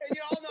 and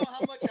you all know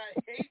how much I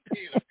hate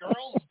being a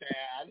girl's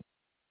dad.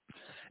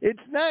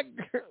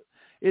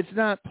 It's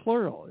not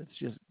plural. It's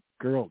just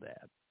girl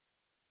dad.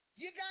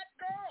 You got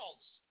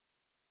girls.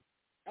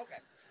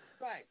 Okay,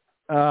 fine.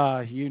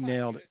 You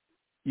nailed it.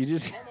 You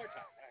just. One more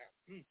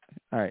time.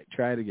 All right,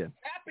 try it again.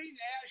 Happy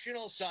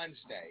National Sons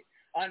Day.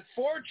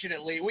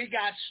 Unfortunately, we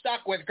got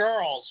stuck with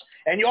girls,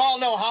 and you all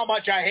know how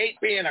much I hate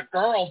being a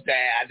girl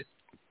dad.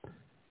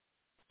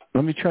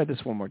 Let me try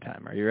this one more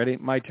time. Are you ready?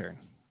 My turn.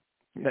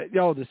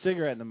 Oh, the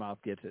cigarette in the mouth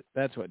gets it.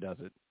 That's what does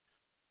it.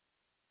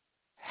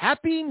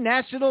 Happy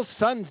National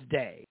Sons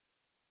Day.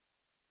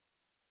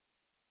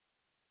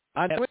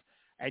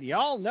 And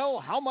y'all know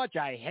how much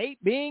I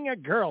hate being a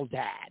girl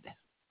dad.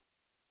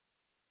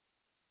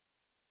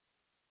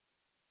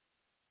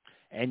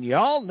 And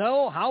y'all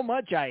know how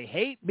much I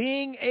hate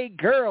being a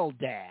girl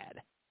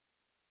dad.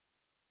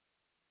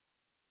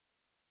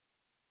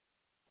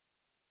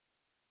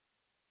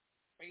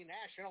 Happy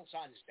National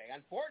Sons Day.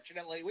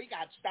 Unfortunately, we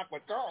got stuck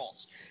with girls.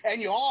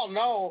 And you all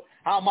know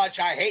how much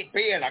I hate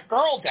being a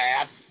girl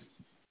dad.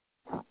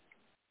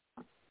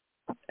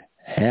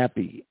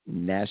 Happy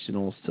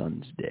National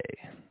Sons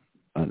Day.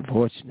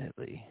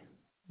 Unfortunately,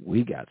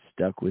 we got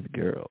stuck with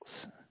girls.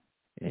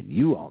 And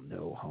you all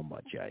know how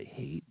much I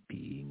hate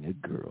being a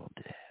girl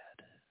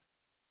dad.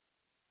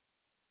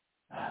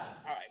 All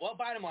right. Well,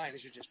 bottom line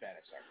is you're just bad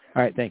at sarcasm.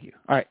 All right, thank you.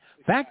 All right,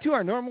 back to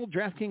our normal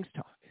DraftKings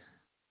talk.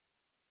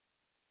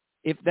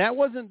 If that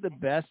wasn't the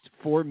best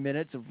 4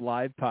 minutes of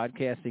live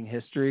podcasting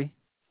history,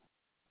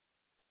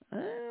 I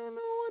don't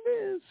know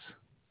what is.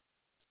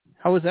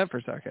 How was that for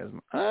sarcasm?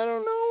 I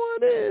don't know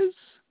what is.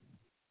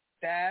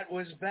 That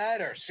was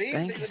better. See,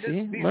 Thank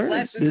you. these Learn.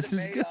 lessons This have is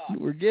paid good. off.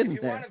 We're getting if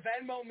you there. want to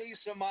Venmo me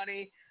some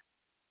money,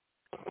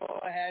 go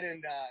ahead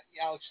and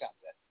I'll accept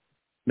it.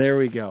 There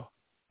we go.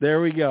 There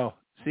we go.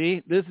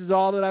 See, this is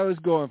all that I was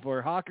going for.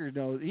 Hawker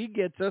knows. He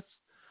gets us.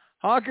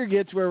 Hawker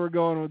gets where we're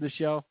going with the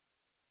show.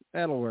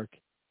 That'll work.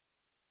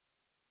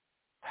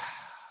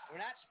 We're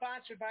not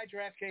sponsored by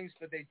DraftKings,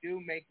 but they do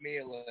make me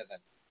a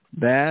living.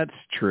 That's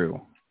true.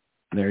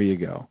 There you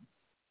go.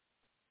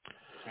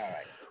 All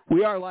right.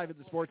 We are live at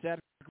the Sports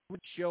Attic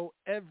show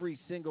every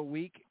single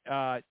week.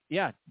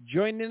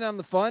 Join in on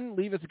the fun.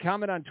 Leave us a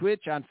comment on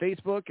Twitch, on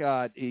Facebook.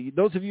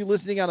 Those of you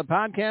listening on the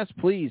podcast,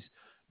 please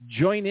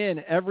join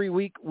in every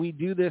week. We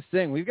do this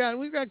thing. We've got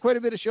quite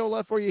a bit of show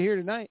left for you here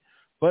tonight.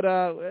 But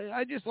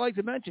I just like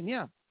to mention,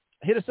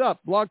 hit us up,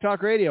 Blog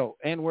Talk Radio,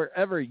 and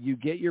wherever you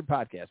get your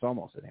podcast,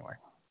 almost anywhere.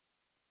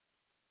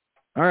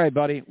 All right,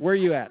 buddy, where are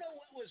you at?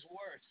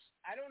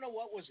 I don't know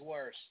what was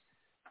worse.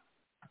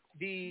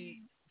 The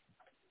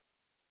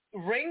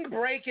ring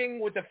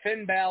breaking with the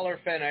Finn Balor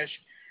finish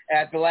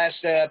at the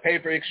last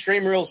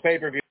Extreme Rules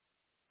pay-per-view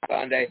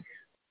Sunday,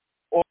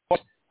 or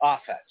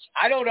offense.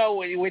 I don't know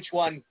which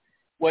one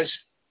was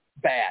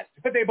bad,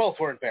 but they both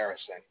were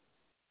embarrassing.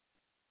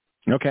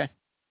 Okay.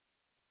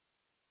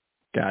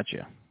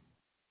 Gotcha.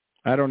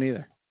 I don't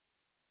either.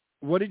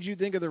 What did you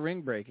think of the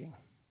ring breaking?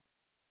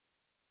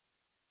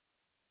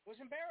 It was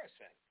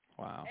embarrassing.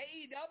 Wow.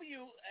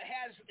 AEW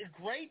has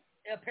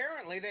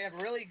apparently they have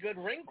really good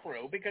ring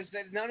crew because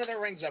none of their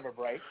rings ever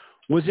break.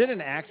 Was it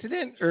an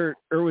accident or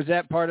was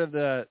that part of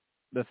the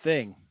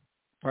thing,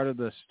 part of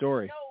the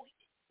story? No,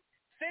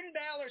 Finn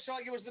Balor. So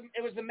it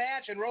was the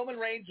match, and Roman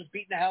Reigns was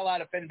beating the hell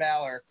out of Finn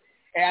Balor,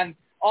 and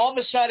all of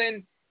a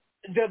sudden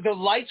the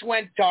lights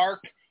went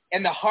dark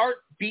and the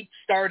heartbeat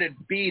started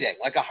beating,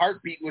 like a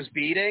heartbeat was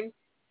beating,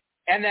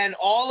 and then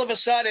all of a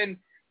sudden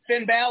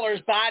Finn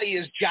Balor's body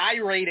is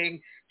gyrating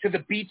to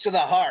the beats of the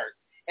heart,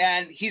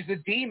 and he's the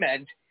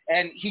demon,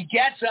 and he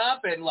gets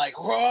up and like,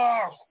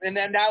 roar, and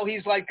then now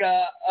he's like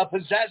a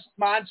possessed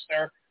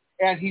monster,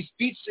 and he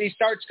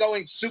starts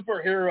going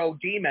superhero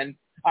demon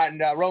on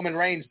Roman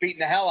Reigns, beating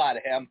the hell out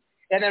of him,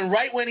 And then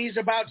right when he's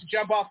about to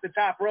jump off the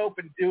top rope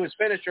and do his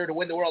finisher to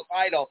win the world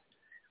title,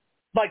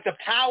 like the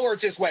power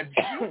just went,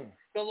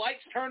 the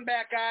lights turned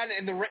back on,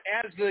 and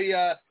as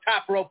the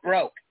top rope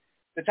broke.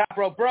 The top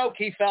rope broke,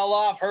 he fell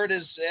off, hurt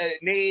his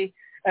knee,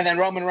 and then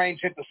Roman Reigns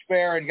hit the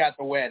spare and got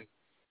the win.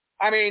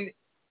 I mean,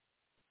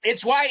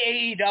 it's why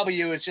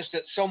AEW is just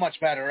so much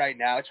better right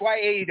now. It's why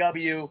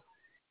AEW,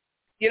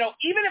 you know,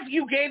 even if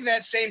you gave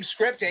that same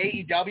script to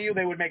AEW,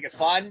 they would make it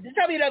fun.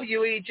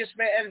 WWE just,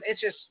 man,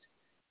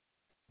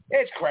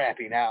 it's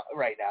crappy now,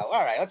 right now.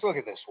 All right, let's look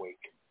at this week.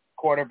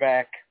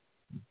 Quarterback.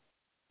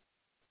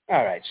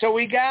 All right, so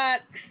we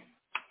got...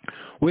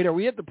 Wait, are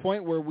we at the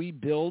point where we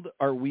build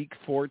our Week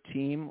 4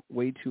 team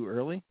way too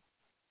early?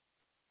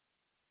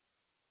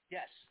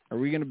 Yes. Are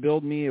we going to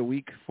build me a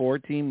Week 4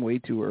 team way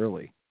too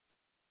early?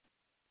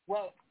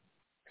 Well,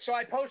 so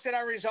I posted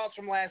our results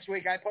from last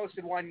week. I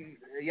posted one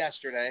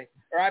yesterday,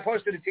 or I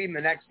posted a team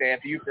the next day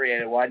after you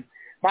created one.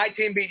 My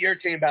team beat your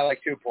team by like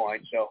 2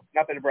 points, so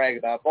nothing to brag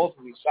about. Both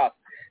of them suck.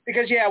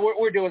 Because, yeah,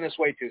 we're doing this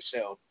way too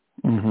soon.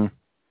 Mm-hmm.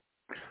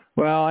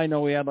 Well, I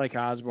know we had like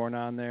Osborne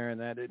on there, and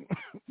that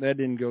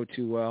didn't go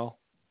too well.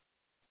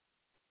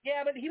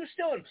 Yeah, but he was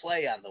still in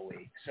play on the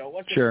week, so it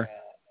wasn't, sure. It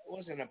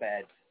wasn't a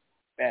bad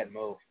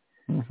move.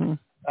 Mm-hmm.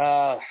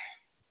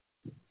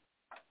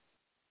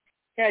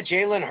 Yeah,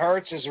 Jalen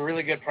Hurts is a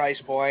really good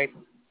price point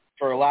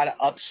for a lot of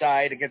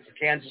upside against the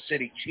Kansas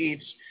City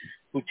Chiefs,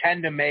 who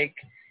tend to make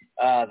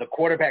the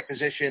quarterback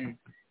position,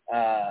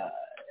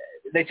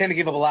 they tend to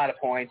give up a lot of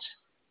points.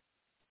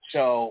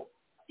 So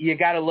you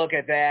got to look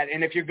at that.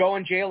 And if you're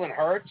going Jalen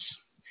Hurts,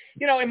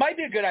 you know, it might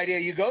be a good idea.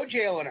 You go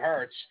Jalen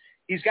Hurts.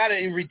 He's got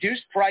a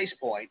reduced price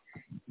point,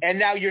 and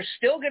now you're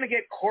still going to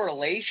get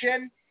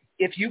correlation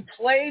if you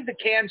play the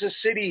Kansas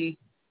City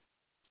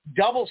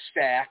double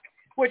stack,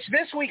 which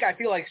this week I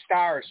feel like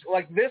stars.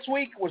 Like this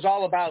week was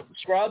all about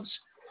scrubs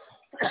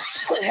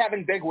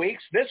having big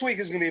weeks. This week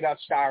is going to be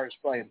about stars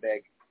playing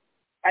big.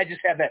 I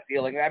just have that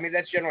feeling. I mean,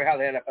 that's generally how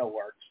the NFL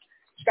works.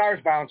 Stars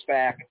bounce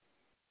back,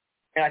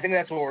 and I think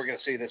that's what we're going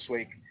to see this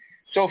week.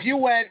 So if you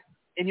went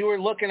and you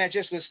were looking at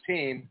just this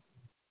team,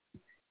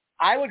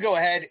 I would go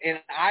ahead and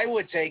I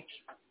would take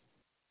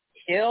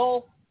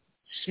Hill,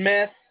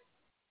 Smith,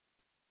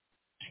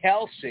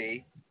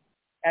 Kelsey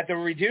at the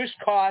reduced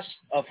cost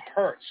of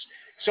Hurts.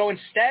 So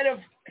instead of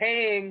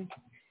paying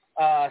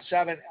almost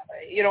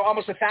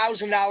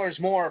 $1,000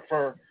 more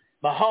for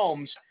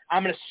Mahomes,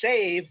 I'm going to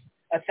save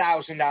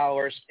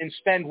 $1,000 and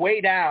spend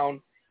way down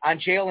on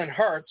Jalen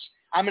Hurts.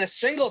 I'm going to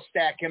single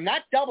stack him,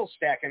 not double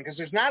stack him, because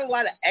there's not a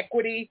lot of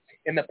equity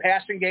in the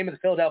passing game of the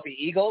Philadelphia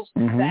Eagles.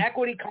 Mm-hmm. The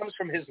equity comes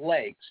from his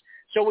legs.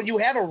 So when you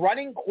have a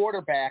running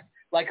quarterback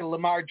like a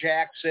Lamar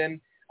Jackson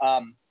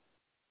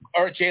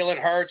or a Jalen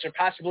Hurts or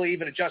possibly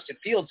even a Justin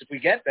Fields if we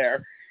get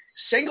there,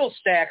 single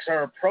stacks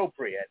are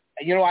appropriate.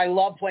 You know, I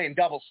love playing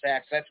double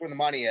stacks. That's where the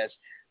money is.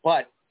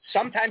 But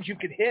sometimes you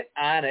can hit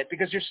on it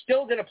because you're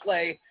still going to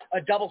play a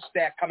double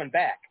stack coming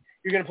back.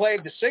 You're going to play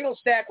the single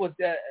stack with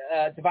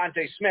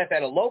Devontae Smith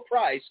at a low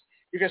price.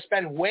 You're going to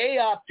spend way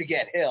up to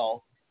get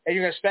Hill, and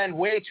you're going to spend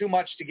way too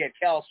much to get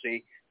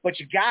Kelsey. But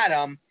you got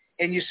him,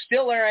 and you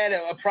still are at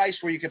a price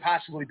where you could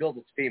possibly build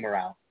a team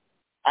around.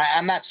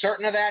 I'm not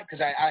certain of that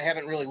because I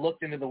haven't really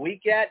looked into the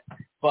week yet,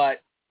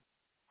 but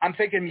I'm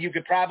thinking you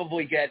could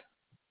probably get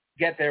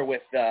there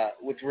with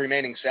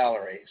remaining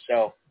salary.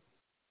 So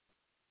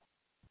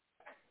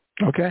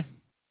okay.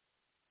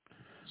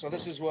 So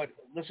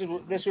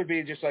this would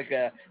be just like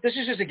this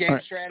is just a game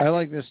strategy. I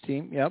like this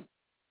team. Yep.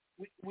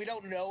 We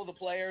don't know the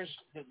players,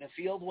 the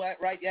field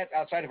right yet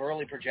outside of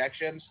early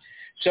projections.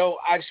 So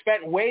I've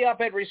spent way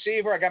up at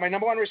receiver. I got my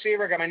number one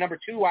receiver. I got my number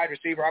two wide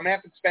receiver. I'm going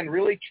to have to spend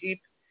really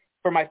cheap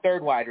for my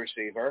third wide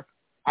receiver.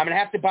 I'm going to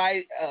have to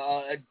buy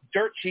a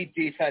dirt cheap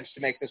defense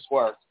to make this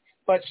work.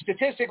 But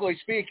statistically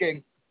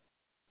speaking,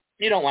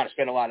 you don't want to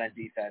spend a lot on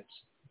defense.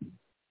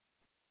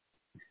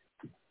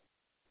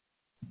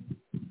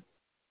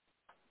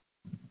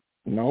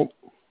 Nope.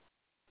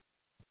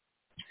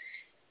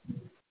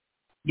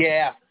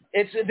 Yeah.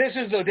 This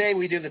is the day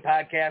we do the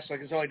podcast. Like,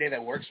 it's the only day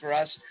that works for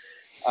us.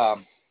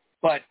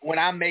 But when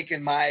I'm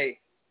making my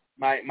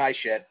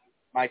shit,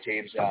 my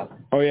teams up.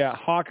 Oh yeah,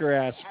 Hawker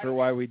asked for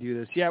why we do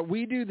this. Yeah,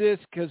 we do this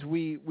because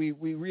we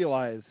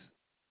realize,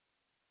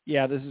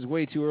 yeah, this is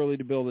way too early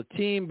to build a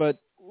team, but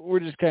we're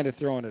just kind of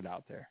throwing it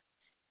out there.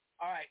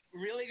 All right,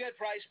 really good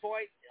price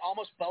point,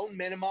 almost bone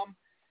minimum.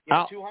 You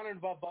know, 200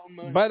 above bone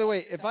minimum. By the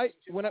way,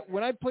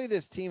 when I play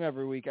this team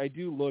every week, I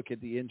do look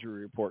at the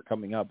injury report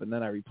coming up, and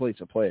then I replace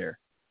a player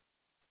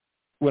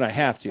when I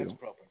have to.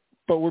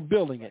 But we're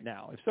building it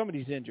now. If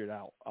somebody's injured,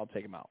 I'll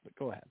take him out. But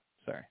go ahead.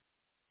 Sorry.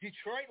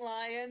 Detroit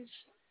Lions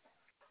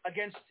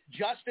against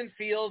Justin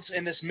Fields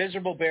and this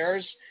miserable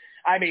Bears.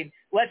 I mean,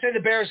 let's say the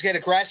Bears get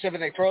aggressive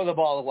and they throw the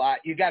ball a lot.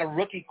 You got a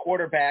rookie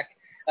quarterback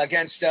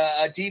against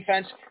a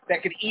defense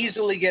that could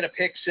easily get a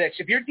pick six.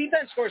 If your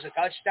defense scores a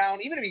touchdown,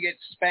 even if you get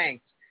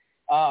spanked,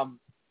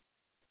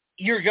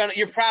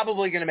 you're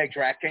probably gonna make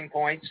DraftKings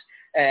points,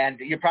 and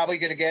you're probably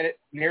gonna get it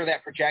near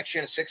that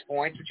projection of 6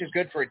 points, which is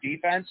good for a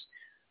defense.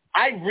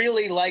 I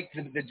really like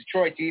the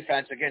Detroit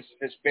defense against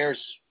this Bears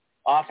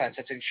offense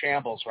that's in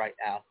shambles right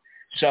now.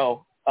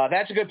 So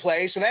that's a good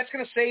play. So that's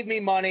going to save me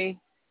money,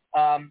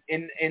 and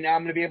I'm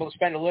going to be able to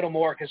spend a little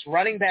more because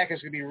running back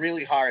is going to be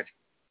really hard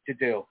to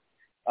do.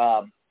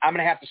 I'm going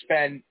to have to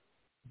spend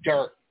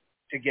dirt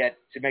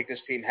to make this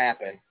team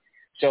happen.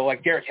 So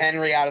like Derrick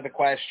Henry out of the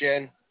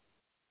question.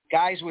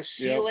 Guys with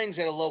ceilings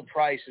at a low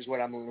price is what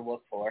I'm going to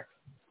look for.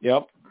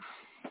 Yep.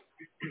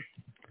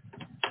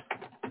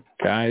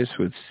 Guys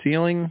with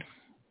ceiling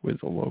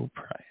with a low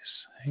price.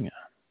 Hang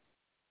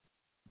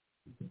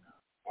on.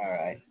 All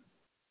right.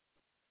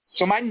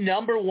 So my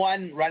number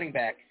one running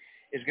back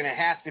is going to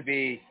have to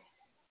be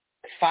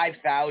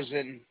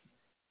 5,000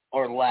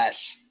 or less.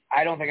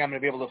 I don't think I'm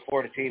going to be able to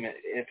afford a team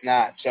if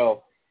not.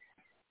 So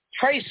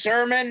Trey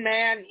Sermon,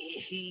 man,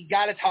 he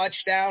got a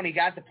touchdown. He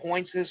got the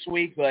points this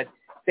week, but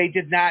they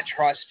did not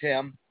trust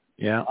him.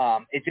 Yeah.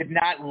 It did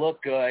not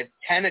look good.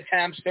 10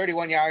 attempts,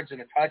 31 yards,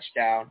 and a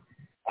touchdown.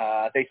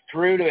 They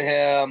threw to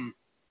him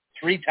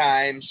 3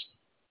 times.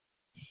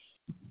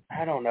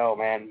 I don't know,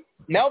 man.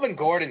 Melvin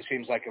Gordon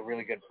seems like a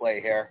really good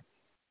play here.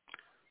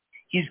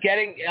 He's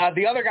getting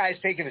the other guy's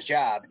taking his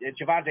job,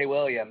 Javonte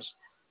Williams.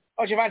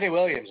 Oh, Javonte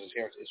Williams is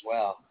here as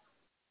well.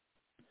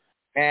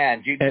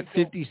 Man, at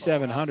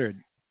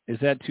 5,700, is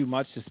that too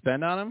much to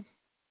spend on him,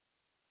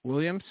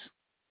 Williams?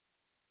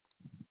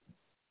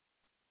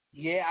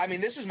 Yeah, I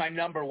mean, this is my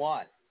number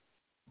one.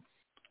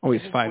 Oh,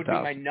 he's 5,000. Would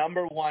be my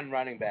number one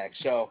running back.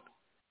 So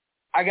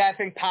I got to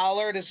think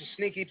Pollard is a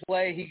sneaky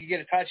play. He could get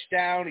a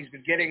touchdown. He's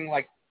been getting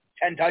like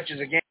 10 touches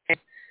a game.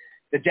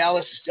 The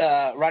Dallas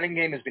running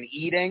game has been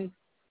eating.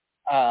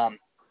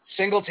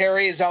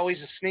 Singletary is always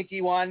a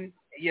sneaky one.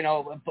 You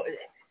know,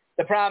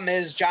 the problem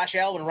is Josh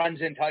Allen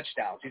runs in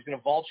touchdowns. He's going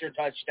to vulture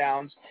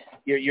touchdowns.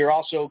 You're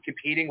also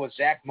competing with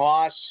Zach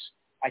Moss,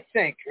 I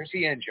think. Or is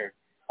he injured?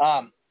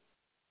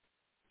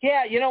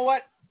 Yeah, you know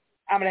what?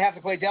 I'm going to have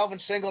to play Delvin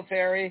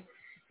Singletary.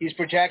 He's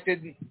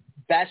projected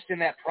best in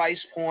that price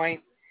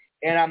point.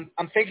 And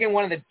I'm thinking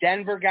one of the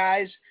Denver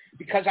guys,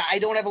 because I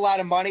don't have a lot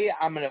of money,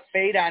 I'm going to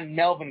fade on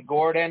Melvin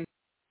Gordon,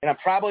 and I'm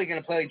probably going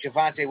to play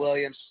Javonte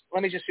Williams.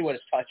 Let me just see what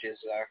his touches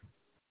are.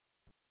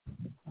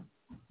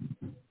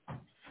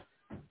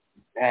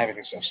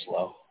 Everything's so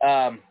slow.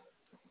 Yeah.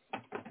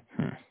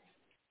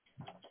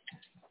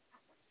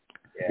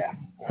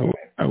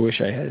 Okay. I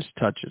wish I had his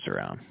touches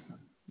around.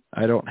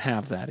 I don't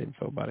have that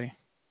info, buddy.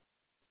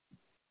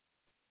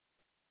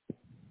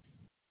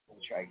 Let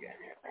me try again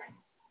here.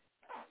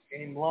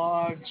 Game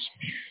logs.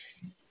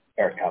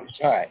 There it comes.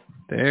 All right.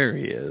 There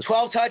he is.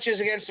 12 touches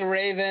against the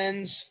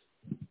Ravens.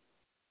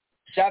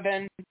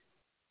 7.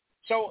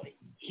 So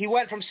he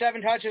went from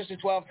 7 touches to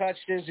 12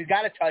 touches. He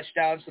got a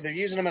touchdown, so they're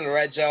using him in the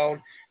red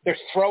zone. They're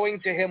throwing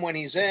to him when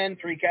he's in.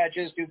 3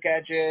 catches, 2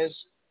 catches.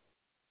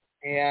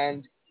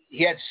 And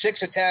he had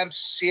 6 attempts.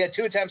 He had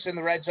 2 attempts in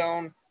the red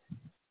zone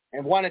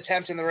and 1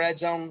 attempt in the red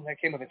zone. That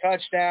came with a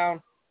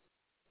touchdown.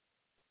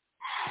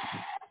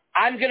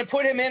 I'm going to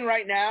put him in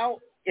right now.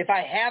 If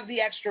I have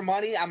the extra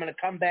money, I'm going to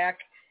come back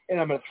and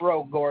I'm going to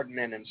throw Gordon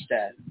in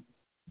instead.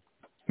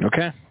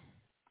 Okay.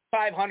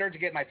 500 to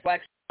get my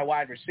flex, my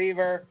wide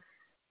receiver.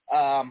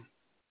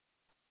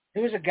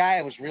 There was a guy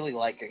I was really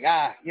liking.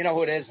 You know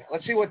who it is?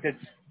 Let's see what the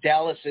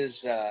Dallas is.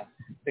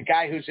 The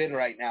guy who's in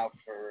right now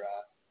for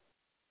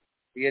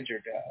the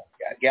injured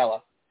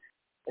Gallup.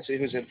 Let's see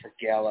who's in for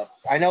Gallup.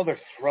 I know they're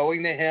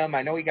throwing to him.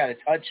 I know he got a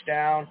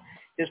touchdown.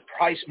 His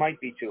price might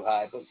be too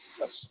high, but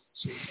let's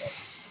see.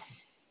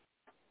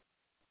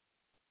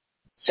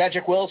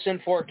 Cedric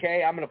Wilson,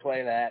 4K. I'm going to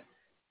play that.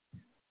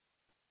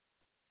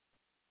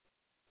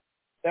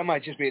 That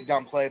might just be a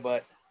dumb play,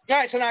 but all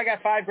right. So now I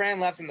got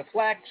 $5,000 left in the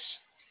flex.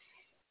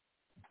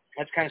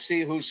 Let's kind of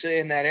see who's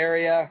in that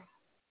area.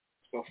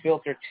 Let's go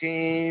filter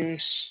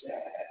teams.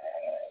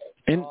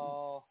 And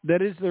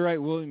that is the right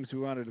Williams we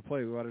wanted to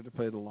play. We wanted to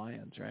play the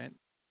Lions, right?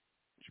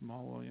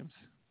 Jamal Williams.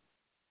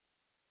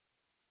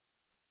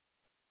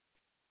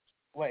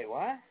 Wait,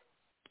 what?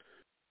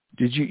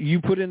 Did you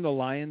put in the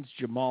Lions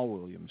Jamal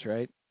Williams,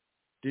 right?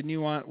 Didn't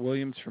you want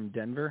Williams from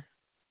Denver?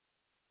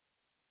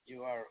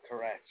 You are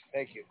correct.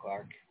 Thank you,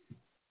 Clark.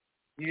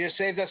 You just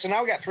saved us, so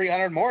now we got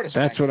 300 more to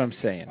spend. That's what I'm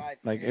saying.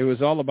 Like, it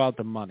was all about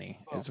the money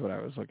is what I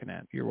was looking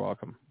at. You're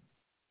welcome.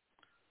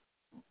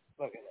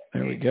 Look at that.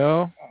 There we go.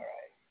 All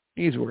right.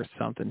 He's worth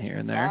something here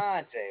and there.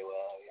 Javonte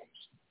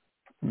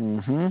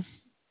Williams. Mm-hmm.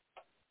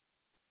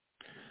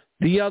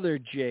 The other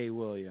Jay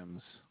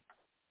Williams.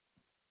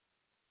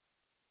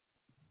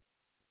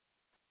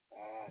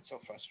 It's so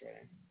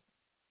frustrating.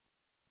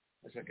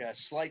 There's like a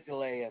slight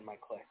delay in my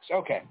clicks.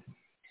 Okay.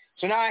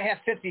 So now I have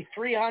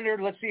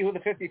 5,300. Let's see who the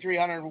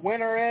 5,300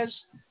 winner is.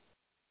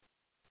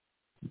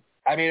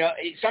 I mean,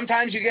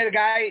 sometimes you get a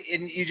guy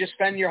and you just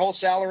spend your whole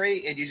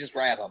salary and you just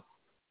grab him.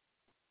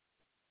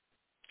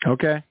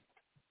 Okay.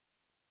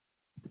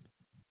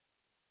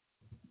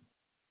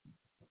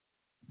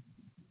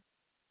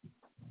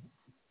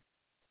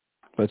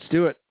 Let's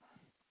do it.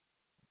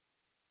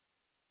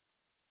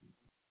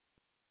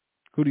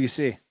 Who do you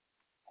see?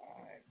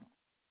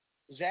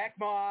 Zach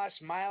Moss,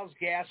 Myles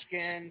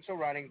Gaskin to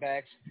running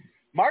backs.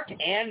 Mark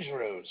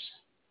Andrews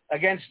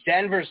against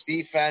Denver's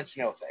defense.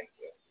 No, thank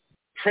you.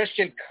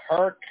 Christian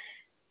Kirk.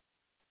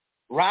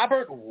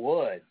 Robert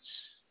Woods.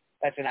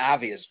 That's an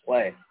obvious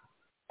play.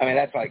 I mean,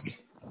 that's like,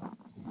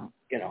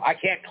 I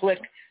can't click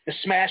the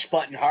smash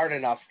button hard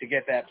enough to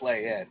get that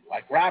play in.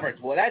 Like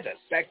Robert Woods, that's a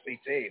sexy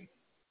team.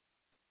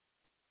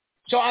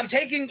 So I'm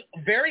taking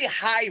very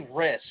high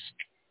risk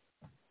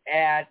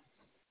at,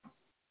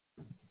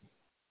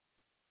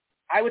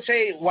 I would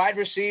say, wide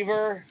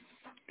receiver.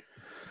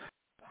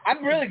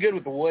 I'm really good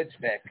with the Woods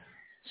pick.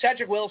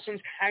 Cedric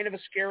Wilson's kind of a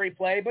scary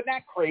play, but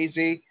not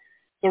crazy.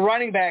 The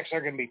running backs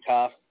are going to be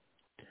tough.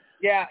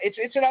 Yeah,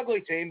 it's an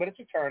ugly team, but it's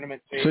a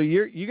tournament team. So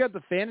you got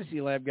the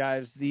Fantasy Lab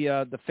guys.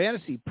 The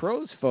Fantasy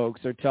Pros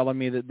folks are telling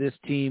me that this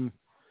team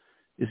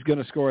is going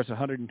to score us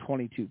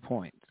 122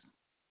 points.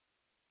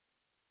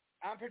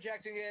 I'm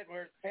projecting it,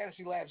 where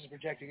Fantasy Labs is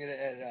projecting it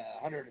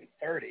at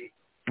 130.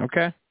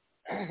 Okay.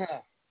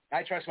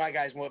 I trust my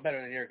guys more better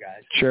than your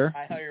guys. Sure.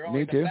 I know you're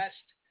only the best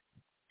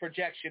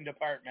projection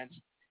departments.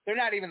 They're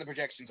not even the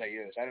projections I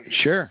use. I don't use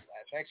Sure.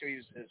 I actually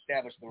use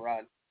Establish the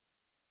Run.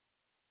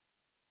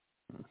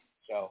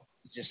 So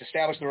just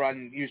Establish the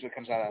Run usually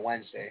comes out on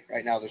Wednesday.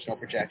 Right now there's no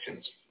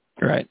projections.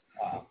 Right.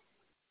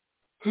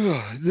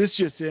 This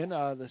just in,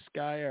 the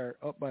Sky are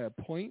up by a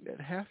point at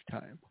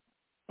halftime.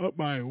 Up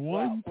by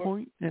 1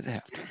 point at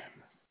halftime.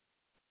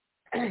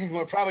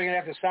 We're probably going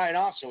to have to sign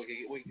off so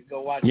we can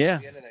go watch the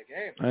end of that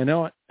game. I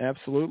know it.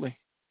 Absolutely.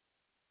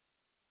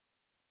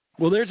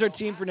 Well, there's our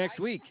team for next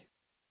week.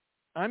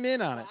 I'm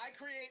in on it.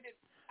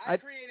 I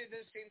created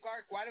this team,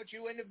 Clark. Why don't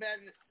you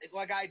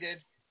like I did,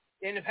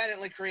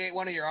 independently create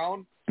one of your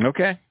own?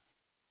 Okay.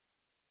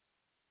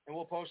 And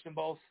we'll post them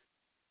both.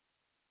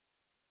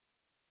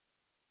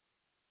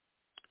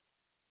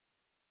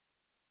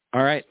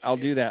 All right, I'll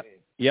do that.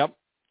 Yep.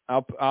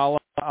 I'll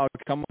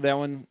come with that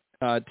one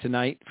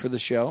tonight for the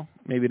show,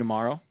 maybe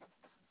tomorrow,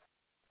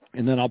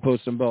 and then I'll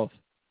post them both.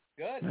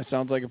 Good. That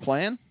sounds like a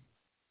plan.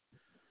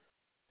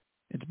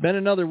 It's been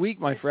another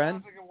week, my friend.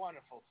 Sounds like a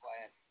wonderful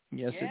plan.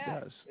 Yes, it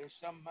does. There's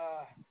some.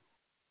 I'm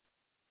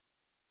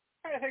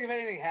trying to think if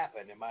anything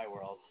happened in my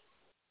world.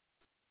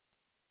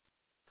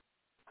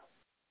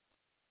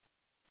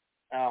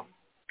 No,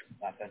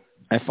 nothing.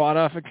 I fought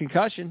off a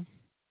concussion,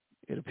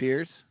 it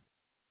appears.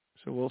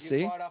 So we'll see.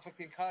 You fought off a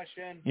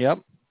concussion. Yep.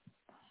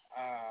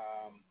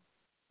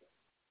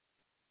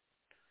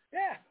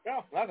 Yeah,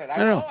 no, nothing.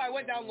 I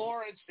went down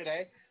Lawrence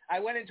today.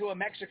 I went into a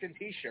Mexican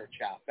T-shirt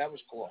shop. That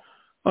was cool.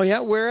 Oh, yeah?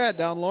 Where at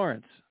down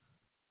Lawrence?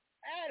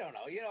 I don't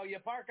know. You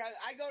park.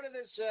 I go to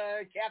this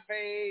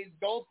Cafe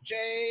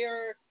Dolce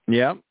or.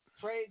 Yep.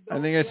 Trade I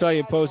think I saw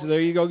you posted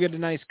there. You go get a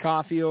nice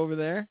coffee over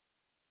there.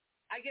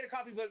 I get a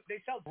coffee, but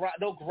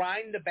they'll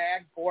grind the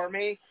bag for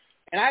me.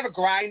 And I have a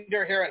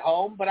grinder here at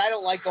home, but I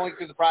don't like going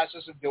through the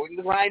process of doing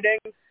the grinding.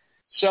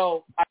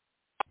 So I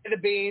buy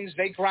the beans,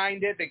 they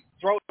grind it, they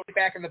throw it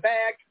back in the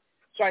bag.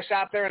 So I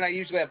stop there and I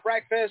usually have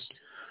breakfast,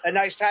 a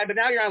nice time. But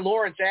now you're on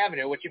Lawrence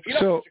Avenue, which if you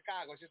don't know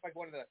Chicago, it's just like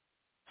one of the.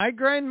 I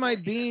grind my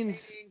beans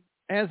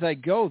as I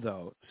go,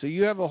 though. So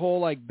you have a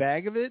whole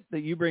bag of it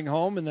that you bring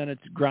home, and then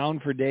it's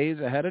ground for days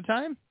ahead of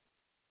time?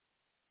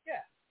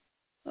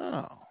 Yeah.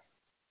 Oh.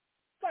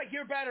 Like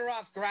you're better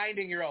off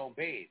grinding your own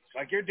beans.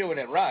 Like you're doing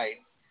it right.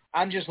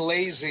 I'm just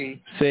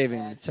lazy. Saving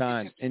the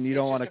time, and you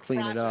don't want to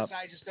clean it up.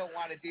 I just don't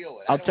want to deal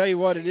with it. I'll tell you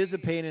what, it is a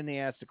pain in the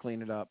ass to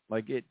clean it up.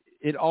 Like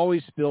it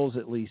always spills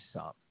at least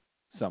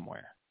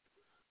somewhere.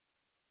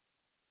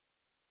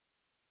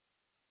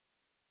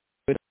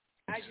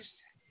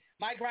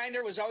 My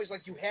grinder was always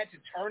like you had to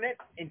turn it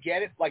and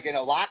get it like in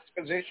a locked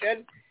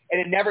position, and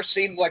it never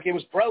seemed like it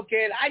was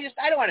broken. I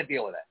don't want to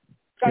deal with it.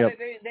 So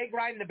they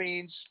grind the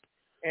beans,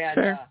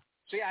 and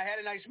so yeah, I had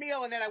a nice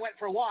meal, and then I went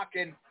for a walk.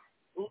 And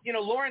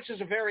Lawrence is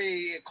a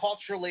very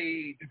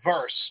culturally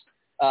diverse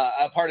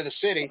part of the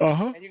city,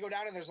 and you go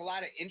down and there's a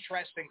lot of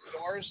interesting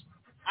stores.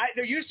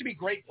 There used to be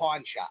great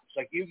pawn shops.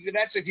 Like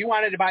that's if you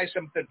wanted to buy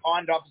something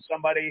pawned off of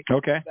somebody.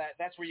 Okay.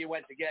 That's where you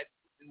went to get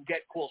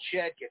cool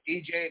shit, get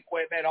DJ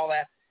equipment, all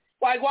that.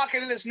 Well, I walk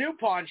into this new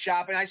pawn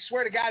shop, and I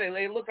swear to God,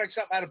 it looked like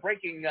something out of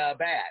Breaking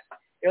Bad.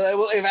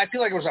 I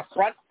feel like it was a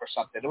front or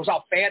something. It was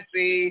all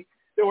fancy.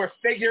 There were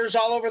figures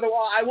all over the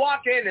wall. I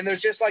walk in, and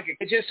there's just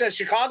it just says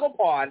Chicago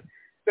Pawn.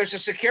 There's a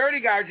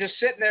security guard just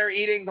sitting there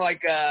eating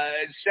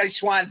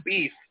Szechuan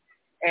beef,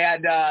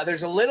 and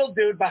there's a little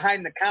dude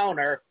behind the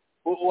counter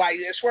who I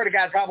swear to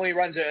God probably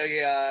runs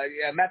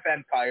a meth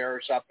empire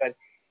or something,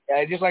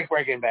 just like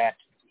Breaking Bad.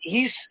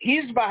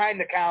 He's behind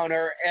the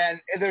counter, and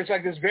there's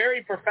this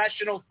very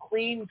professional,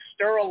 clean,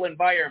 sterile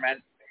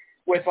environment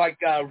with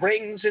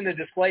rings in the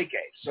display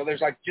case. So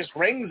there's just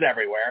rings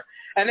everywhere,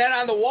 and then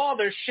on the wall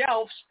there's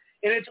shelves,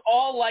 and it's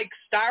all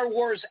Star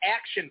Wars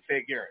action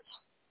figures.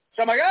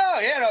 So I'm like,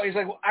 he's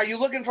like, are you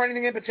looking for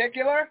anything in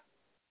particular?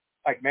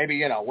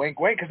 Maybe, wink,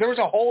 wink, because there was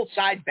a whole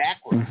side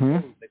backwards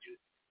that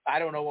I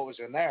don't know what was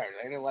in there.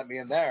 They didn't let me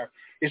in there.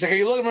 He's like, are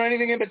you looking for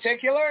anything in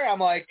particular? I'm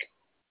like,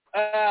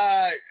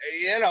 not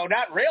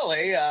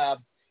really.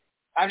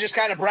 I'm just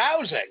kind of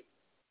browsing.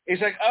 He's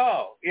like,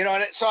 oh, you know,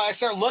 and so I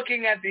start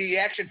looking at the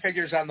action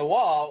figures on the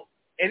wall,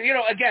 and, you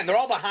know, again, they're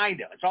all behind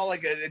him. It's all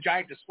like a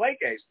giant display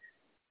case.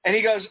 And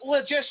he goes,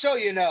 well, just so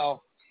you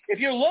know, if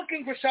you're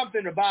looking for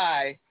something to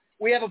buy,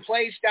 we have a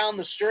place down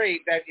the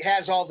street that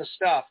has all the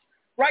stuff.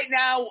 Right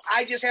now,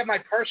 I just have my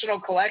personal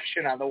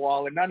collection on the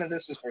wall, and none of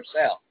this is for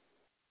sale.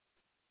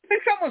 I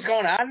think something's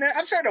going on there.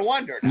 I'm starting to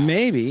wonder now.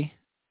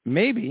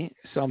 Maybe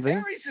something.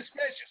 Very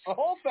suspicious, the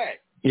whole thing.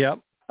 Yep.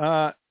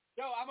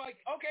 So I'm like,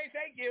 okay,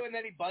 thank you, and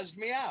then he buzzed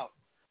me out.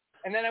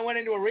 And then I went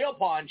into a real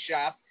pawn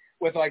shop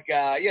with, like,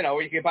 you know,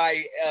 where you could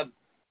buy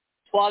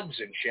plugs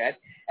and shit.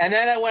 And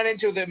then I went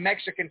into the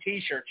Mexican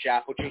T-shirt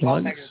shop, which was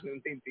all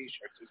Mexican-themed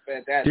T-shirts. It's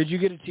fantastic. Did you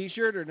get a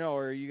T-shirt or no,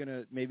 or are you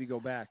going to maybe go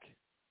back?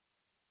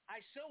 I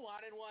still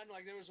wanted one.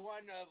 Like, there was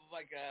one of,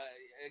 like,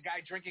 a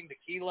guy drinking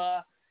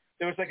tequila.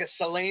 There was, like, a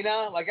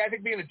Selena. Like, I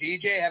think being a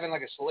DJ, having,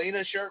 like, a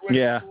Selena shirt would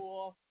be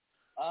cool.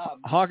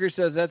 Hawker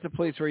says that's a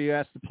place where you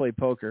ask to play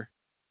poker.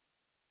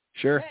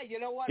 Sure. Yeah, you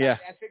know what? Yeah.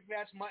 I think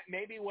that's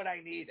maybe what I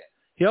needed.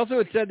 He also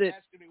had said that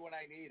that's to be what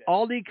I needed.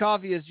 Aldi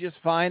coffee is just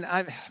fine.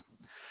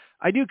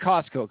 I do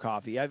Costco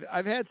coffee.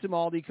 I've had some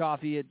Aldi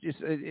coffee.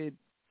 It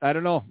I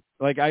don't know.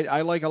 Like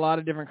I like a lot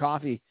of different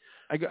coffee.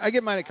 I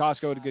get mine at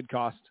Costco at a good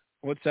cost.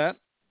 What's that?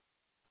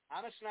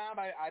 I'm a snob.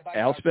 I buy.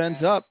 Al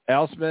spends up.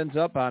 Al spends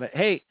up on it.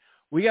 Hey,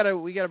 we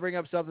gotta bring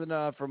up something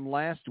from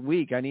last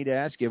week. I need to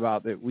ask you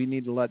about that. We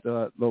need to let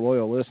the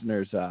loyal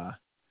listeners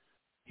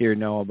here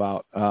know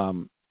about.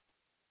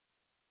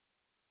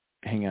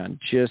 Hang on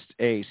just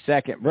a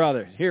second,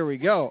 brother. Here we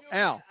go.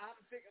 Al,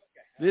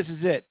 this is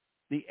it.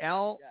 The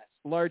Al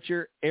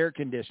Larcher air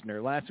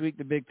conditioner. Last week,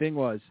 the big thing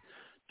was,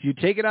 do you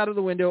take it out of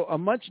the window? A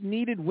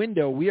much-needed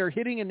window. We are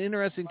hitting an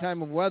interesting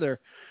time of weather.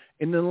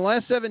 And in the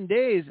last 7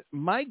 days,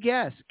 my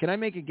guess, can I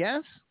make a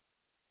guess?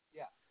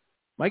 Yeah.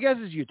 My guess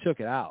is you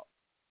took it out.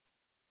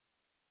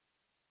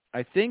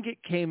 I think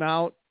it came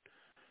out.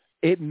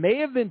 It may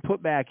have been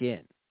put back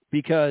in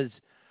because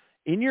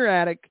in your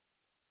attic,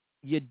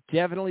 you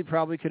definitely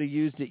probably could have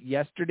used it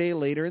yesterday,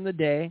 later in the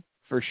day,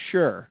 for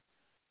sure.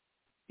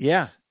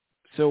 Yeah.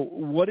 So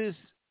what is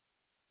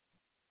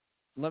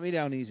 – let me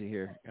down easy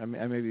here. I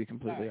may be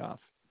completely off.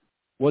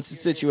 What's the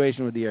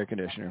situation with the air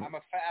conditioner?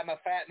 I'm a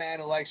fat man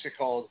who likes it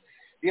cold.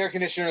 The air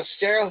conditioner is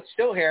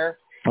still here.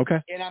 Okay.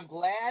 And I'm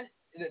glad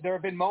that there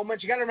have been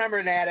moments. You got to remember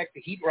in an attic,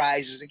 the heat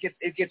rises.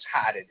 It gets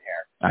hot in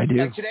here. I do.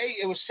 Like today,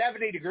 it was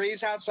 70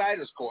 degrees outside. It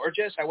was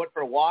gorgeous. I went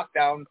for a walk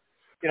down,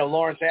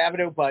 Lawrence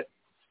Avenue, but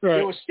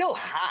it was still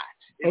hot.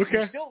 It was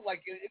still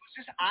like it was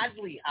just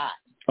oddly hot.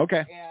 Okay.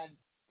 And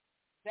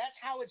that's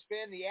how it's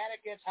been. The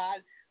attic gets hot.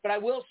 But I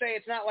will say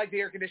it's not like the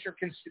air conditioner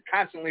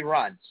constantly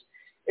runs.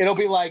 It'll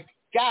be like,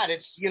 God,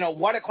 it's,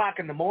 1 o'clock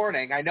in the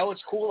morning. I know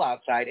it's cool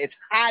outside. It's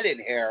hot in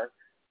here.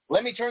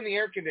 Let me turn the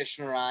air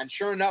conditioner on.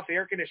 Sure enough, the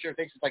air conditioner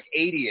thinks it's like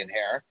 80 in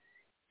here.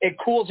 It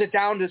cools it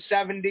down to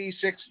 70,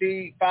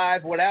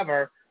 65,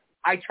 whatever.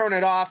 I turn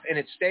it off, and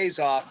it stays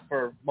off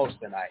for most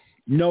of the night.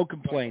 No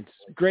complaints.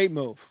 Great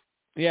move.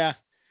 Yeah.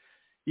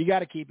 You got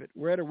to keep it.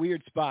 We're at a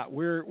weird spot.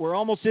 We're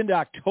almost into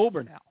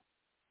October now,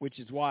 which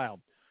is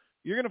wild.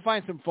 You're going to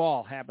find some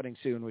fall happening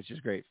soon, which is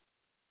great.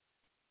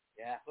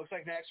 Yeah, looks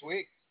like next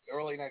week,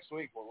 early next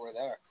week, we're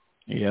there.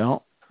 Yeah.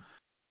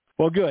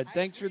 Well, good.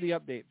 Thanks for the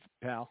update,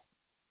 pal.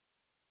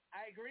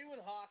 I agree with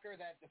Hawker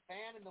that the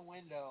fan in the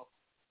window,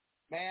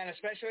 man,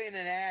 especially in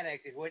an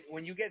attic,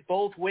 when you get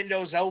both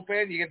windows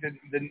open, you get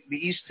the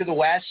east to the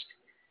west.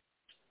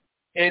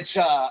 It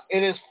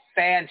is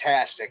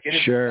fantastic. It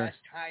is the best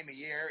time of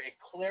year. It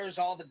clears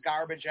all the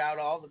garbage out,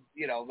 all the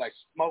like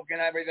smoke and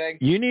everything.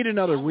 You need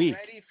another week.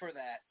 I'm ready for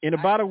that. In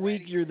about a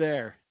week, you're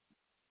there.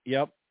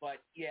 Yep. But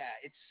yeah,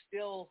 it's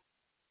still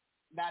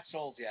not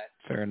sold yet.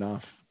 Fair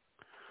enough.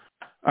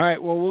 All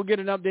right. Well, we'll get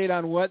an update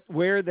on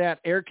where that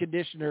air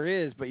conditioner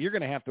is, but you're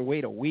going to have to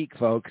wait a week,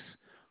 folks.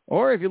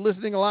 Or if you're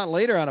listening a lot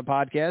later on a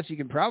podcast, you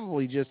can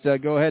probably just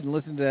go ahead and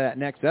listen to that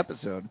next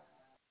episode.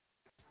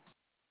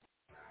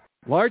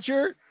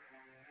 Larcher,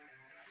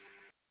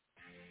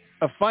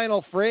 a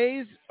final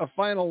phrase, a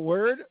final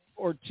word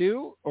or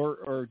two,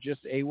 or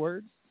just a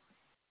word?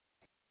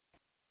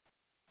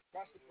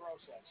 Trust the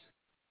process.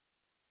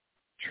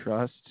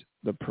 Trust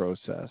the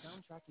process.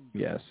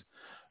 Yes.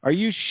 Are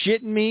you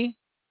shitting me?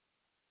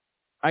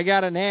 I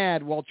got an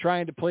ad while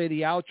trying to play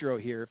the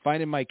outro here,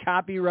 finding my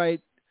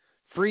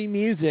copyright-free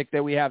music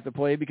that we have to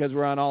play because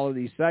we're on all of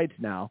these sites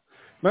now.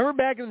 Remember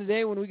back in the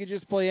day when we could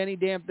just play any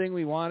damn thing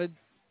we wanted?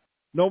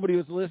 Nobody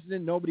was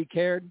listening. Nobody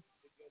cared.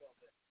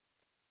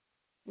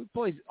 We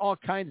play all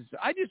kinds of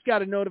stuff. I just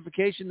got a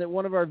notification that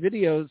one of our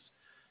videos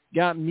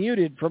got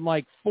muted from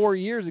like 4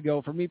 years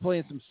ago for me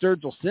playing some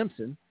Sturgill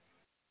Simpson.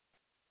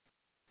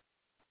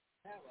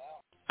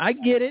 I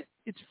get it.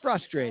 It's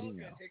frustrating,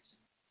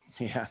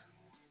 though. Yeah.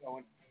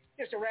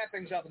 Just to wrap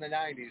things up in the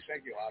 90s.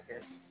 Thank you,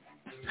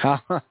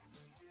 Hawker.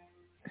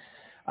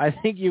 I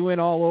think you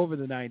went all over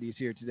the 90s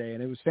here today,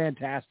 and it was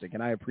fantastic,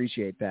 and I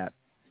appreciate that.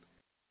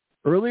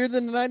 Earlier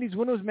than the 90s,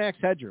 when was Max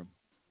Headroom?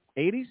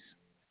 80s?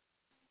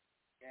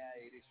 Yeah,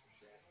 80s for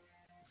sure.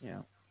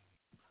 Yeah.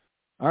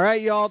 All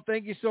right, y'all.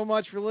 Thank you so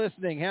much for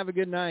listening. Have a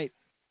good night.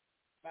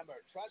 Remember,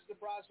 trust the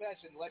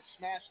process, and let's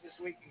smash this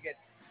week and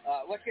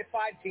let's get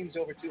 5 teams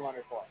over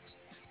 200 points.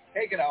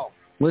 Take it home.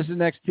 Listen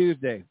next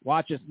Tuesday.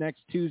 Watch us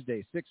next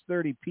Tuesday.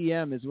 6:30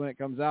 p.m. is when it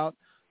comes out.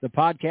 The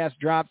podcast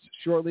drops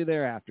shortly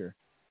thereafter.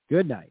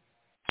 Good night.